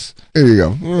 close. There you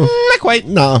go. Not quite.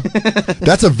 No.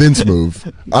 That's a Vince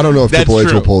move. I don't know if That's Triple H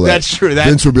true. will pull that. That's true.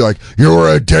 Vince would be like, you're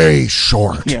a day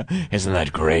short. Yeah. Isn't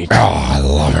that great? Oh, I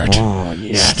love it. Oh,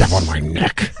 yes. Step on my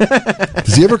neck.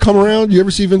 Does he ever come around? You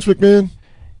ever see Vince McMahon?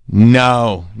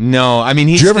 No. I mean,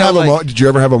 he's Did you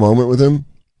ever have a moment with him?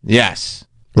 Yes.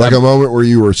 Like a moment where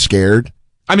you were scared?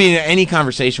 I mean, any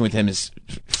conversation with him is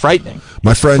frightening.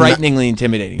 My friend, frighteningly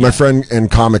intimidating. My friend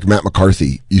and comic Matt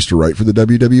McCarthy used to write for the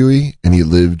WWE, and he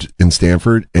lived in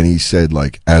Stamford. And he said,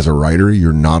 like, as a writer,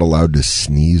 you're not allowed to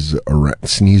sneeze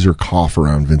or cough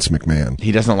around Vince McMahon.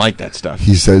 He doesn't like that stuff.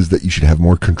 He says that you should have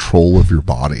more control of your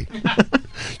body.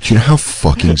 Do you know how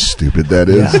fucking stupid that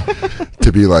is?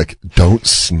 To be like, don't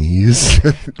sneeze.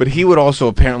 But he would also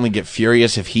apparently get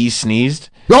furious if he sneezed.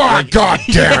 Oh, God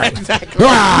damn it! Exactly.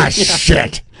 Ah,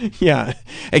 shit! Yeah.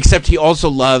 Except he also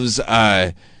loves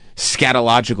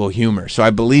scatological humor. So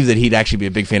I believe that he'd actually be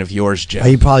a big fan of yours, Jeff.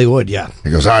 He probably would, yeah. He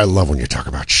goes, I love when you talk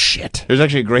about shit. There's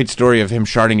actually a great story of him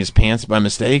sharding his pants by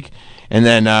mistake, and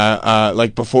then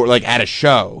at a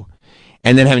show,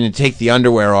 and then having to take the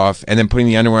underwear off, and then putting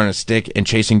the underwear on a stick and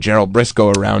chasing Gerald Briscoe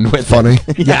around with funny.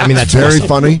 It. Yeah, I mean, that's very awesome.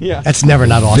 funny. Yeah. That's never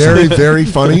not awesome. Very, very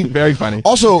funny. Very funny.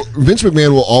 Also, Vince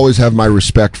McMahon will always have my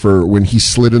respect for when he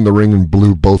slid in the ring and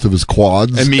blew both of his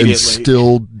quads Immediately. and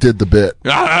still did the bit.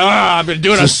 I've been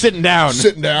doing it. I'm sitting down.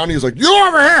 Sitting down. He's like, you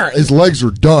over here. His legs are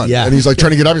done. Yeah. And he's like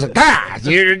trying to get up. He's like,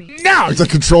 you're down. He's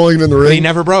like controlling it in the ring. But he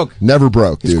never broke. Never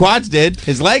broke, His dude. quads did.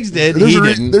 His legs did. There's He a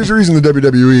didn't. There's a reason the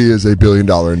WWE is a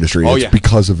billion-dollar industry. Oh, It's yeah.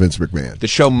 because of Vince McMahon. The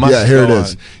show must Yeah, here it go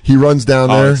is. on. He runs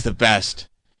down Oh, there. it's the best.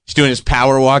 He's doing his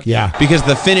power walk. Yeah. Because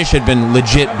the finish had been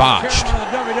legit botched.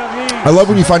 I love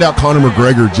when you find out Conor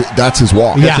McGregor, that's his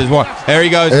walk. That's his walk. There he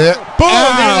goes. Eh, Boom!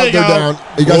 ah, There they they're go. down.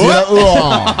 You guys see that?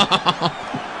 Oh.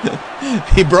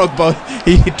 He broke both.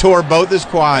 He tore both his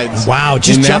quads. Wow,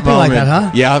 just in jumping like moment. that,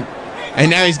 huh? Yeah. And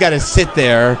now he's got to sit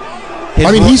there.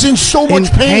 I mean, he's in so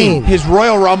much pain. His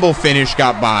Royal Rumble finish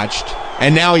got botched.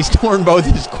 and now he's torn both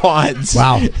his quads.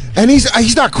 Wow. And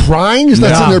he's not crying. He's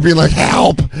not sitting there being like,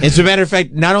 help. As a matter of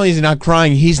fact, not only is he not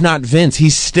crying, he's not Vince.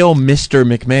 He's still Mr.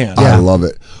 McMahon. I love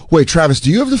it. Wait, Travis,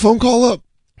 do you have the phone call up?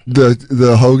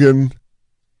 The Hogan...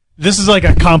 This is like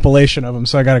a compilation of them,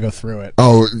 so I got to go through it.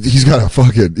 Oh, he's got a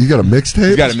mixtape? He's got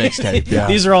a mixtape, yeah.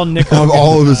 These are all Nick of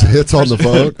all of his hits on the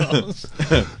phone.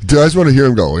 Dude, I just want to hear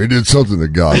him go, he did something to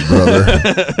God, brother.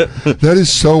 That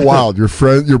is so wild. Your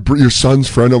friend, your son's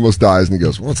friend almost dies, and he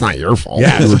goes, well, it's not your fault.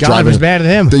 Yeah, God was mad at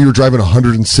him. That you were driving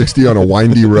 160 on a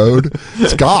windy road.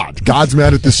 It's God. God's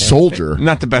mad at this soldier.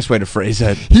 Not the best way to phrase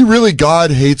it. He really, God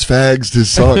hates fags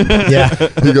his son. Yeah.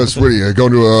 He goes, what are you,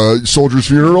 going to a soldier's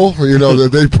funeral? You know,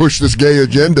 they push this gay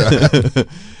agenda.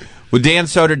 With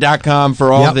DanSoder.com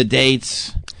for all the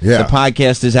dates. Yeah. The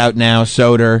podcast is out now,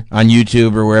 Soder, on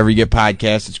YouTube or wherever you get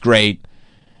podcasts. It's great.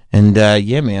 And,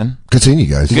 yeah, man. Good seeing you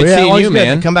guys. Good seeing you,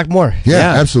 man. Come back more.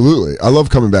 Yeah, absolutely. I love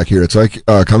coming back here. It's like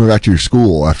coming back to your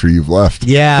school after you've left.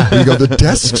 Yeah. You go, the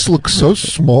desks look so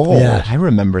small. Yeah, I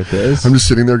remember this. I'm just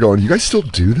sitting there going, you guys still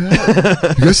do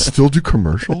that? You guys still do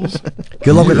commercials?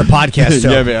 Good luck with the podcast,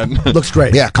 Yeah, man. Looks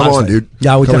great. Yeah, come on, dude.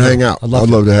 Yeah, come and hang out. I'd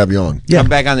love to have you on. Come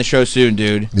back on the show soon,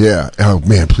 dude. Yeah. Oh,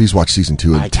 man, please watch season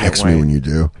 2 and text me when you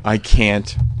do. I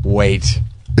can't wait.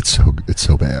 It's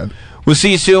so bad. We'll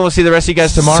see you soon. We'll see the rest of you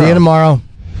guys tomorrow. See you tomorrow.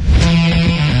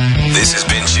 This has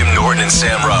been Jim Norton and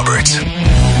Sam Roberts.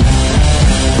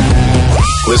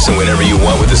 Listen whenever you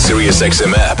want with the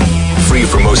SiriusXM app. Free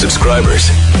for most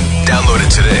subscribers. Download it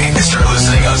today and start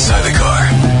listening outside the car.